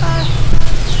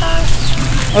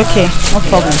 Okay, no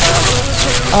problem.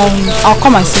 I'll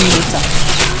come and see you later.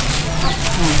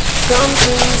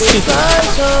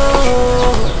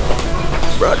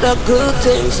 Brother, good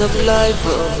things of life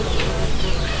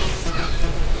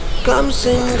comes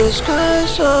in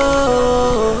disguise.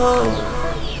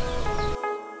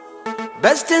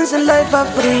 Best things in life are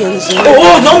free and simple.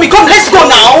 Oh, Naomi, come, let's go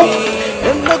now.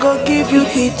 I'm not gonna give you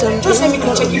heat and just let me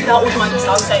go check if that old man is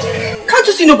outside. Can't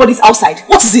you see nobody's outside?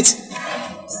 What is it?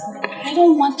 I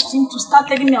don't want him to start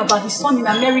telling me about his son in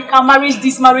America, marriage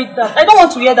this, marriage that. I don't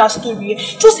want to hear that story.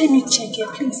 Just let me check it,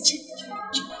 please. Check.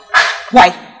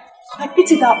 Why? I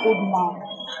pity that old man.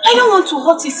 I don't want to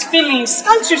hurt his feelings.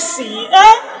 Can't you see?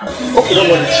 Okay, don't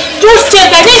worry. Just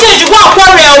check. I didn't say you go and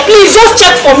quarrel. Please, just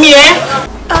check for me,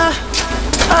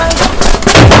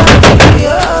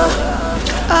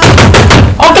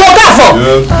 Uncle Okafo!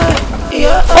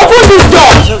 Open this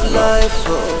door!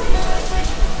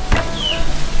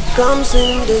 Comes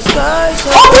in disguise.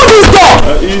 Open this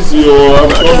door! Easy,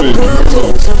 I'm coming.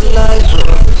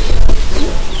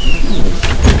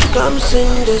 Comes in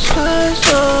disguise.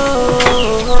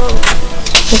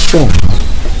 What's wrong?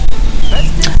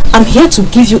 I'm here to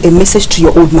give you a message to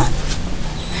your old man.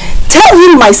 Tell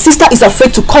him my sister is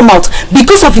afraid to come out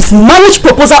because of his marriage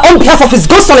proposal on behalf of his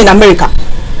godson in America.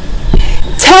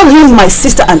 Tell him my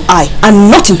sister and I are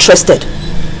not interested.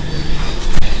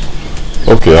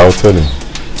 Okay, I'll tell him.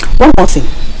 One more thing.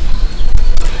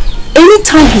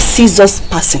 Anytime he sees us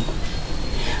passing,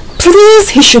 please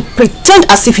he should pretend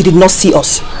as if he did not see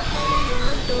us.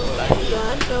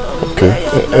 Okay,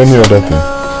 any other thing?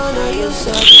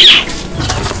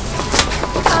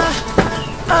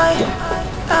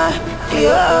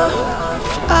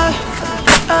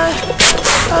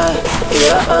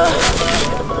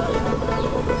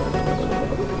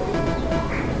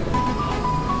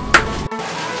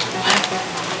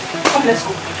 Come, let's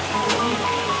go.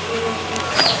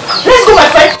 Let's go, my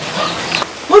friend.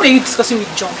 What were you discussing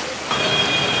with John?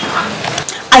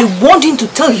 I warned him to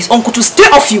tell his uncle to stay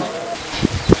off you.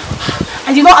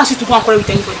 I did not ask you to go and quarrel with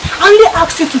anybody. I only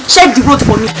asked you to check the road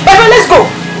for me. Evan, let's go.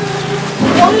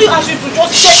 I only asked you to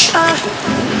just check.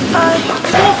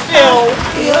 Don't fail.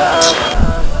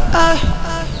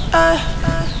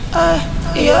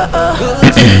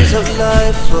 Good things of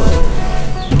life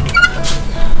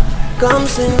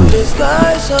comes in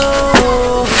disguise. I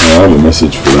have a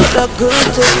message for you.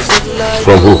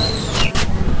 From who?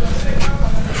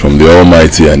 From the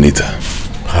almighty Anita.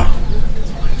 Huh.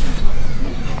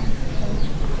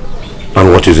 And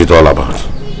what is it all about?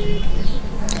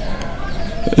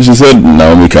 She said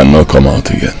Naomi cannot come out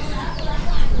again.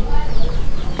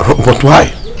 But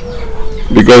why?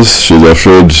 Because she's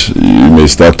afraid you may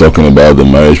start talking about the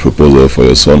marriage proposal for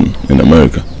your son in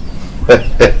America.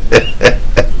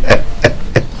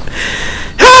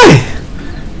 Hey!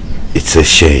 It's a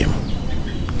shame.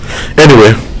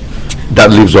 Anyway,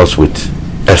 that leaves us with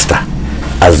Esther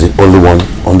as the only one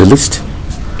on the list.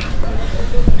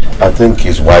 I think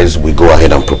it's wise we go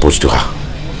ahead and propose to her.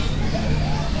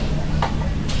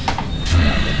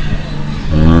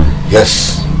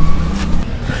 Yes.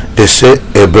 They say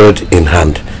a bird in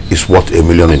hand is worth a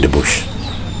million in the bush.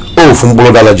 Oh, from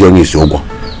Bolodala Johnny is Yogo.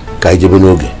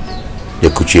 Kaijabenoge.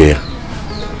 Yakuchia.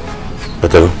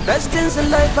 But I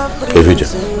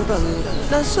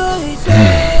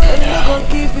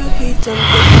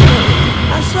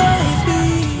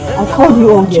called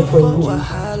you all here for a reason.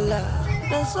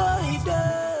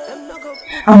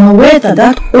 I'm aware that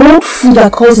that old fool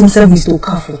that calls himself Mr.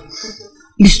 Okafor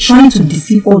is trying to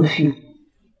deceive all of you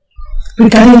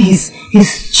regarding his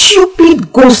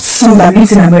stupid ghost son that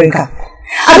lives in America.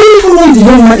 I don't even know if the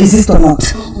young man exists or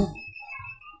not.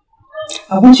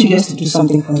 I want you guys to do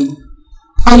something for me.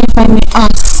 And if I may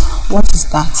ask, what is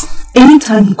that?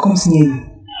 Anytime he comes near you,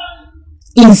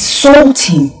 insult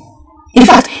him. In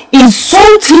fact,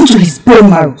 insult him to his bone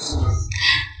marrows.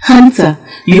 Hunter,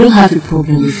 you don't have a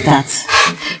problem with that.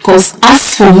 Because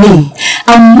as for me,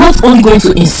 I'm not only going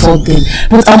to insult them,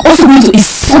 but I'm also going to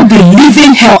insult the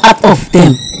living hell out of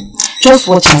them. Just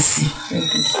watch and see.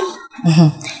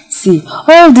 See,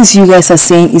 all this you guys are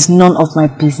saying is none of my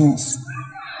business.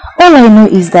 All I know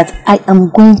is that I am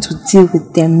going to deal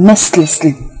with them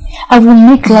mercilessly. I will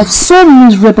make life so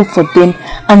miserable for them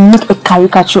and make a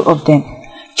caricature of them.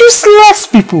 Useless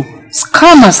people,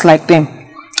 scammers like them.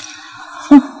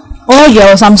 Oh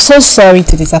girls, I'm so sorry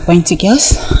to disappoint you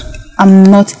girls. I'm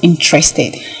not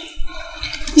interested.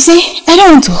 You see, I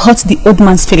don't want to hurt the old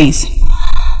man's feelings.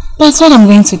 That's what I'm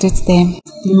going to do to them.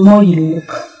 The more you look,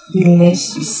 the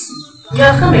less you see. You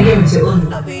have come again with your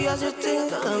own.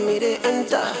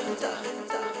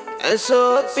 And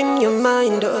so up in your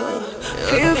mind,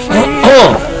 feel free.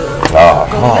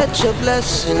 Let your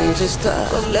blessings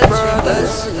start. Let your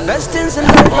blessings. Best things in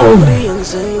life are free and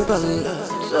simple.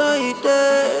 So it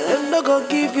them not gonna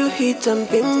give you heat and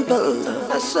pimple.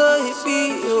 That's how it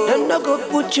be. Them not gonna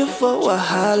put you for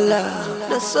wahala.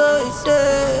 That's how it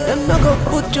them not gonna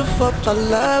put you for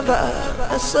palava.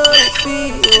 That's how it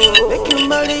be. Make you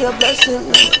marry your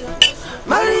blessing.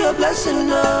 Marry your blessing,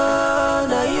 no,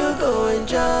 now you go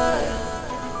enjoy.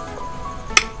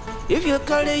 If you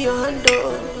carry your hand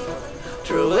on,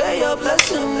 throw away your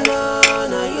blessing, no,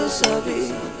 now you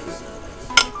sabi.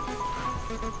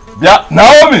 Yeah,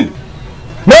 Naomi!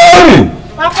 Naomi!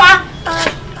 Papa!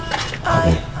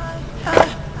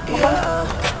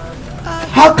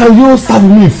 How can you serve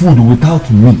me food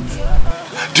without meat?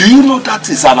 Do you know that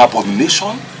is an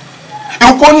abomination?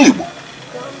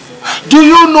 Do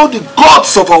you know the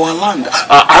gods of our land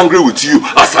are angry with you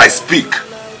as I speak?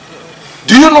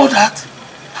 Do you know that?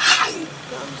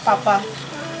 Papa,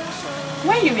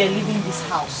 when you were leaving this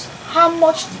house, how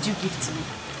much did you give to me?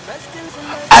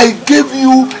 I gave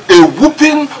you a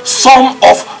whooping sum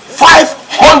of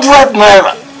 500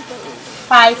 naira.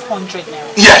 500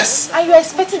 naira? Yes. And you are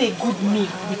expecting a good meal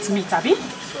with me, Tabi?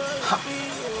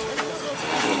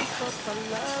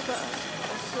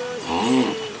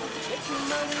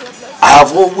 I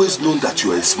have always known that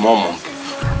you are a small monkey.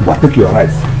 But take your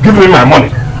rice. Give me my money.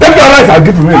 Take your rice and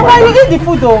give me my money. Papa, you eat the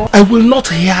food though. I will not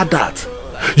hear that.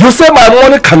 You say my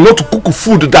money cannot cook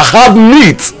food that have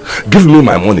meat. Give me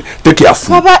my money. Take your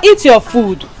food. Papa, eat your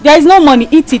food. There is no money.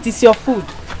 Eat it. It's your food.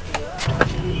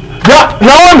 Yeah,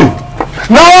 Naomi!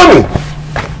 Naomi!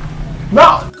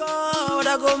 Now! God,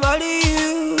 I go marry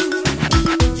you.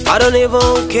 I don't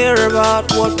even care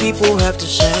about what people have to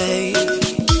say.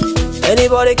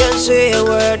 Anybody can say a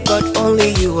word, but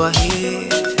only you are here.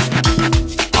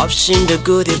 I've seen the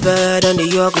good, the bad, and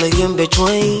the ugly in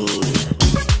between.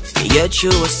 Yet you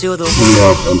are still the one. You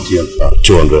have until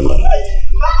 200 naira.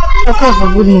 Okay,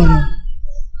 good morning.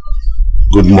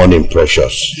 Good morning,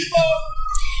 precious.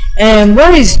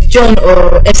 Where is John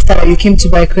or Esther you came to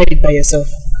buy credit by yourself?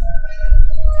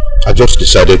 I just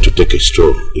decided to take a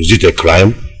stroll. Is it a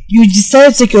crime? You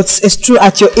decided to take a stroll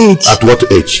at your age? At what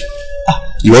age?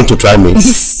 You want to try me?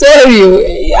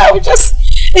 Sorry, I would just...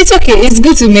 It's okay, it's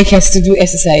good to make us to do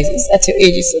exercises. At your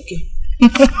age, it's okay.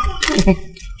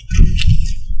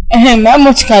 How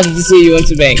much car did you say you want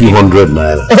to buy? 200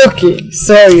 naira. Okay,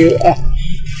 sorry.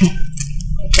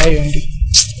 Carry on.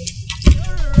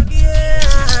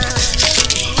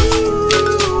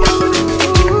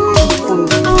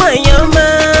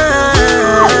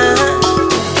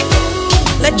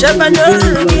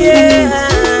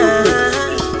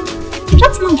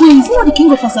 That man going, is not the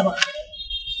king of Asaba.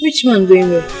 Which man going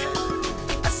where?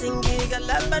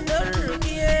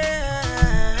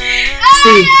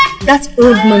 See, that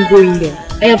old man going there.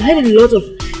 I have heard a lot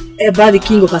about the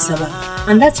king of Asaba.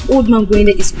 And that old man going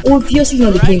there is obviously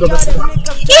not the king of Asaba.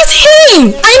 It's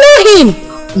him! I know him!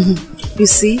 You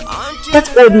see,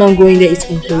 that old man going there is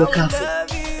Uncle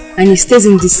Okafor. And he stays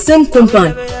in the same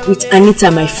compound with Anita,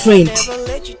 my friend.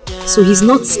 So he's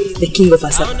not the king of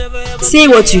Asaba. Say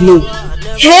what you know.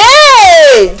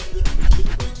 Hey!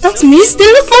 That means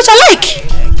they look much alike.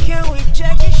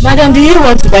 Madam, do you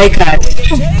want to buy a card?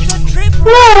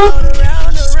 No.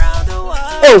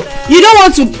 Oh, you don't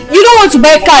want to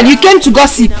buy a card. You came to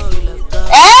gossip.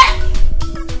 Eh?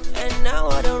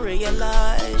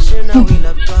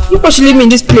 You should leave me in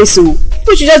this place, oh.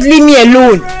 You should just leave me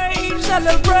alone.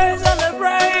 Celebrate,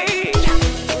 celebrate.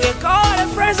 We call the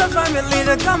friends and family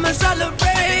to come and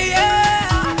celebrate,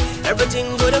 yeah.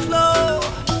 Everything go to flow,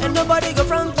 and nobody go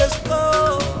from this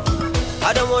go.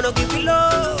 I don't wanna keep you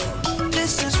low.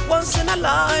 This is once in a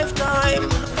lifetime.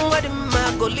 What am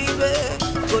I go leave it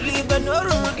no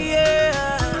room, yeah.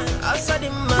 I said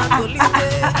him go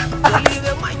leave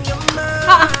it when you're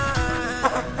mad.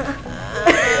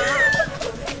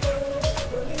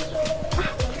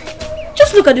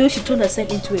 Just look at the way she turned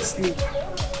herself into a slave.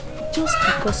 Just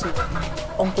because of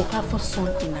Uncle Okafor's son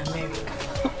in America.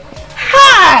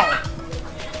 Hi!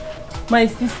 My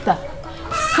sister,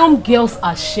 some girls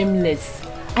are shameless.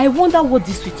 I wonder what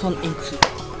this will turn into.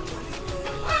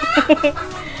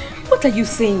 What are you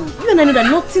saying? You and I know that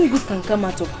nothing good can come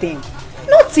out of them.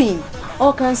 Nothing.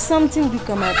 Or can something good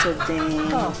come out of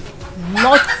them? Oh,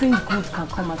 nothing good can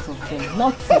come out of them.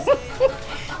 Nothing.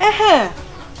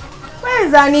 Where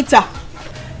is Anita?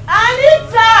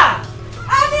 Anita!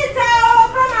 Anita, oh,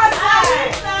 come outside!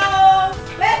 Anita, oh,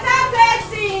 better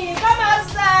blessing, come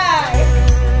outside!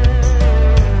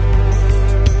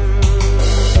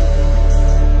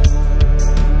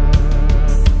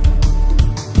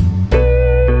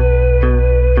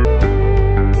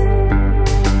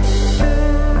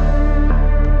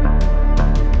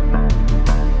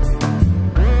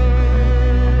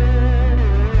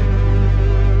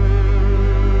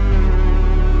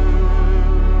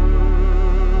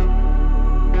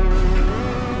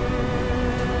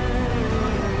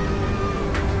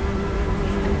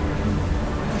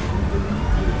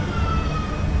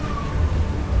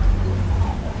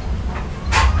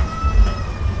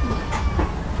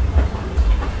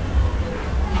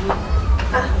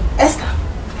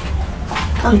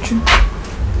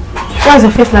 Why is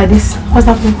your face like this? What's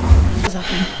happening? What's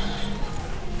happening?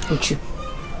 Uchu,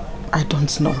 I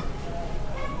don't know.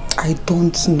 I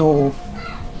don't know.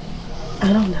 I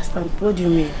don't understand. What do you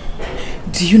mean?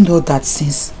 Do you know that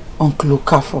since Uncle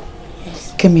Okafor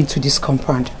came into this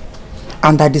compound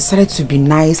and I decided to be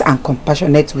nice and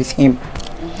compassionate with him,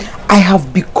 I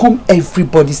have become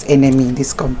everybody's enemy in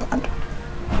this compound.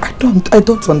 I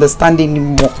don't understand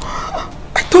anymore.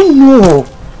 I don't know.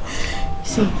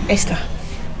 See, Esther,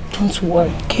 don't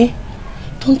worry, okay?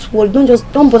 Don't worry.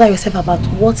 Don't bother yourself about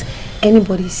what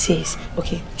anybody says,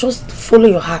 okay? Just follow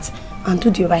your heart and do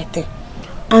the right thing.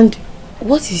 And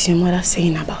what is your mother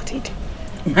saying about it?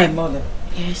 My mother?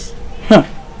 Yes.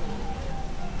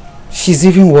 She's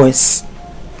even worse.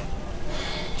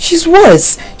 She's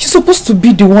worse. She's supposed to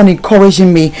be the one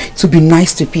encouraging me to be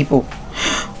nice to people.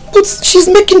 But she's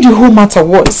making the whole matter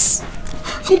worse.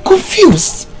 I'm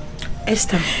confused.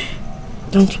 Esther,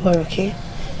 don't worry, okay?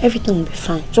 Everything will be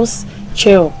fine. Just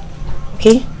cheer up,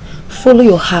 okay? Follow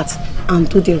your heart and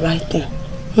do the right thing.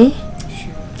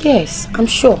 Yes, I'm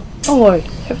sure. Don't worry.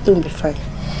 Everything will be fine.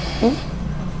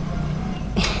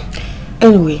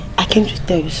 Anyway, I came to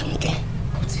tell you something.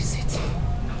 What is it?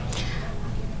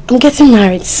 I'm getting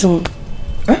married soon.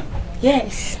 Huh?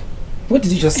 Yes. What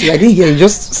did you just say? I didn't hear you.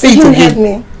 Just say it You again. heard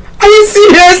me. Are you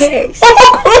serious? Yes. Oh my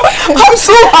God, I'm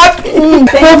so happy. I'm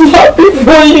happy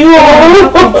for you.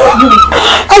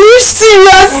 Are you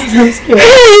serious? I'm scared.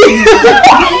 Hey.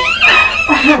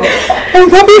 I'm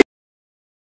happy.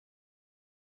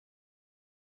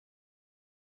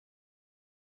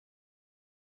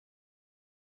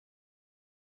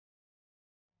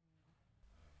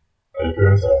 Are your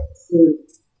parents out?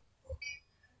 Okay.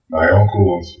 My uncle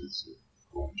wants you to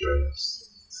come join us.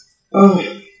 Oh,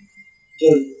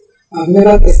 John, I've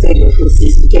never tasted your food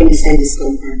since we came inside this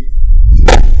compound.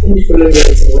 Let me follow you to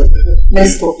work.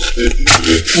 Let's go.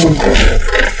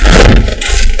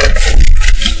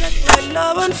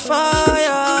 Love on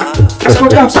fire.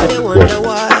 Sometimes I wonder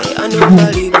why I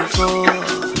never leave before.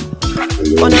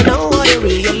 But I know I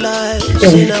realize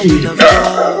now we love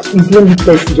God.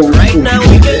 Right now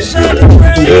we can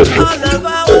celebrate all of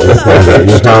our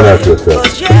lives.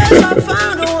 Cause yes, I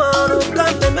found the one who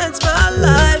complements my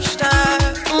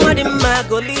lifestyle. What am I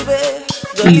go leave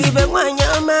it when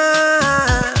you're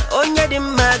mad. Onye di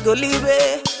ma go leave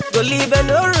it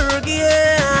no rugia.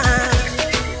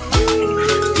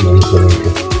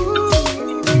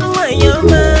 When you're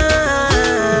mad.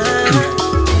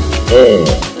 You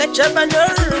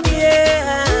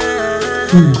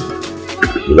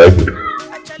like it?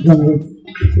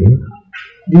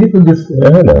 Do you put this? No.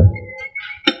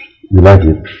 You like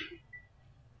it?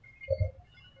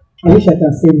 I wish I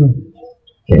can say no.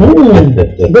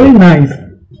 Very nice.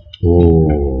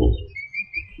 Oh.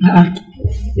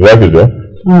 You like it, though?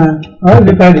 I want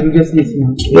to try the biggest list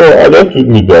now. No, I don't eat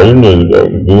meat. I don't know.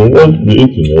 You want to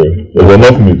eat it. There's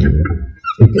enough meat.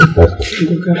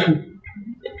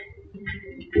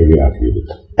 Let me ask you this.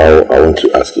 I want to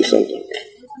ask you something.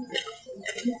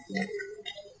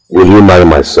 Will you marry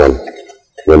my son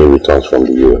when he returns from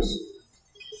the US?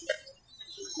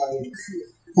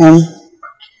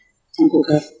 Uncle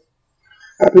Gaff,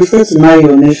 I prefer to marry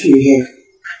your nephew here,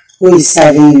 who is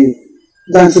serving you,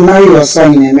 than to marry your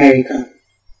son in America.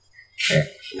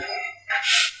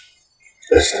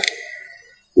 Listen,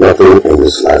 nothing in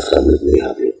this life can make me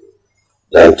happy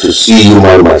than to see you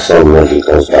marry my son when he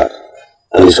comes back.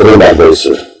 And he's coming back very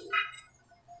soon.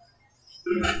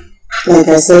 Like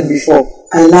I said before,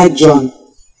 I like John.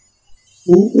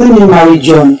 Let me marry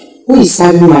John, who is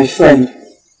serving my friend.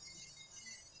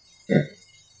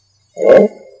 Well,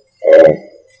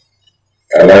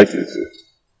 I like you too.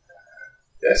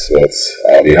 Yes, but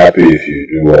I'll be happy if you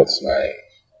do what my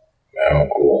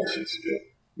uncle wants you to do.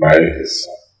 Marry his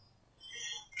son.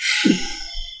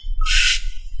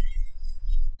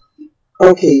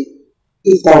 Okay,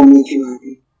 if that will make you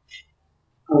happy,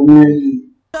 I'll marry him.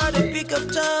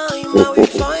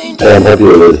 I'm happy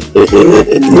already.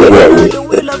 Let's enjoy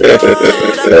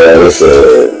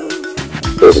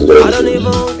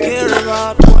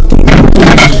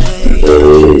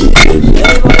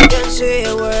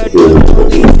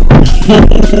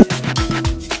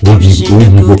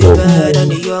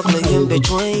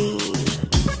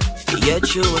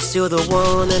Yet you were still the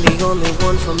one and the only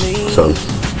one for me. Son,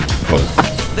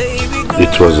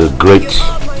 it was a great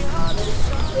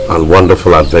and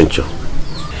wonderful adventure,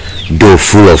 though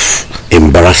full of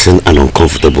embarrassing and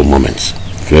uncomfortable moments.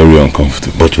 Very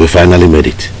uncomfortable. But we finally made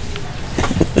it.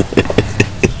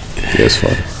 Yes,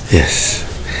 Father. Yes.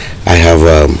 I have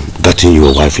gotten you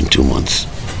a wife in 2 months.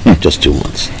 Just 2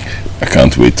 months. I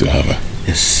can't wait to have her.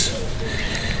 Yes.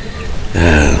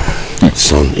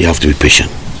 Son, you have to be patient.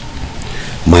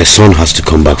 My son has to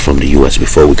come back from the US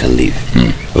before we can leave.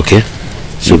 Okay?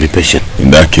 So be patient. In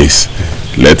that case,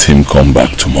 let him come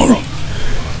back tomorrow.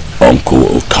 Uncle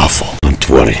Okafor. Don't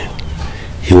worry.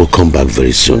 He will come back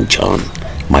very soon, John.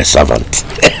 My servant.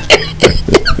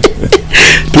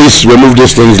 Please remove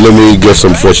these things. Let me get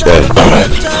some fresh air.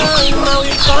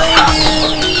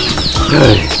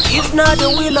 If not the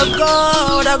will of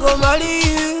God, I go marry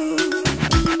you.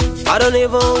 I don't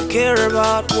even care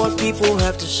about what people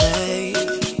have to say.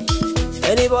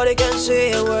 Anybody can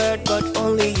say a word, but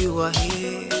only you are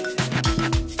here.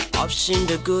 I've seen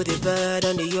the good, the bad,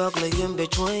 and the ugly in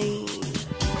between.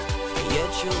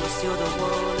 Yet you are still the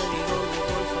one and the only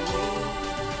one for me.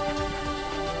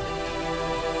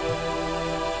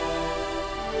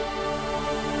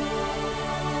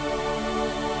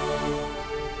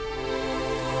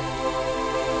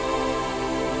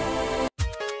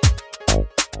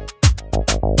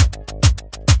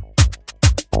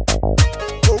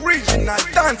 Original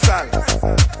dancehall.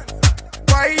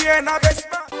 Why you not best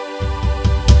man?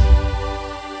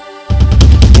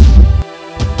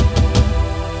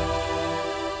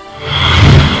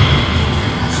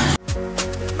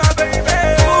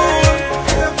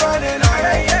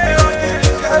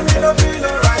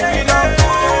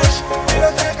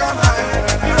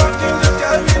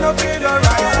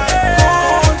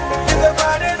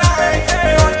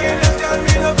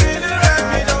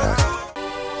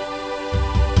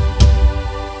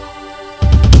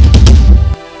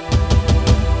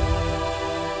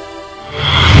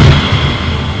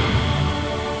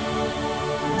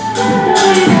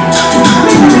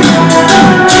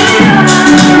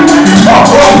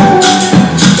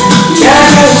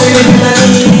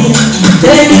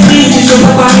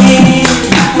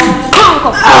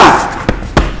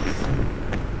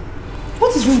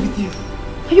 What is wrong with you?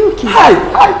 Are you okay? Hi.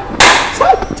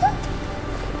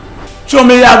 Show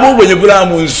me your when you put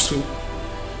on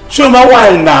show me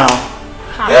why now.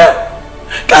 Yeah?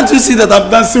 Can't you see that I'm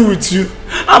dancing with you?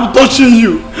 I'm touching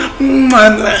you.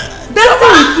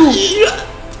 Dancing with you?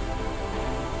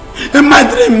 In my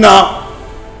dream now.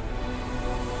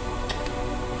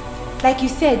 Like you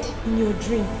said in your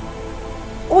dream,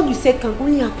 all you said can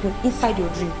only happen inside your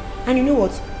dream. And you know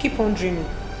what? Keep on dreaming.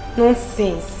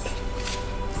 Nonsense.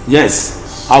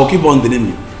 Yes, I'll keep on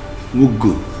dreaming.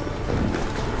 Mugu.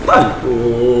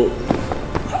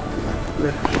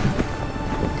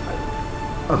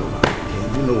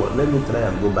 You know what? let me try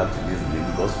and go back to this place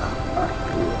because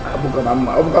I'm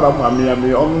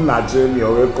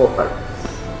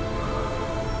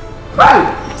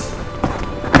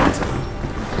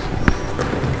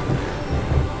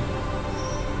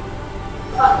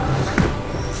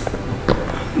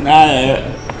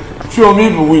Nah, show me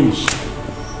the wins.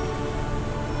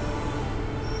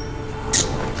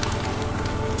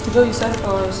 Joe, you said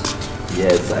for us.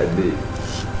 Yes, I did.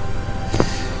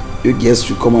 You guys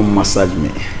should come and massage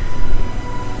me.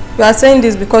 You are saying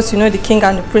this because you know the king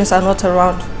and the prince are not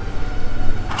around.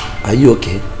 Are you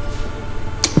okay?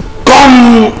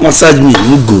 Come massage me,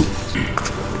 you go.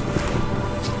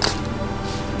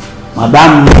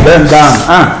 Madam, bend down.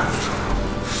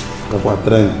 Go for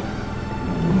training.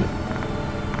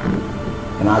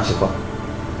 Can I check up?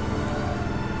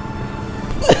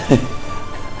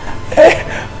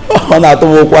 Ona to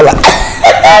mo kwala.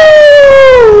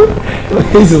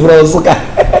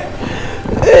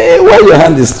 Why your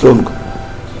hand is strong?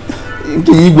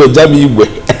 Igwe jam igwe.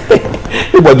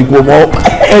 Ibodi ko mo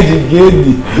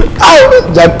ejigedi.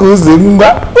 Jacuzzi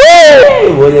mba.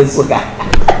 Boye suka.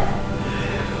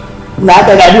 Na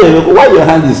ka ga do why your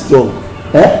hand is strong?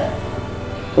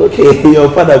 Okay, your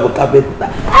father will carpenter.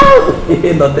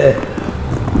 Not there.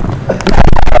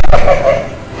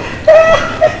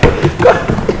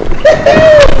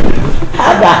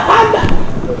 Hada.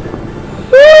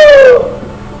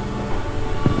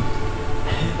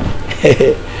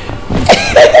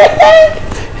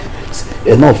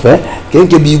 Enough, eh?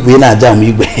 Can't be going at jam.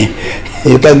 You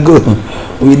can go.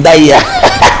 We die here.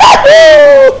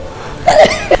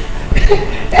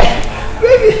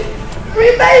 We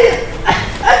die here.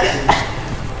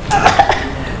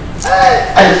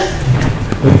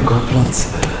 God bless.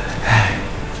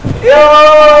 Yo!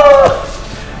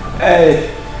 Hey,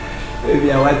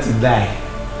 baby, I want to die.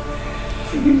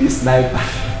 Give me a sniper.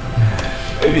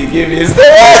 Baby, give me a sniper.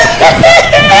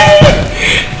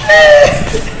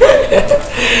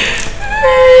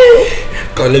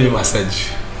 Come, let me massage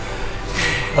you.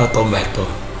 Not on my toe.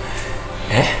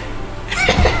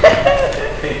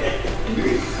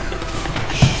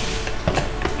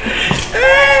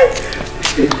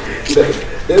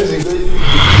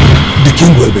 The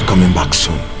king will be coming back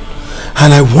soon,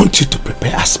 and I want you to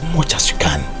prepare as much as you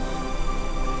can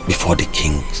before the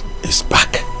king is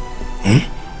back.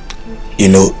 You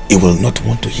know, he will not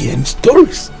want to hear any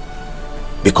stories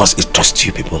because he trusts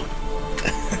you people.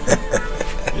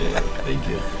 Thank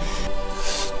you.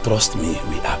 Trust me,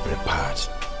 we are prepared.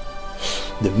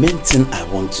 The main thing I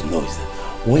want to know is that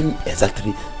when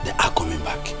exactly they are coming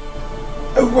back.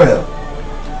 Well,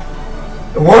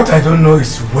 what I don't know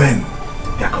is when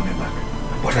they are coming back,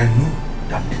 but I know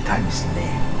that the time is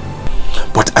near.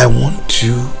 But I want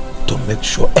you to make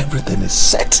sure everything is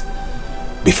set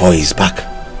before he's back.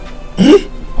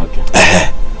 Okay.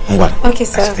 Okay,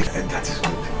 sir. That is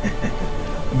good.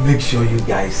 Make sure you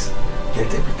guys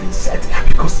get everything set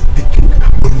because the king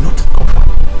will not come back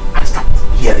and start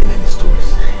hearing any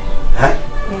stories. Huh?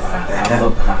 Yes, sir.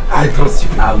 I trust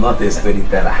you. I'm not a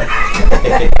storyteller.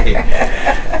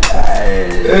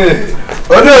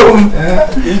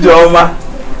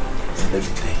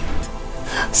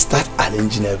 Start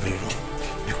arranging every room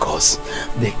because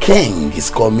the king is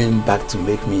coming back to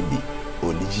make me the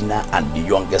original and the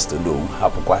youngest to know.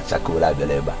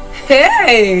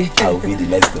 Hey! I'll be the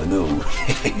next to know.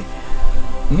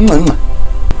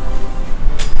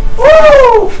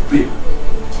 Woo!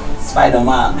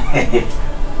 Spider-Man.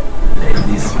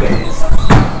 Ladies first.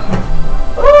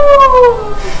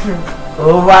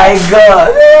 Oh my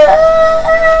God!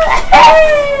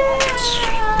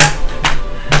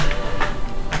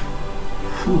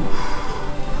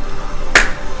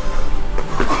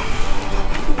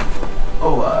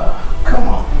 Come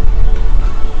on.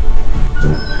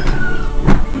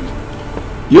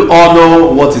 You all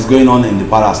know what is going on in the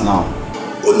palace now.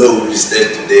 Olo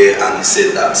visited today and he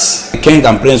said that the king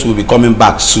and prince will be coming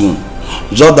back soon.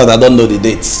 Just that I don't know the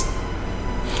dates.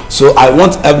 So I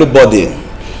want everybody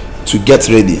to get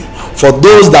ready. For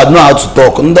those that know how to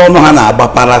talk,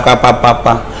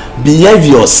 behave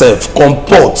yourself,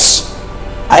 comport.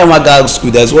 I am a girl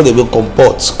school, that's what they will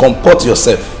comport. Comport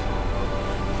yourself.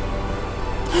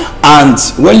 And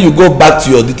when you go back to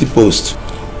your duty post,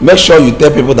 make sure you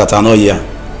tell people that are not here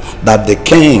that the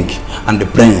king and the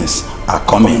prince are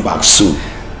coming back soon.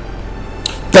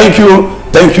 Thank you,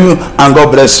 and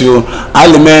God bless you. I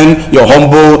remain your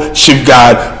humble chief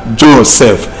guard,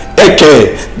 Joseph,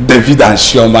 aka David and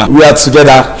Shioma. We are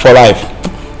together for life.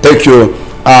 Thank you.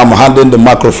 I'm handing the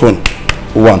microphone.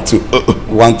 1, 2,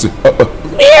 1, 2.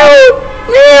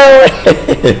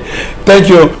 Thank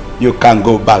you. You can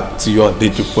go back to your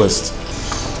duty post.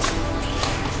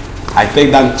 I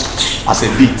take that as a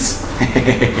beat.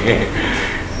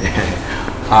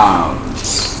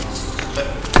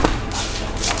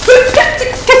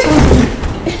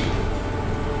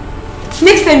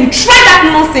 Next time you try that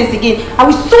nonsense again, I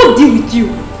will so deal with you.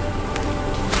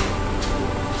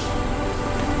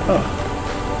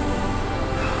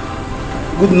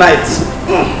 Good night.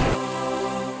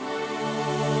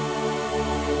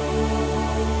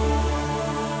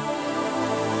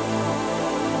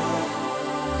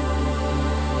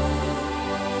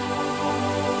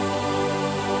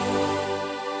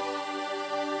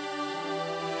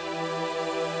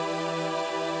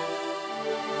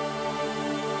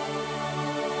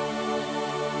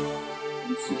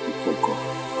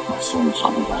 My son is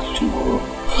coming back tomorrow.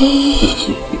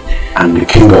 And the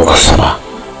king of Asaba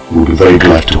will be very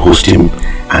glad to host him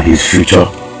and his future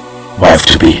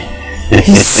wife-to-be.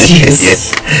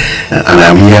 Yes. And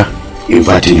I'm here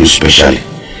inviting you specially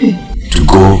to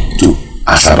go to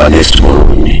Asaba next tomorrow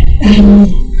with me.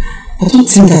 I don't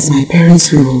think that my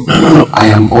parents will. No. I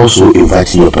am also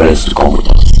inviting your parents to come with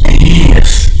us.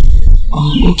 Yes.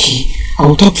 Okay. I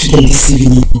will talk to them this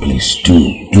evening. Please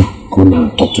do go now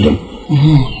and talk to them.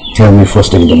 Tell me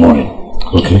first thing in the morning.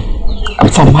 Okay?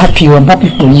 If I'm happy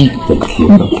for you. Thank you.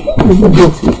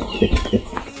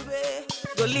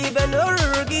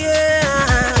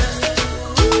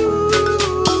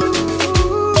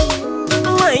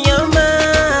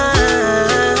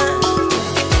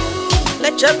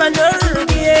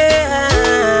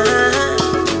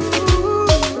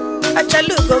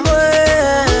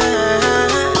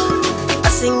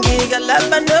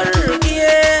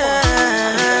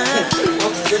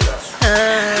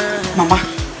 Mama,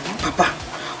 Papa,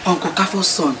 Uncle Kafo's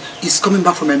son is coming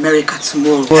back from America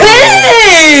tomorrow.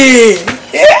 Hey!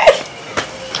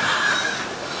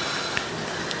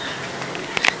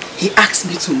 He asked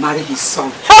me to marry his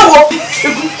son.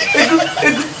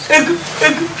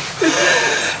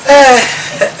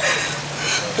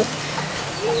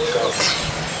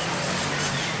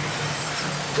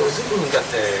 Does it mean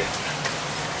that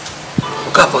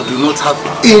Okafor do not have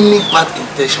any bad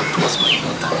intention towards my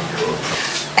daughter?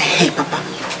 Hey, Papa.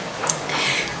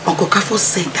 Uncle Kafor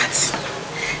said that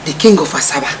the king of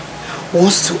Asaba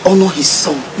wants to honor his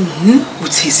son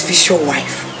with his future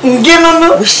wife,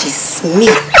 which is me.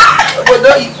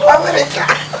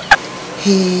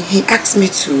 He asked me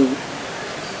to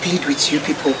plead with you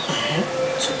people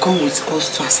to come with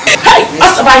us to Asaba. Hey,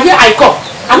 Asaba, here I come.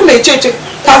 I'm a church.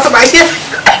 Asaba, here.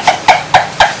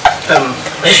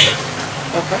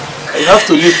 Papa, you have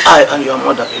to leave I and your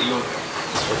mother alone.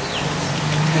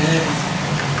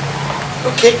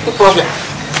 Okay, no problem.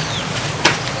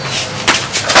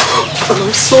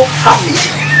 I'm so happy.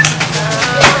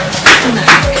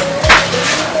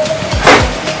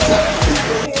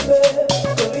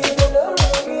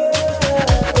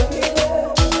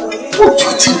 What do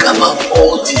you think about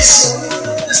all this?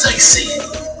 As I say,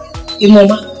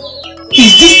 Mama,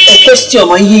 is this a question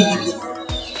on you?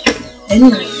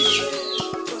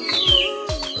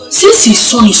 Since his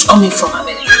son is coming from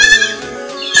America,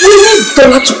 we need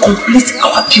dollar to complete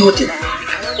our building.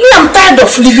 Me, I'm tired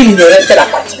of living in a rented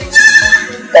apartment.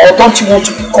 Or don't you want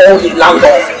to be called a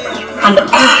landlord? And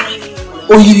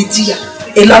Oyiritia,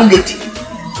 a landlady.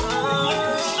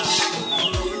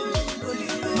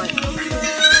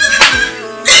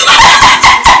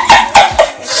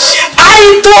 I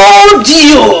told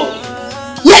you!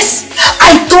 Yes,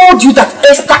 I told you that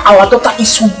Esther, our daughter,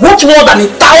 is worth more than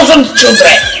 1,000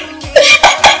 children.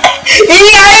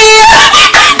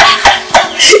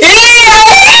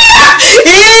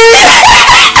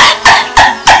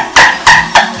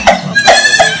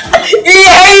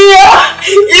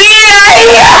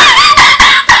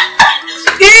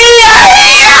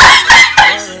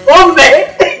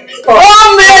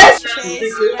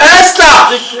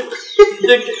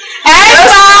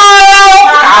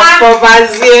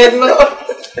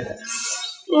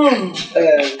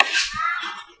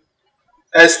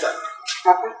 Esther,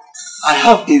 I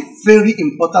have a very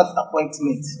important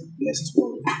appointment next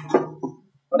tomorrow.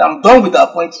 When I'm done with the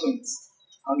appointment,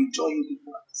 I'll join you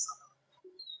people at the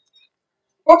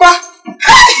Papa,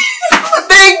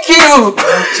 thank you!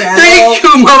 Thank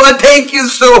you, Mama, thank you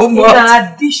so much. In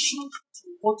addition to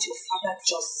what your father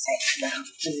just said now,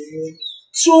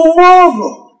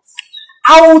 tomorrow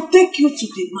I will take you to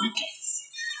the market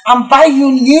and buy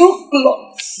you new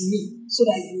clothes so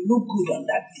that you look good on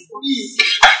that day.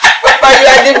 Papa, you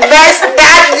are the best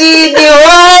daddy in the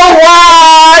whole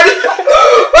world!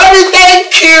 Mommy,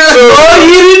 thank you!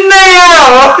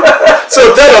 So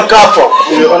tell your car for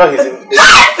we will honor his invitation.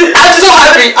 I'm so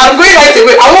happy. I'm going right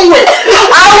away. I won't wait.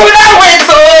 I will not wait.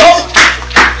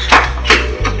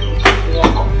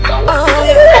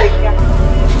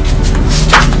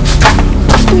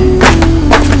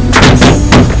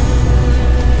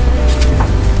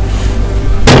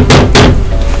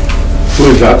 Who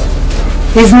is that?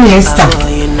 It's me, Esther.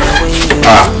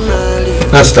 Ah,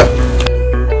 Esther.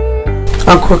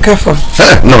 Uncle Okafor.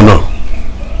 No.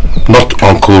 Not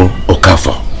Uncle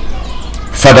Okafor.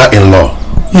 Father-in-law.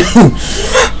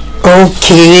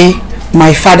 Okay,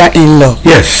 my father-in-law.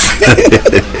 Yes.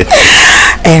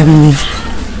 I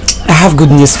have good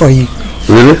news for you.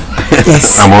 Really?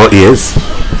 Yes. I'm all ears.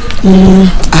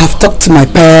 I have talked to my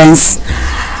parents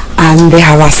and they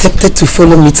have accepted to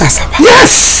follow me to Asaba.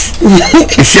 Yes!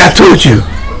 You see, I told you.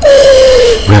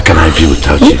 Where can I be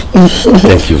without you?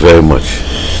 Thank you very much.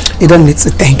 You don't need to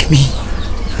thank me.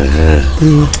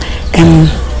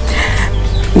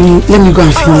 Let me go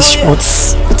and finish what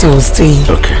I was doing.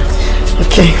 Okay.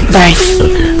 Okay, bye.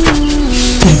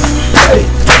 Okay. Bye.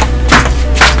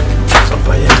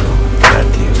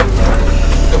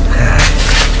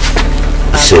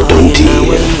 Sit down,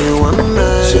 dear.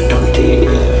 Sit down,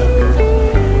 dear.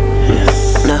 Yes.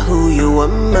 Now who you are,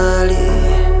 Mali?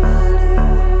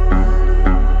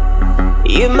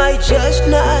 You might just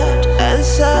not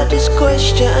answer these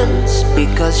questions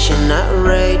because you're not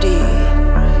ready.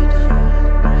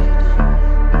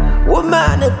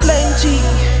 Woman are plenty.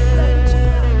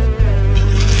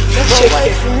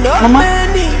 Mama,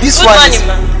 this Good one morning, is...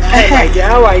 ma'am. Hi, dear,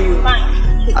 how are you?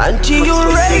 Until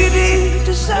you're ready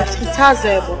to set it has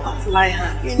a butterfly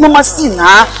hand. Mama, see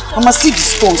now. Mama, see the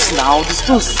stones now. The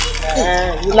stones.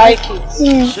 You like it?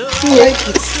 You like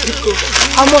it.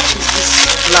 How much is this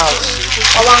blouse?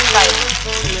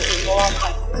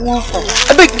 1.5.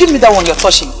 I beg, give me that one you're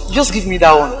touching. Just give me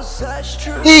that one.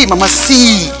 Hey, Mama,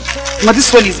 see. Mama,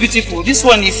 this one is beautiful. This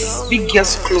one is big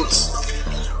girl's clothes.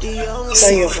 See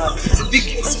your hand. It's a big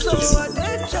girl's clothes.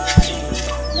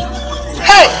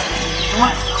 Hey!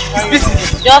 Mama, it's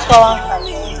beautiful. Just for 1.5.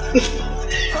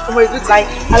 Mama, it's beautiful.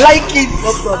 I like it.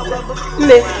 No problem.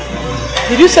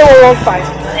 Did you say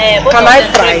 1.5? Can I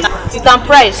try? You can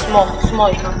price small. You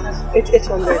can price.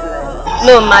 800.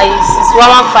 No, my is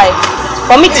 1.15.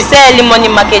 For me to sell early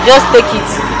morning market, just take it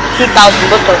 2,000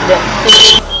 both of them.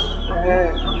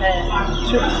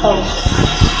 2,000.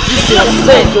 This is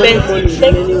so expensive.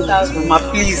 Take 2,000. Mama,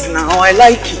 please now. I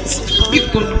like it.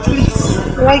 People, please. I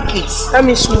like it. That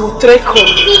means you will trek home.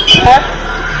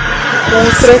 You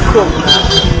will trek home.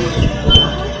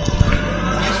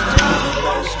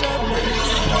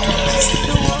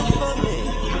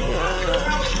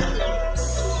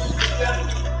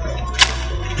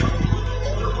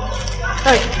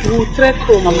 You will trek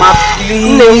home. Mama,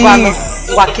 please.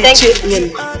 Thank you.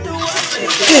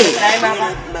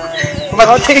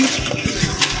 Mama,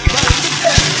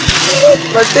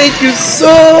 thank you so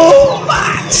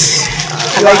much.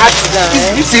 I like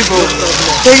it. It's beautiful.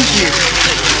 Thank you.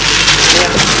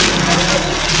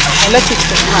 I like it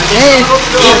so much.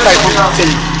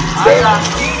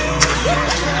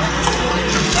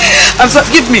 I'm sorry,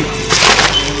 give me.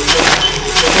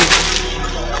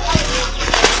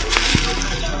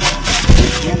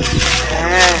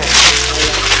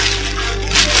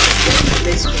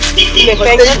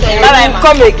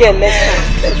 Come again next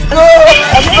time. Let's go.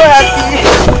 I'm so happy.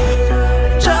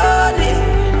 Johnny,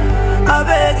 I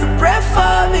beg you pray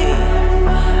for me.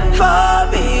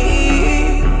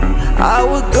 I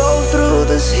would go through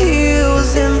these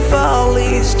hills and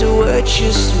valleys to watch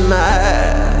you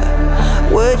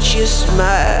smile, watch you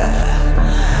smile.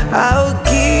 I would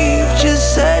give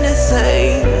just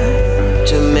anything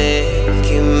to make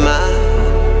you mine.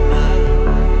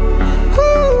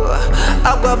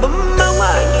 I got my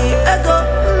money, I got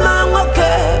my work,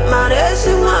 my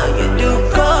dancing when you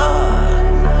do come.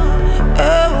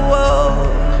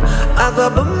 I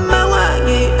got my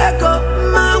money, I got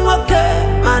my work,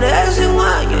 my dancing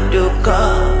when you do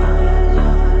come.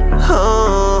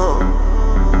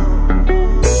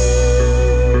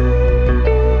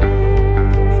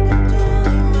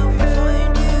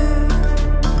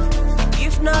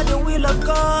 If not the will of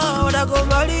God, I go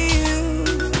marry you.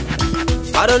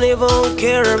 I don't even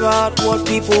care about what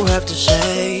people have to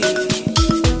say.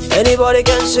 Anybody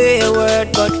can say a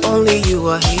word, but only you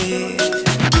are here.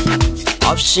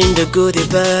 I've seen the good, the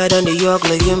bad, and the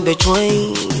ugly in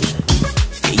between.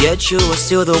 Yet you are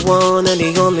still the one and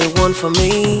the only one for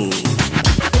me.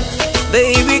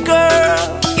 Baby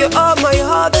girl, you are my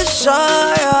heart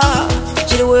desire.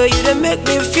 See the way you done make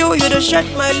me feel, you done set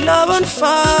my love on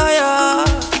fire.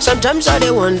 Sometimes I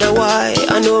do wonder why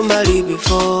I know Mali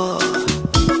before.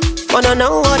 Wanna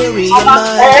know what they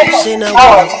realize in a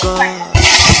world of God.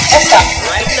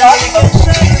 Right now we can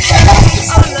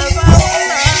celebrate all of our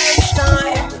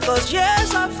lifetime. Cause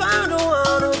yes, I found the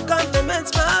one who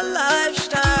complements my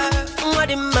lifestyle. What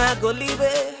am I gonna leave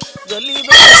it? I don't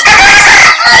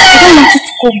want you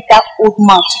to go with that old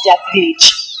man to their village.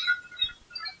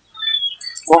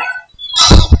 boy.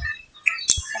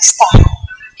 Esther,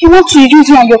 he wants to use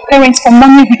you and your parents for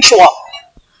money ritual.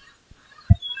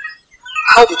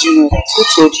 How did you know that? Who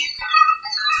told you?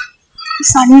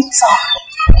 It's Anita.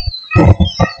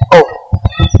 Oh,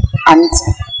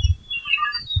 Anita.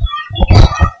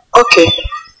 Okay.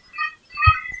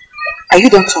 Are you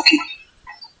done talking?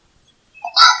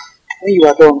 When you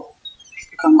are done,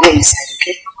 you can go inside,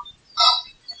 okay?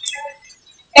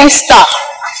 Esther!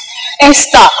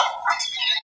 Esther!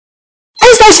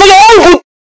 Esther, it's for your own good!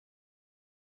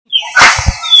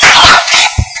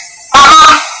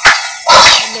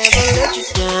 I'll never let you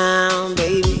down,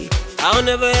 baby. I'll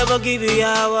never ever give you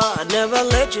hour. I'll never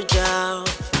let you down.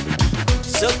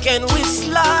 So can we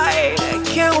slide?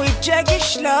 Can we take it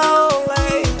slow,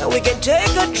 babe? We can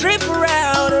take a trip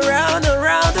around the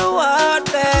world,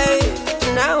 babe.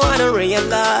 Now I don't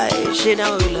realize, you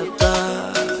know we love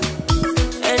God.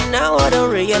 And now I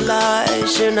don't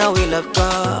realize, you know we love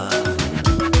God.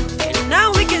 And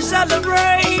now we can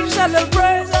celebrate. Do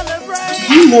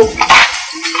you know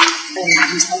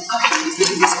Mr. Orphan is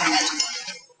living this kind?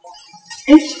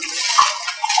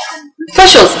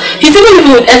 Precious, he's even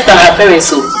living with Esther and her parents,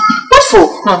 so what for?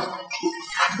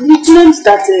 He claims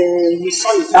that his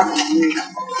son is back in America.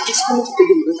 He's coming to take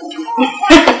him away.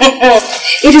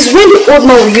 It is when the old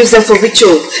man will use them for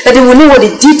ritual that they will know what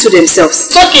they did to themselves.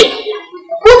 It's okay.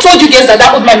 Who told you guys that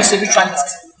that old man is a ritualist?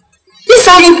 This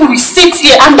young people will sit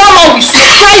here and that man will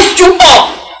surprise you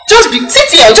all. Just sit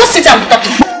here and be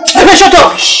talking. Okay, shut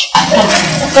up.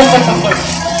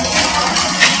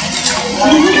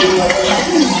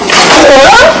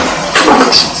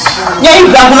 Yeah, you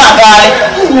grab my guy.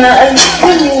 For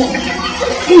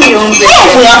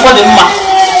the man.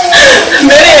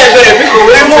 Very people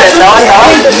very much now.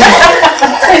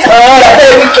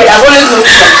 Very wicked. I've always known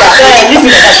that. Leave me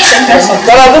like that.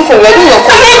 But I'll go for you.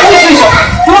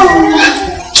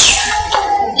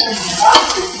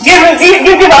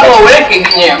 Give that away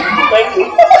again. Thank you.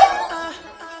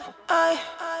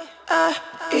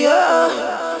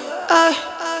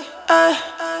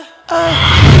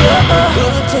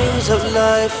 Good things of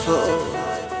life,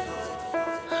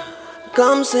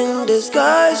 comes in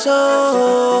disguise,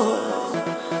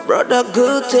 brother.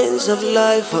 Good things of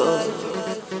life,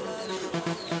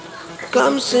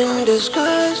 comes in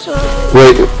disguise.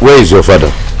 Where is your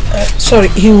father? Sorry,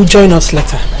 he will join us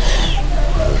later.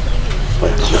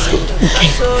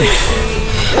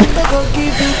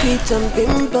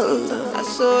 I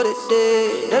saw the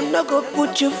day. Them not go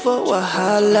put you for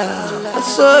wahala. I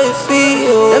saw it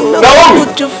feel. Them not go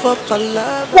put you for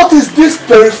palaver. What is this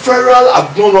peripheral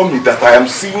agronomy that I am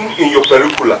seeing in your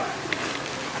pericula?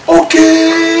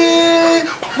 Okay.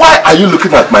 Why are you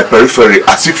looking at my periphery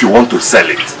as if you want to sell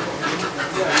it?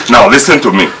 Now listen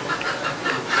to me.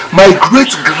 My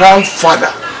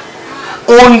great-grandfather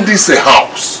owned this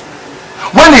house.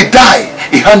 When he died,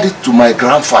 he handed it to my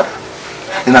grandfather.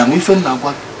 And I'm even now.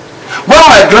 When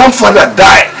my grandfather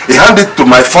died, he handed it to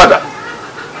my father.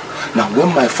 Now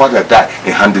when my father died,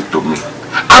 he handed it to me.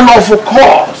 And of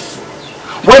course,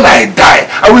 when I die,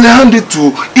 I will hand it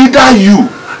to either you,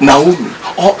 Naomi,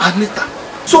 or Anita.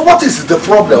 So what is the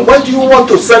problem? Why do you want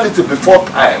to sell it before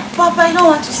time? Papa, I don't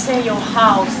want to sell your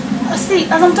house. See,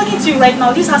 as I'm talking to you right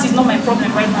now, this house is not my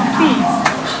problem right now, please.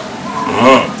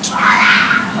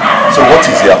 So what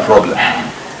is your problem?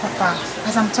 Papa,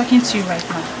 as I'm talking to you right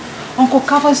now, Uncle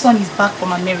Kava's son is back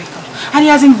from America and he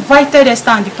has invited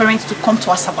Esther and the parents to come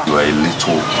to Asaba. You are a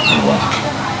little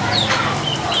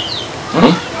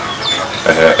drunk.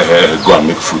 Go and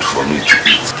make food for me to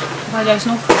eat. But there is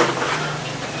no food.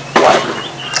 Why?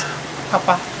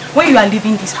 Papa, when you are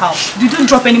leaving this house, did you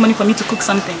drop any money for me to cook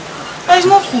something? There is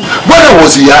no food. When I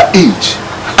was your age,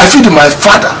 I feed my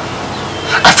father,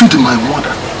 I feed my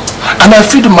mother, and I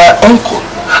feed my uncle,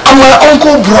 and my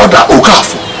uncle brother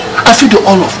Okafu. I feed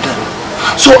all of them.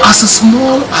 So as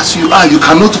small as you are, you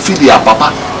cannot feed your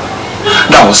papa.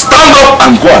 Now stand up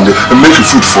and go and make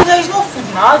food for me. There is no food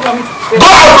now. Go and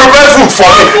prepare food for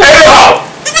me. Anyhow.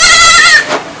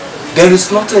 There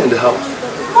is nothing in the house.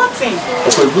 Nothing.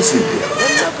 Okay, who's in there?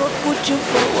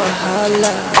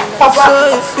 Papa,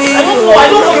 I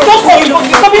don't know. You just want you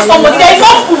copy somebody. There is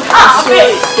no food.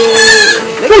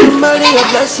 Marry your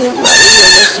blessing,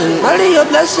 marry your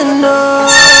blessing, no.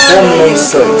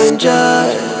 Enjoy.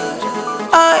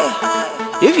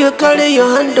 If you call it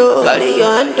your handle,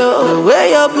 where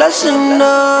your blessing,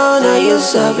 no, now you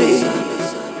sabi.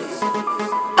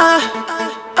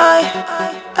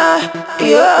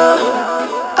 Yeah.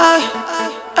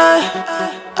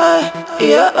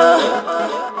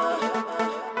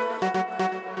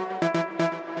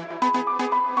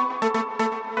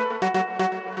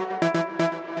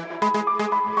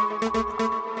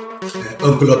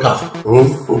 Uncle Okafor.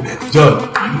 You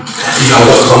John. are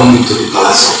welcome to the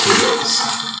Palace of Freedoms.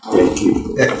 Thank you.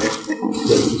 You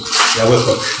are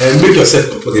welcome. Make yourself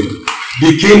comfortable. The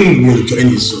king will join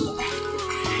you soon.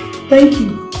 Thank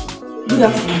you. Good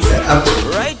afternoon, sir.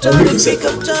 Right on the pick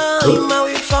of time, I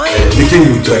will find The king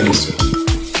will join you soon.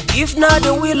 If not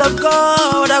the will of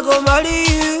God, I go marry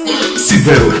you. Sit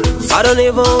very well. I don't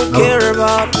even care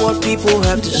about what people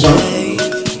have to say.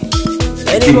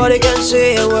 Anybody can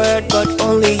say a word, but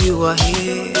only you are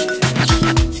here.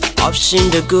 I've seen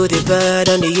the good, the bad,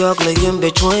 and the ugly in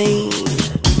between.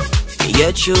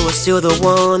 Yet you are still the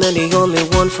one and the only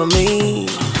one for me.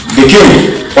 The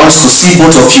king wants to see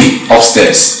both of you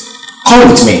upstairs. Come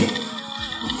with me.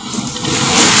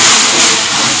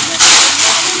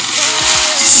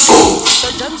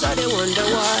 Sometimes I wonder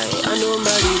why I know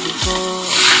married before.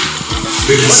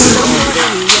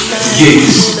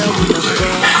 Yes.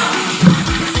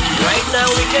 Right now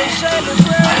we can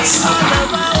celebrate our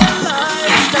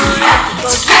lifetime.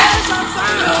 Because yes, I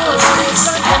found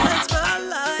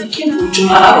The king will join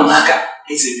Arunaka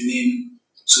is a name,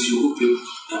 so you will be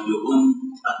your own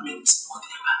apartment,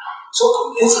 whatever. So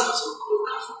come, let's have some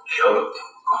good for all of them.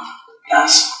 Come,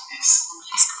 dance. Yes.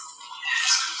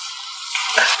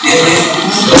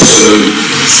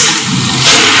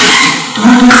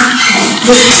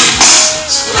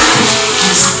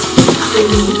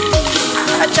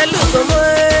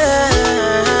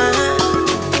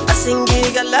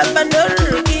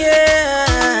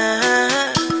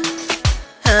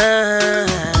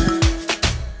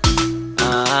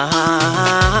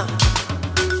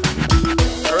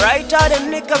 Right at the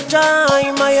nick of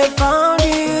time, I have found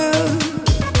you.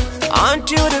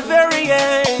 Until the very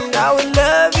end, I will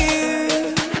love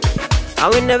you. I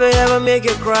will never ever make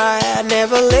you cry. I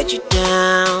never let you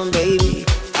down, baby.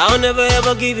 I'll never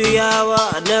ever give you hour.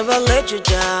 I never let you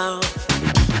down.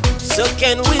 So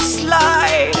can we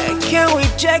slide? Can we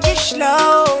take it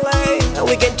slowly? And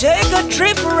we can take a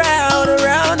trip around the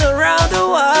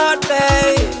world,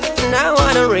 babe. Now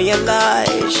I don't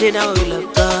realize, you know we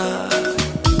love God.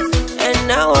 And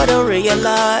now I don't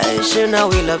realize, you know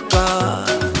we love God.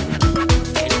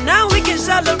 And now we can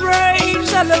celebrate,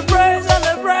 celebrate,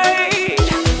 celebrate.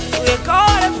 We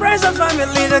call the friends and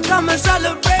family to come and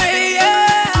celebrate,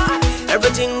 yeah.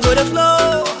 Everything gonna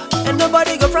flow, and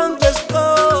nobody go from this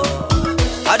go.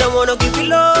 I don't wanna keep you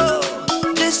low.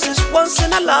 This is once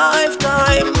in a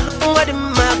lifetime. What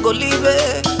am I go live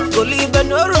it? Go live it,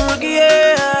 no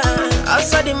regret. I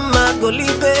said go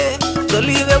live it when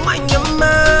you're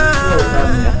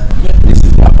mine. This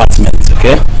is the apartment,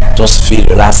 okay? Just feel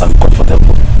relaxed and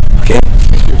comfortable, okay?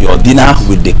 Your dinner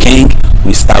with the king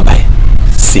will start by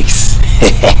 6.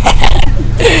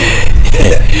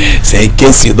 So in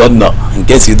case you don't know,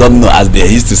 as they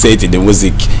used to say it in the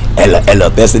music, hello,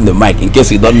 testing the mic. In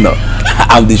case you don't know,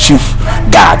 I'm the chief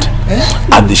guard,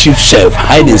 I'm the chief chef,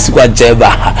 I'm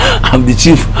the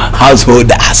chief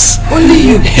householders. Only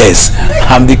you? Yes,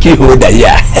 I'm the key holder,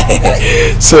 yeah.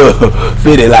 So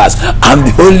feel relaxed. I'm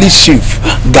the only chief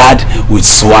guard with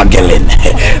swaggling.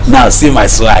 Now see my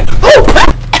swag.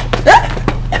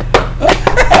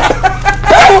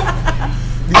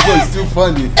 This one is too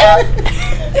funny.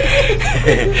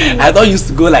 I don't used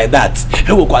to go like that.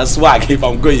 I will go swag if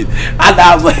I'm going. And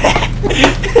I'm going I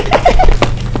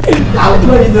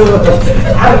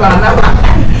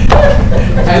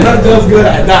don't just go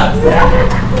like that.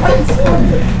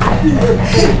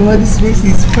 Boy, this face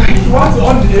is fine. What's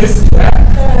on the AC?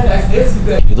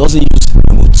 It doesn't use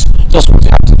remote. Just what you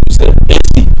have to do is the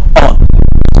AC on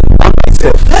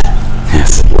myself.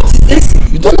 Yes. What is AC?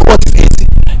 You don't know what is AC?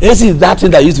 AC is that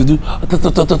thing that used to do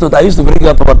that used to bring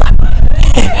up water.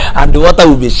 And the water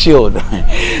will be chilled.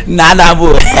 Nana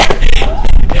boy.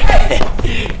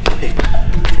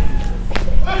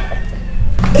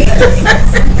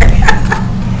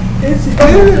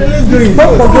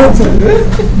 Don't forget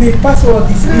the password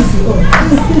is easy.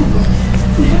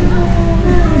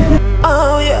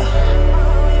 Oh yeah.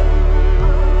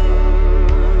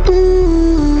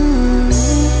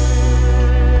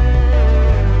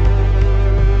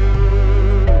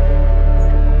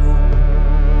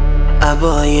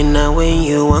 Boy, you know when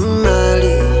you want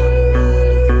Mali.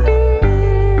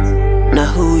 Now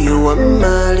who you want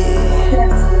Mali?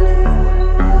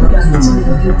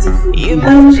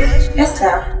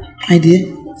 Esther. My dear.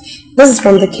 This is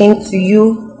from the king to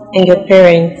you and your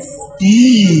parents.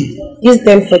 Use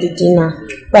them for the dinner.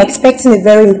 We're expecting a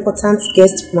very important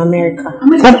guest from America.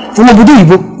 From Abudu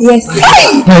Ibo? Yes.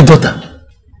 My daughter.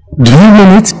 Do you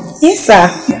mean it? Yes, sir.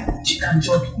 She can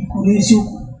judge.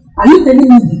 Are you telling me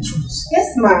the truth?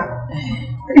 Yes, ma.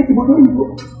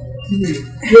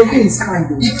 Your hair is fine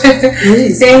though.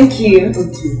 Yes. Thank you.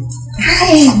 Okay.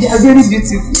 Hi. You are very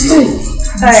beautiful.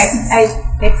 Alright,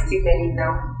 let's take them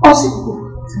now.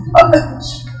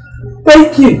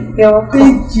 Thank you.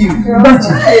 Thank you. Thank you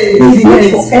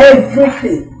for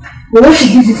everything. We want to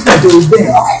give you food, they will beg.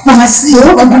 Mama, see, we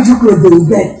want to give you clothes, they will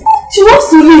beg. She wants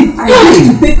to leave. I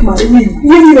need to take my leave. Give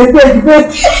me a bed,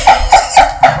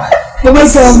 Mama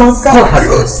said, I'm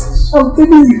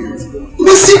telling you.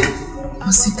 You're sick.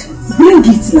 You're sick. Bring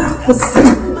it now.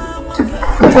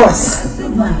 Of course.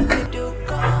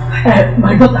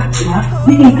 My daughter,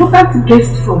 the important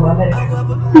guest from America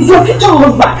is your future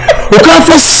husband.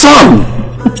 Okafor's son!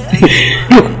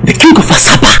 Look, the king of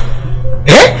Asaba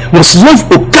must love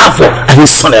Okafor and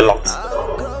his son a lot.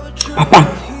 Papa,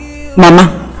 Mama,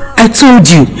 I told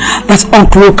you that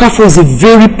Uncle Okafor is a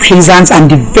very pleasant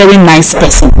and a very nice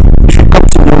person. If you come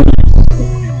to know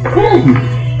him.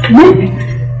 Maybe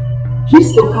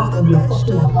this Okafor you are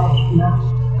talking about now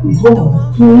is one of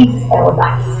the king's elders.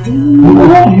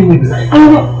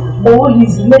 Or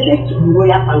he's related to the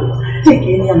royal family. Take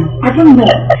any I don't know.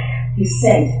 He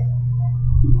said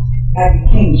that the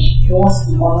king wants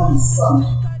to honor his son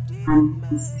and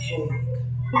his children.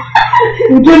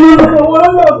 You don't know the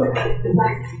one of the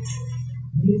night.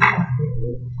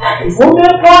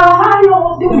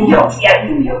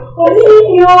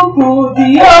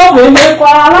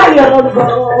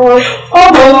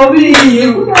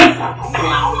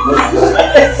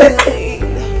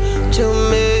 To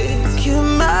make you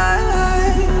mine.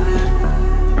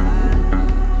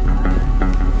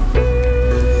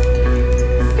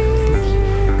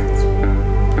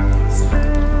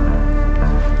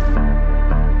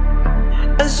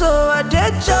 And so I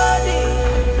did Johnny.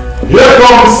 Here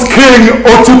comes King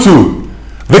Otutu,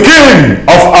 the king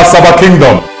of Asaba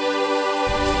Kingdom.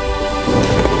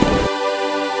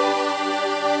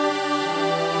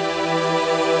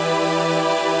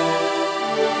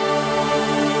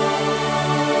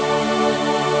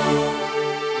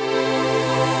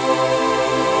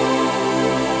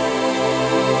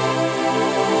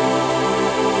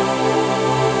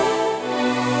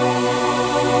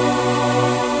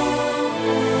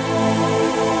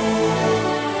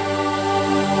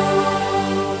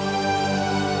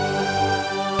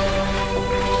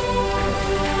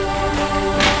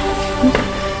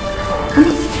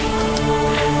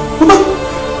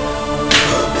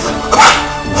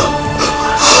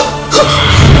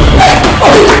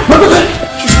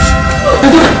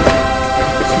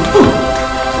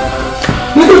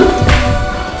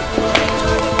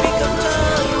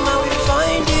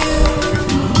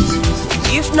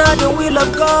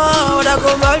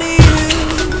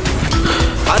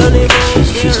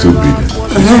 She's still breathing.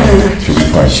 She'll be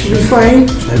fine. She'll be fine.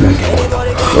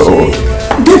 Oh.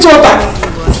 Get water.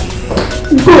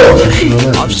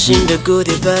 I've seen the good,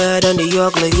 the bad, and the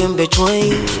ugly in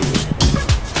between.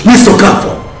 Mr.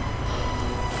 Okafor,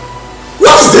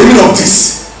 what is the meaning of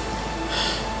this?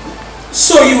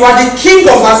 So you are the king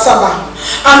of Asaba,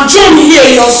 and John here,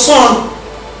 your son.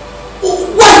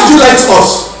 Why did you lie to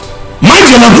us? Mind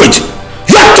your language.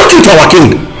 You are talking to our king.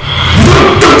 You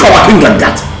don't talk to our king like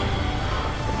that.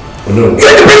 Oh no. You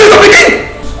are the princess of the king.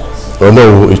 Oh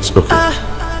no, it's okay.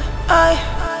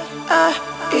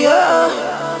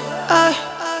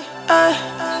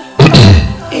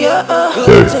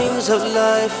 Good things of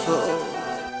life.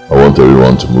 I want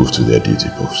everyone to move to their duty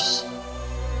posts.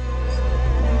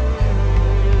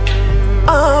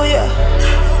 Oh yeah.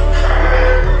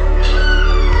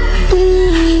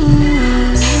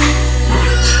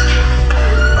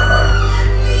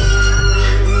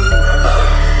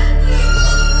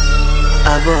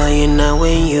 I boy, you know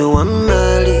when you want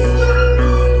Mali.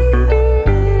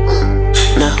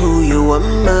 Now who you want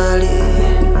Mali?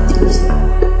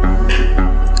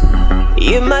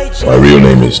 My real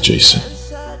name is Jason.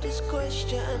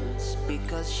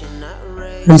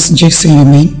 Prince Jason, you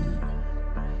mean?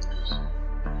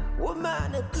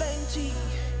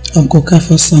 Uncle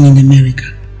Okafor's son in America.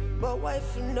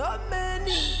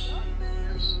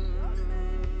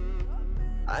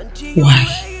 Why?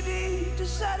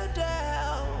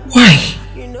 Why?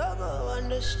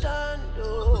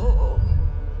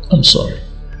 I'm sorry,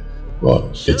 but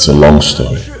it's a long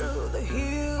story.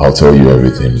 I'll tell you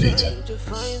everything later.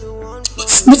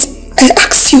 But I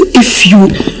asked you if you...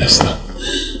 Esther,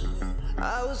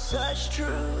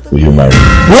 will you marry me?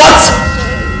 What?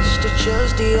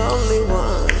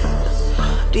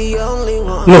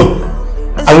 No,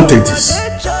 I won't take this.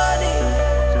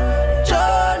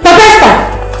 Papa Esther!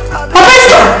 Papa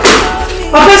Esther!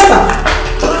 Papa Esther!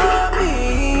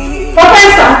 Papa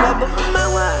Esther!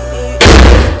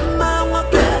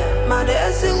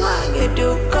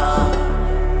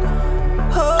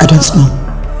 don't know.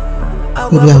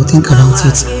 Maybe I will think about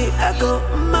it.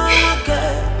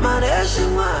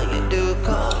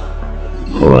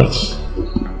 Alright.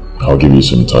 I'll give you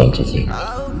some time to think.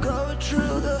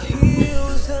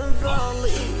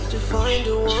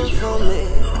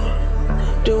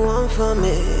 The one for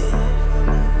me,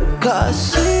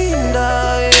 'cause in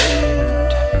the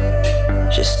end,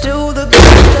 she's still the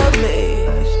best of me.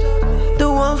 The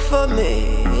one for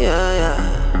me, yeah.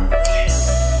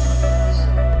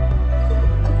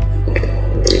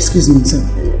 Excuse me, sir.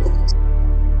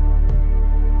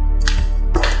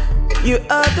 You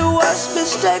are the worst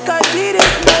mistake I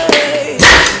didn't make,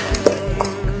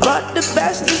 but the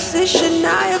best decision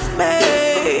I have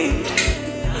made.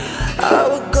 I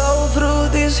will go through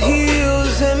these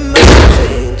hills and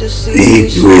mountains to see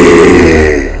you.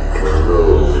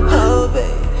 Oh,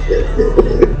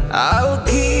 baby, I will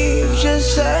give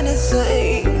just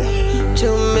anything to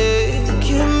make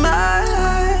you mine.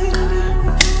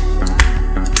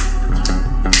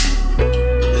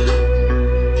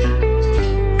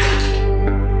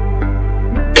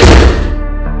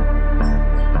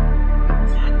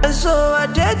 And so I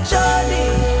did, Johnny.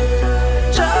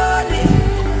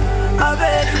 I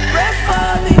beg you, pray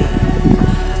for me.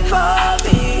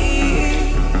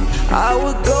 I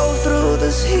will go through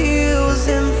these hills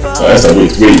and valleys.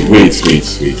 Wait.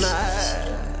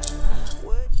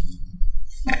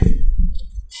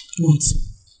 What?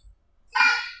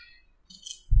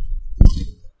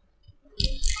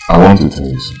 I want to tell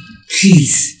you something.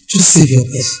 Please, just save your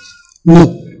best. No.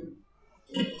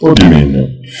 What do you mean, no?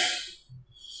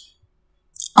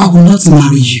 I will not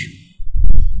marry you.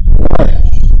 Why?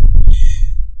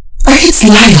 I hate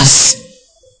liars.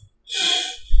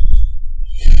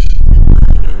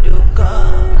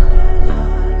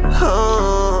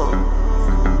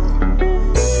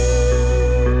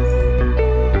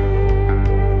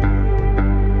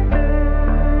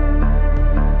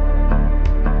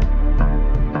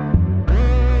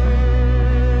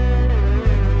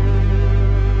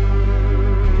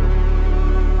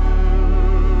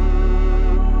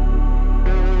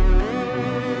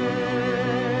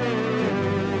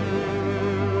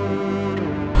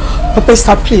 Papa,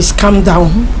 Esther, please calm down.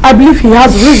 I believe he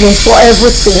has reasons for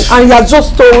everything and he has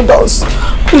just told us.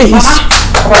 Please.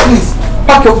 Papa, please.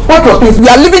 Pack your things. We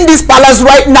are leaving this palace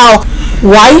right now.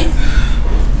 Why?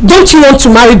 Don't you want to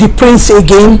marry the prince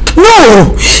again?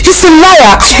 No! He's a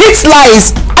liar. I hate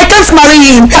lies. I can't marry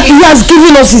him. He has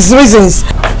given us his reasons.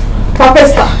 Papa,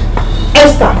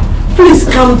 Esther, please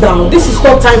calm down. This is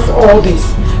not time for all this.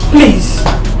 Please.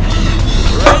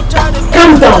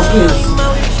 Calm down, please.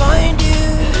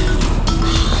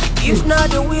 If not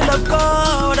the will of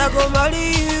God, I go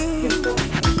marry you.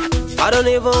 I don't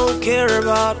even care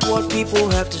about what people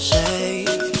have to say.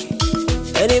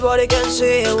 Anybody can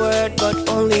say a word, but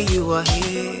only you are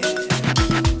here.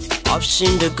 I've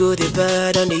seen the good, the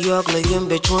bad, and the ugly in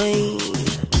between.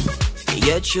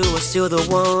 Yet you are still the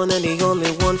one and the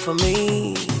only one for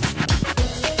me.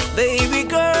 Baby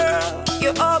girl,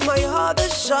 you are my heart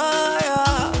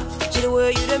desire. The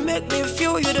way you done make me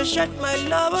feel, you done set my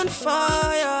love on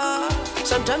fire.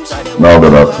 Sometimes I don't. Now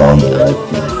that I've found the right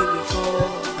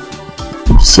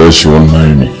thing, she says she won't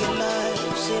marry me.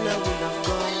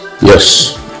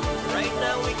 Yes,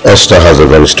 Esther has a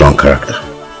very strong character.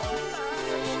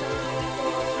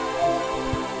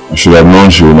 I should have known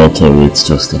she would not tolerate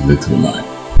just a little lie.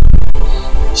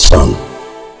 Son,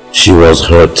 she was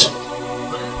hurt.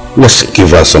 Let's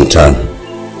give her some time.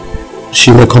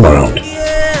 She may come around.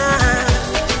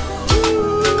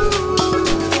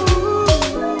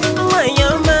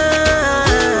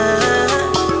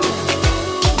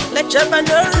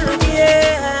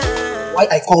 Why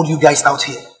I called you guys out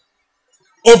here?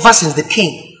 Ever since the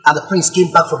king and the prince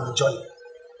came back from the journey,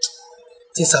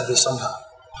 things have been somehow.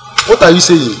 What are you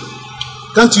saying?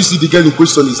 Can't you see the girl in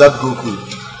question is heartbroken?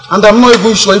 And I'm not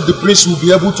even sure if the prince will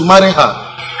be able to marry her.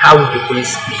 How will the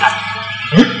prince be happy?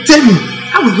 Tell me,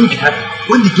 how will he be happy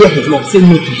when the girl has not said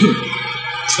no to him?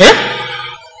 Eh?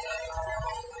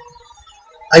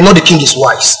 I know the king is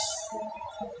wise.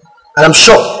 And I'm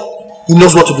sure he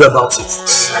knows what to do about it.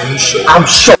 Are you sure? I'm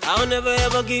sure. I'll never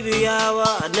ever give you hour,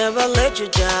 I'll never let you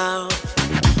down.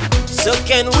 So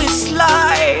can we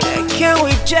slide? Can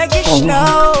we take it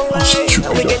slow?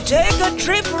 And we can take a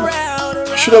trip around.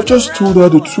 I should have just told her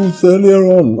the truth earlier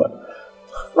on.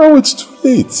 Now it's too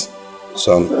late.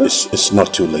 Son, it's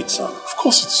not too late, son. Of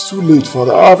course it's too late,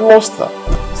 Father. I've lost her.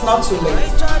 It's not too late.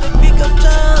 I try to pick up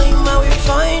time, I will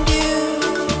find you.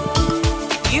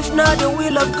 If not the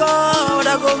will of God,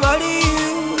 I go marry you.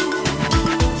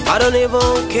 I don't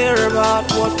even care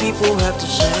about what people have to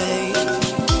say.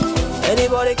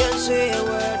 Anybody can say a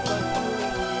word.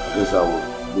 This I will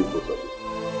leave both of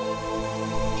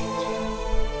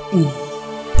you.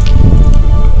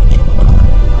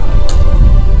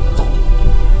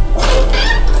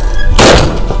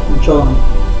 John,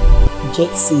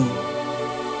 Jackson,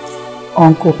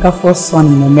 Uncle Kafo's son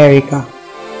in America,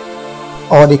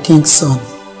 or the king's son.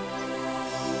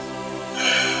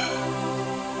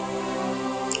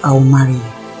 I will marry you.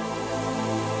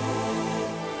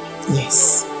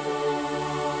 Yes.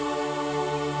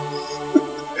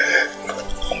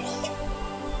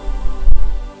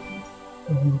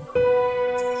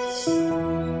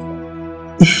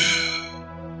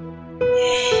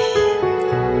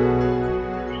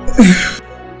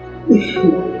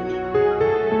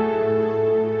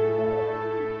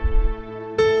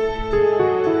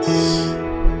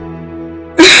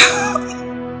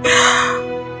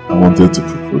 I wanted to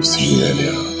propose to you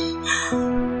earlier.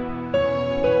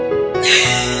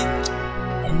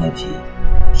 I love you.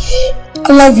 I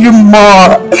love you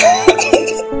more.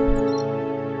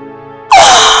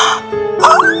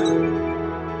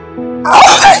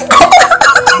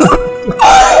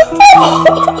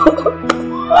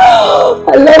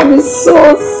 I love you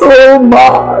so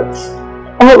much.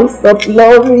 I will stop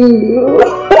loving you.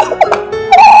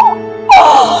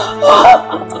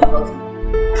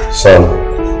 Son,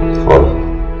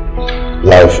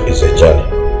 life is a journey.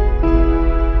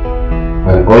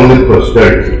 And only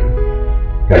prosperity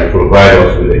can provide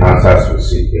us with the answers we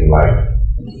seek in life.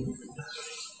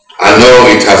 I know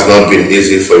it has not been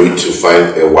easy for you to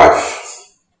find a wife,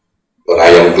 but I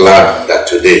am glad that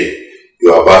today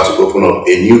you are about to open up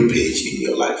a new page in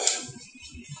your life.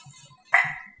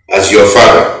 As your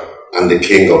father and the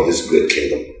king of this great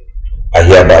kingdom, I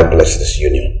hereby bless this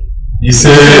union. He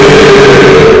said,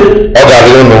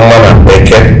 Ogario no mana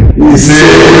beke. He said,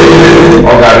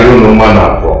 Ogario no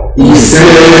mana for. He said,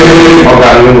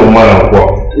 Ogario no mana for.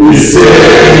 He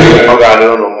said,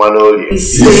 Ogario no mana. He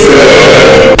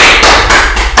said,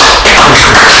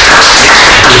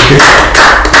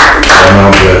 I'm now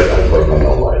blessed and for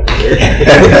my wife.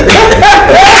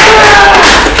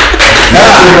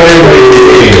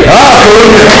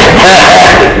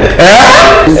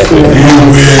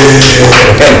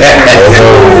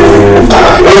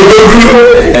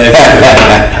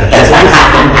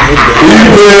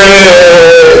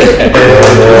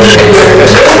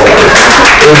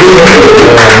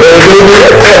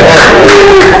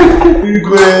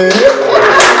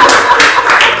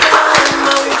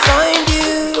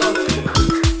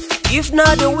 If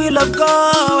not the will of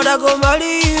God, I go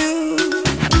marry you.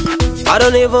 I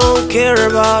don't even care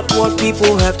about what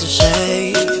people have to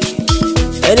say.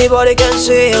 Anybody can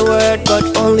say a word,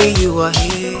 but only you are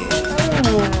here.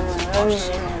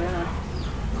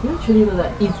 You actually know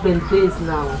that it's been days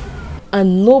now,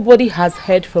 and nobody has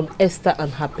heard from Esther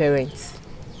and her parents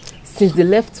since they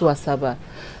left to Asaba.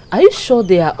 Are you sure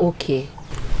they are okay?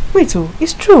 Wait,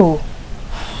 it's true.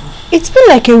 It's been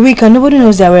like a week and nobody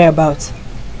knows their whereabouts.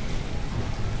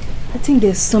 I think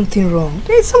there's something wrong.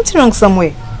 There's something wrong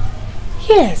somewhere.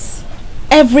 Yes,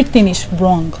 everything is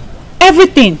wrong.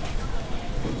 Everything.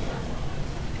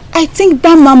 I think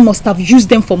that man must have used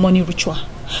them for money ritual.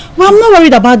 Well, I'm not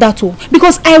worried about that too,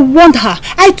 because I warned her.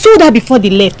 I told her before they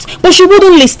left, but she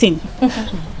wouldn't listen.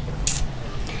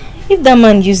 If that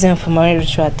man used them for money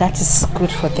ritual, that is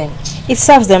good for them. It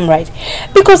serves them right.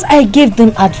 Because I gave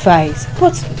them advice.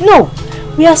 But no,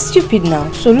 we are stupid now.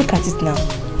 So look at it now.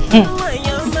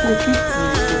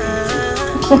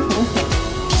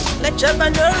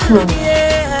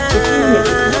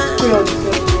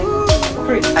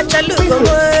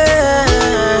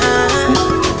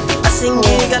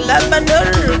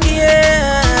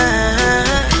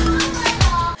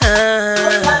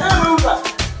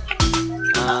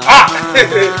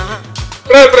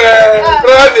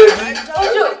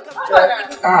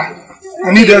 I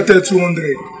need that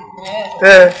 200.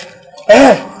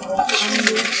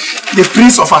 The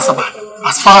prince of Asaba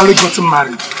has finally gotten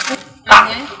married.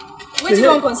 What do you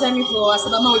want concern me for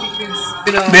Asaba with the prince?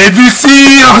 Baby,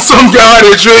 see some girl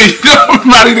they show you don't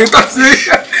marry the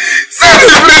say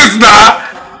the prince now.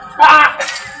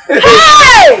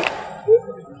 Hey!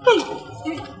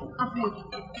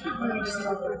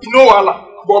 You know Allah,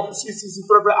 but see,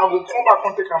 I will come back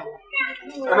and take him.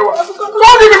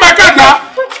 Don't give me my card now.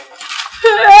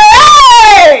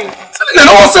 Hey! You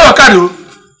know what's your card?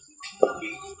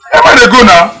 Where am I go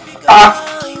now?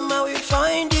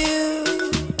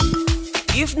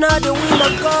 If not the will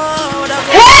of God,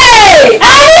 hey!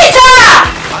 Anita!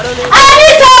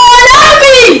 Anita, allow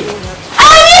me!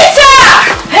 Anita!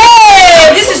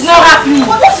 Hey! This is not happening.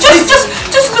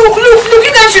 Just look.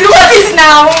 You guys should look at this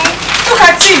now. Look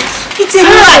at it. It's a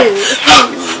lie.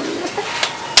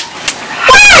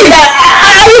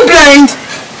 Are you blind?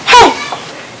 Hey!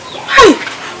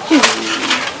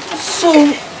 So,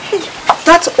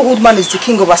 that old man is the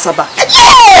king of Asaba?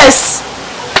 Yes!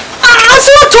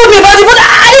 Someone told me about it, but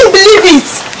I didn't believe it.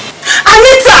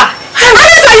 Anita,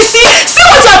 you see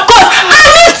what you have caused.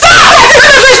 Anita!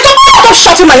 Stop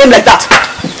shouting my name like that.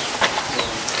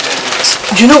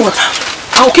 You know what?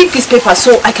 I'll keep this paper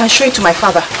so I can show it to my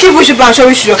father. Keep it and show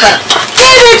it to your father.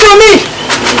 Give it to me!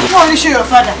 You want to show your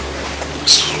father?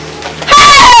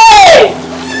 Hey!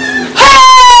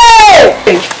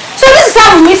 So this is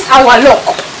how we missed our luck.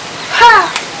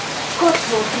 God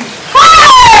forbid.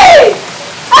 Hey!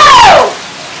 Oh!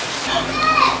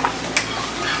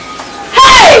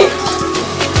 Hey!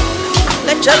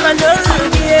 Rejoice!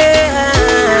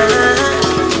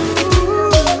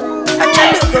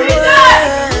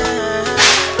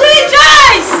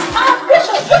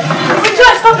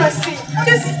 Rejoice, come and see.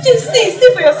 Just see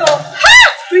for yourself.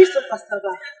 Prince of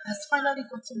Asaba has finally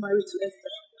gotten married to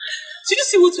Esther. Did you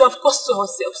see what we have caused to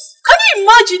ourselves? Can you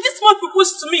imagine? This man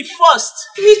proposed to me first.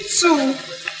 Me too.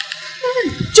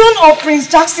 John or Prince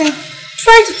Jackson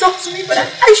tried to talk to me, but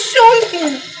I showed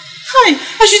him. I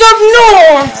should have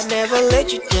known. I never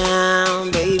let you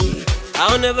down, baby.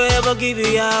 I'll never ever give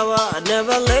you hour. I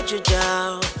never let you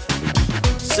down.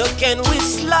 So can we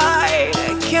slide?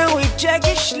 Can we take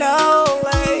it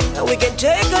slowly? And we can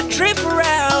take a trip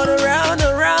around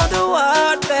the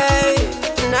world, babe.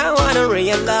 Now I don't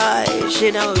realize,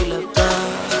 you know we love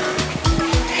God.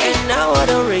 And now I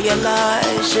don't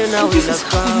realize, you know we love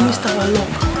God. We missed our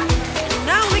luck.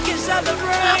 Now we can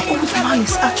celebrate. That old man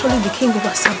is actually the king of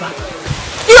Asaba.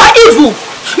 You are evil!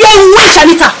 You are a witch,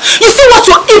 Anita! You see what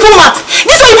your evil mat?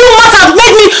 This evil mat has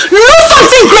made me lose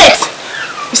something great!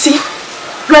 You see?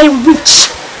 You are a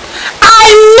witch.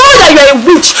 I know that you are a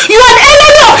witch. You are an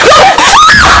enemy of God!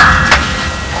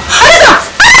 Anita!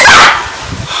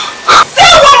 Say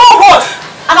one more word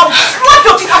and I'll slap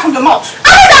your teeth out from your mouth.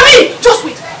 Anita, me! Just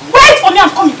wait. Wait for me,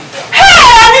 I'm coming. Hey,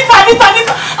 Anita! I'm waiting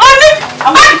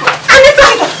for Anita!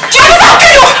 I'll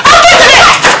kill you! I'll kill you!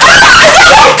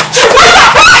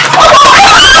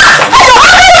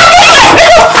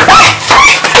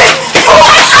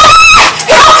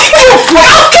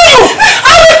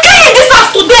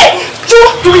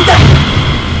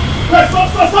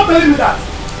 Stop telling me that.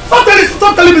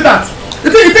 Stop telling me that.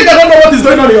 You think I don't know what is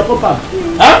going on in your compound?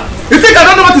 Huh? You think I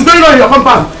don't know what is going on in your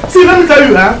compound? See, let me tell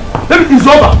you, it's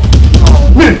over.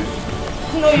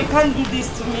 No, you can't do this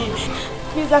to me.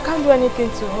 Please, I can't do anything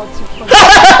to hurt you.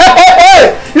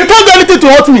 Hey! You can't do anything to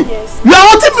hurt me. Yes. You are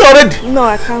hurting me already. No,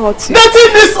 I can't hurt you.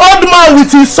 Dating this old man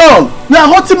with his son. You are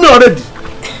hurting me already.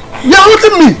 You are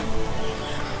hurting me.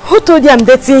 Who told you I'm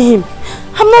dating him?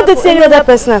 I'm not dating any other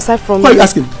person aside from Why are you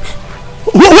asking?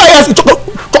 Why are you asking? To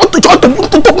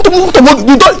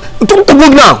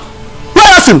move now. Why are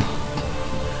you asking?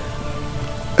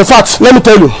 In fact, let me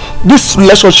tell you, this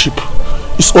relationship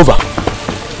is over.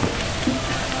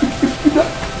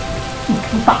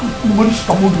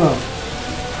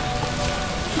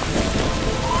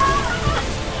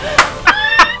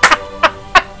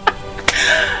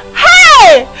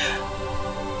 Hey!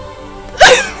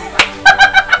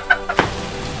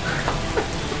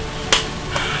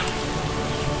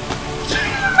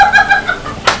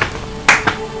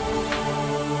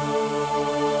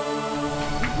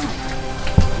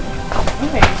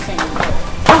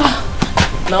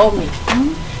 Naomi,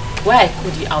 why I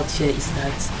called you out here is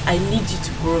that I need you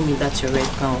to borrow me that your red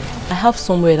gown. I have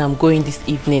somewhere I'm going this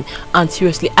evening and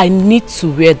seriously, I need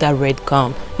to wear that red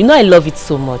gown. You know I love it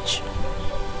so much.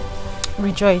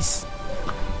 Rejoice.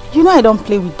 You know I don't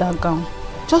play with that gown.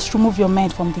 Just remove your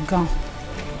mind from the gown.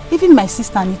 Even my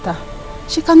sister Anita,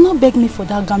 she cannot beg me for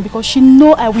that gown because she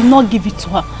knows I will not give it to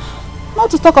her. Not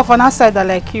to talk of an outsider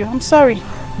like you. I'm sorry.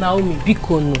 Naomi,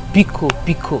 Biko no.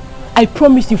 Biko. I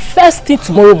promise you, first thing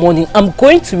tomorrow morning, I'm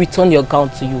going to return your gown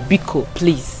to you. Biko,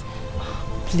 please.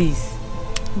 Please.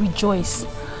 Rejoice.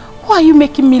 Why are you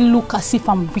making me look as if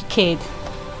I'm wicked?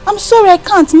 I'm sorry, I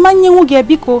can't.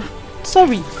 Biko.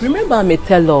 Sorry. Remember, I'm a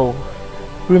tailor.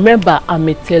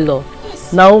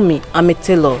 Yes. Naomi, I'm a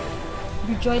tailor.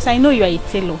 Rejoice, I know you are a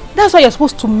tailor. That's why you're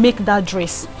supposed to make that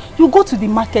dress. You go to the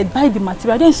market, buy the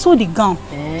material, then sew the gown.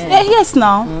 Yes,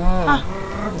 now.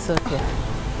 It's okay.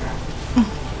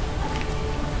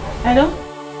 Hello?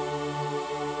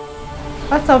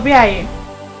 What's up? Where are you?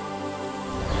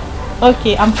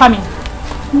 Okay, I'm coming. I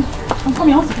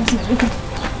want to get everything.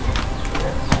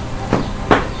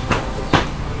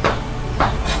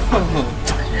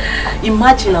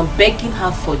 Imagine I'm begging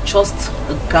her for just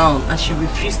a gown and she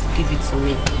refused to give it to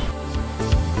me.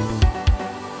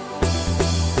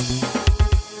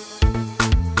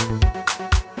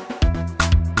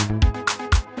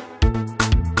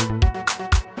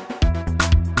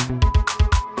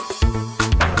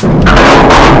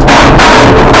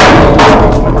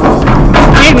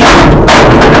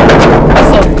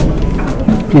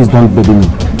 Please don't baby me.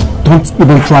 Don't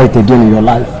even try it again in your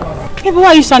life. Hey, but why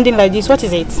are you sounding like this? What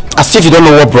is it? As if you don't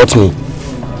know what brought me.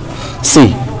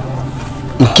 See,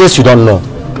 in case you don't know,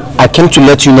 I came to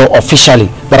let you know officially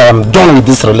that I am done with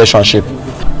this relationship.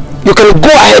 You can go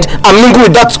ahead and mingle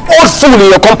with that old fool in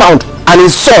your compound and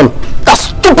his son, that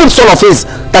stupid son of his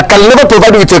that can never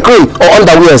provide you with a cream or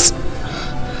underwears.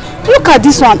 Look at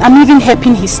this one. I'm even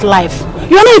helping his life.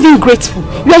 You are not even grateful.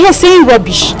 You are here saying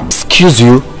rubbish. Excuse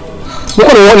you? Wait.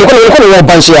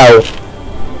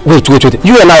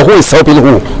 You and I, who is helping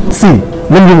who? See,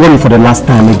 let me warn you for the last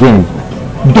time again.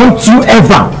 Don't you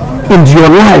ever in your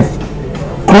life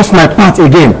cross my path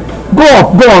again. Go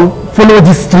on, follow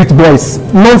these street boys.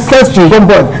 Nonsense children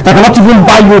boys that cannot even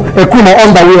buy you a cream or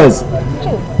underwears.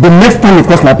 The next time you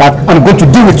cross my path, I'm going to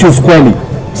deal with you squarely.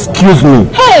 Excuse me.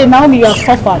 Hey, Naomi, you are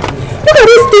suffered. Look at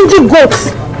these stingy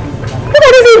goats. Look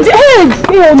at this.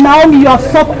 Hey, Naomi, you are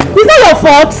suffered. It's not your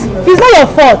fault. It's not your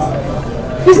fault.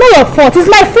 It's not your fault. It's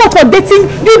my fault for dating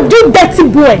you dirty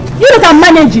boy. You don't can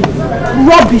manage it.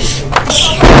 Rubbish.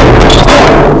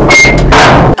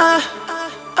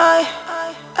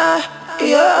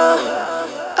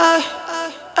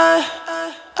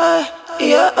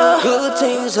 Good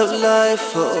things of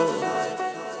life, oh,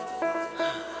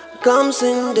 comes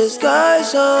in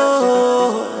disguise,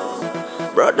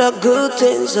 oh, brother. Good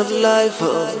things of life,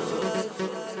 oh,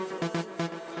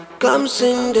 comes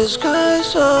in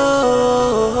disguise,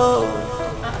 oh.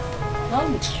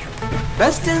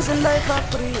 Best things in life are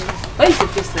free. Why is your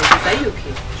face like this? Are you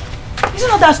okay? Isn't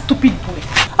that that stupid boy?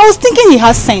 I was thinking he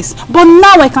has sense, but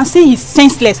now I can say he's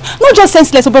senseless. Not just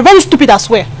senseless, but very stupid as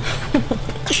well.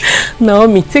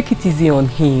 Naomi, take it easy on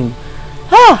him.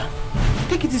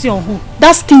 Take it easy on who?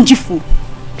 That stingy fool.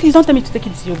 Please don't tell me to take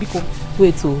it easy, Obiko.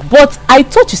 Wait, but I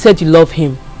thought you said you love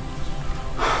him.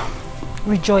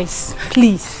 Rejoice,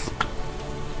 please.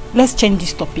 Let's change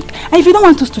this topic. And if you don't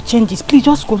want us to change this, please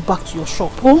just go back to your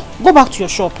shop. Oh, go back to your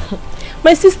shop.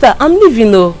 My sister, I'm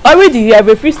leaving though. Already you have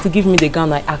refused to give me the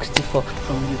gown I asked you for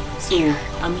from you. So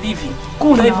I'm leaving. Go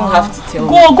you don't now. even have to tell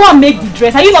me. Go and make the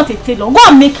dress. Are you not a tailor? Go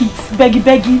and make it.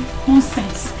 Beggy.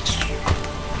 Nonsense.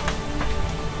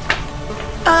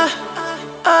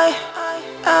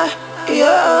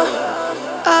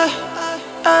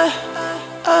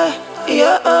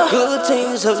 Good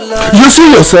things of life. You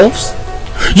see yourselves?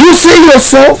 You see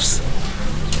yourselves?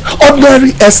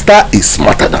 Ordinary Esther is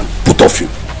smarter than both of you.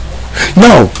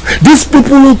 Now, these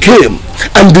people who came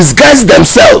and disguised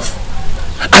themselves,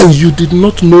 and you did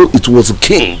not know it was a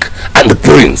king and the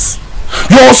prince.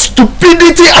 Your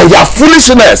stupidity and your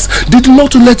foolishness did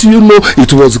not let you know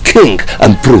it was king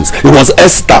and prince. It was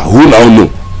Esther who now knew.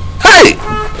 Hey!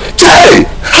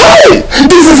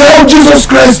 This is how Jesus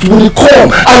Christ will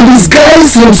come and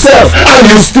disguise himself, and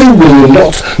you still will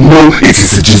not know it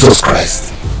is Jesus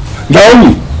Christ.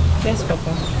 Naomi. Yes,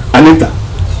 Papa. Anita.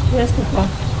 Yes, Papa.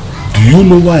 Do you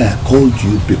know why I called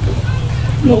you people?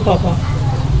 No, Papa.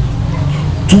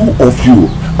 Two of you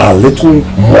are little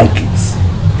monkeys.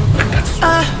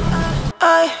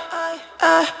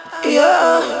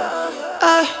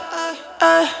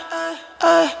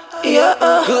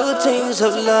 Good things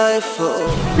of life, oh,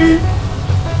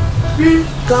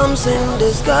 comes in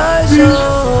disguise,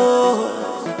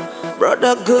 oh,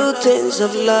 brother. Good things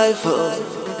of life, oh,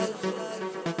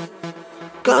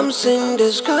 comes in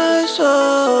disguise,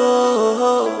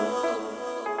 oh.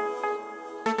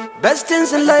 Best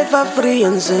things in life are free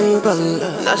and simple.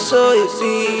 That's so it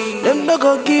be. Them not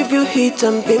go give you heat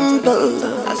and pimple.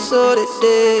 That's so it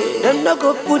day. Them not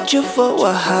go put you for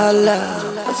wahala.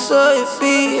 That's so it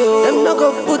be. Them not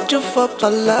go put you for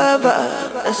palava.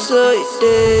 That's so it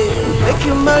day. Make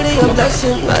you marry your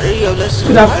blessing, marry your blessing.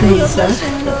 Good afternoon, sir.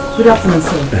 Good afternoon,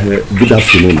 sir. Good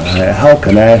afternoon. How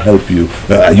can I help you?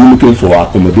 Are you looking for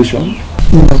accommodation?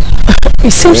 No. It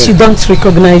seems you don't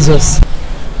recognize us.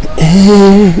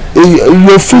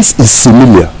 Your face is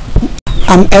familiar.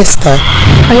 I'm Esther.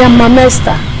 I am Mama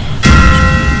Esther.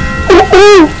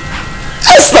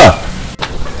 Esther!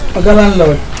 Oga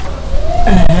landlord.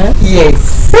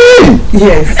 Yes. Hey!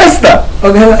 Yes. Esther!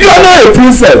 Oga, you are not a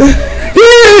princess.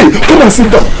 Hey! Come and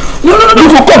sit down. No. Come.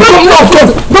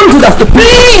 Don't do that.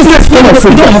 Please! You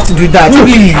don't have to do that.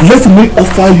 Please. Let me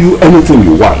offer you anything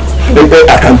you want.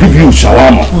 I can give you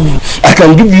shawarma. I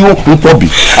can give you mpobi.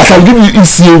 I can give you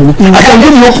isiewu. I can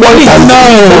give you kwanta.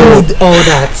 No. All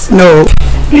that. No.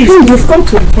 Please, you've come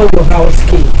to inform your house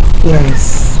key.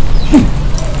 Yes.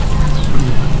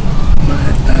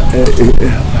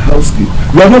 Housekeep.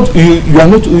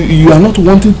 You are not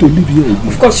wanting to live here.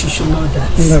 Of course you should know that.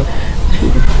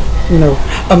 No.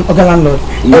 Oga landlord,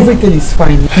 everything is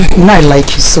fine. And I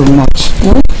like you so much.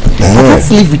 can't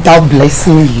live without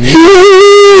blessing you.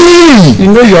 You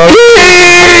know you're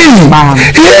man.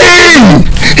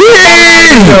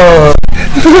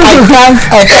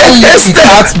 I can't live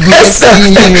without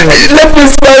blessing you. Let me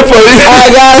smile for you.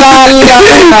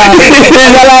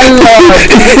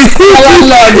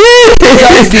 Lord,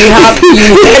 just be happy.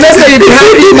 And that's why you be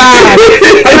happy, man.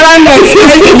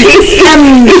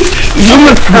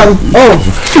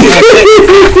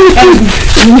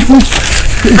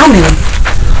 Amen.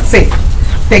 Say,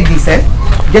 take this,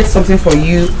 get something for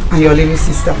you and your little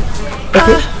sister.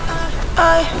 Okay?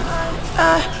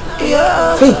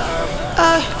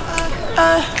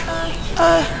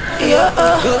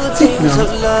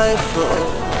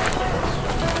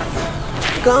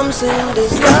 Comes in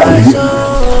this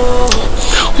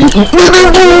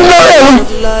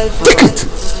life. Take it.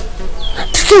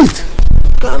 Take it.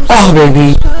 Oh,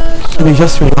 baby. Baby,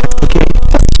 just relax, okay?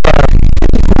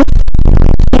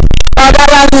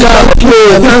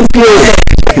 Thank you.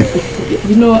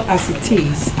 You know, as it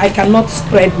is, I cannot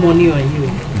spread money on you.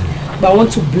 But I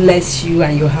want to bless you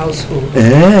and your household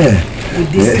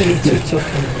with this little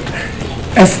token.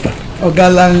 Esther. Oga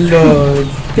landlord.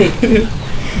 Take.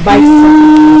 Buy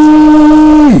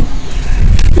something.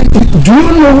 Do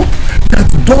you know that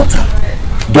daughter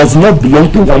does not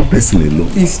belong to one person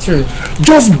alone? It's true.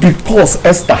 Just because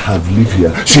Esther has lived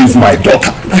here, she is my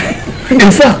daughter.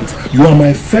 In fact, you are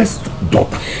my first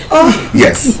daughter.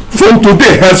 Yes. From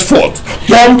today henceforth,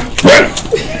 from 12.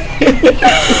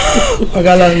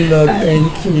 Oga landlord,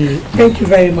 thank you. Thank you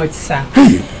very much, sir.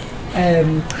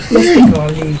 Let's take our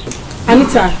leave.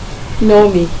 Anita,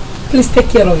 Naomi, please take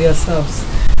care of yourselves.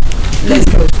 Let's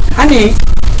go. Honey,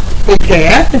 take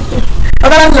care.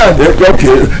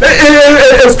 Okay.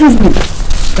 Excuse me.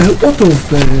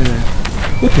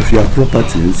 What of your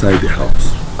property inside the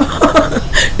house?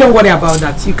 Don't worry about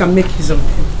that. You can make use of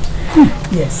them.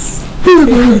 Yes. We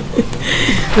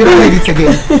don't need it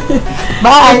again.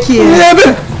 Bye, kid.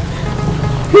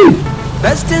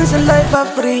 Best things in life are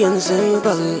free and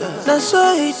simple. That's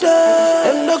why it does.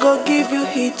 I'm not gonna give you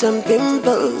heat and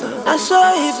pimple. That's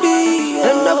why it be.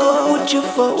 I'm not gonna put you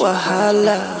for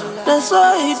wahala. That's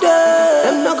why it does.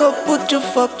 I'm not gonna put you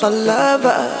for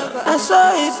palava. That's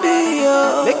why it be.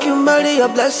 Make you marry your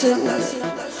blessing.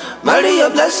 Marry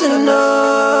your blessing.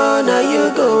 No, now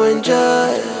you go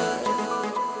enjoy.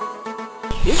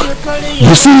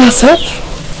 You see yourself?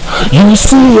 You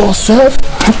see yourself?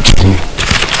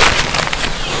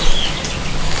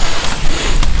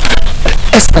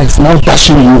 Esther is now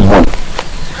dashing you one.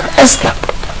 Esther.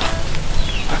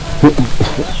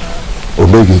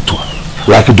 Omega to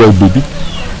like a dog baby.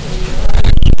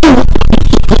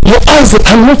 Your eyes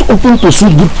are not open to see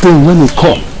good things when they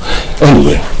come.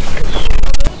 Anyway,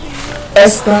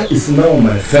 Esther is now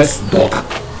my first daughter,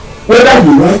 whether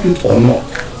you like it or not.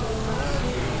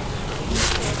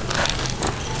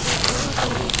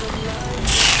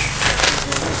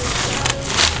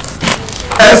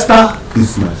 Esther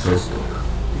is my first daughter.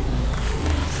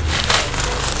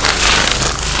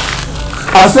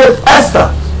 I said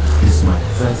Esther is my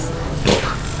first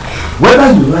daughter,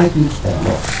 whether you like it or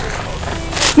not.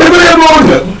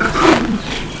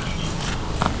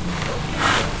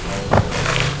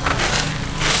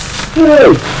 Hey,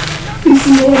 it's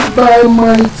not by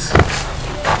might,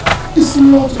 it's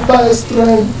not by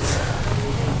strength,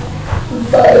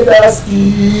 by the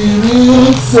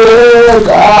Spirit of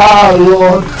our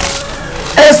Lord.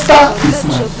 Esther is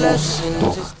my first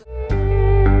daughter.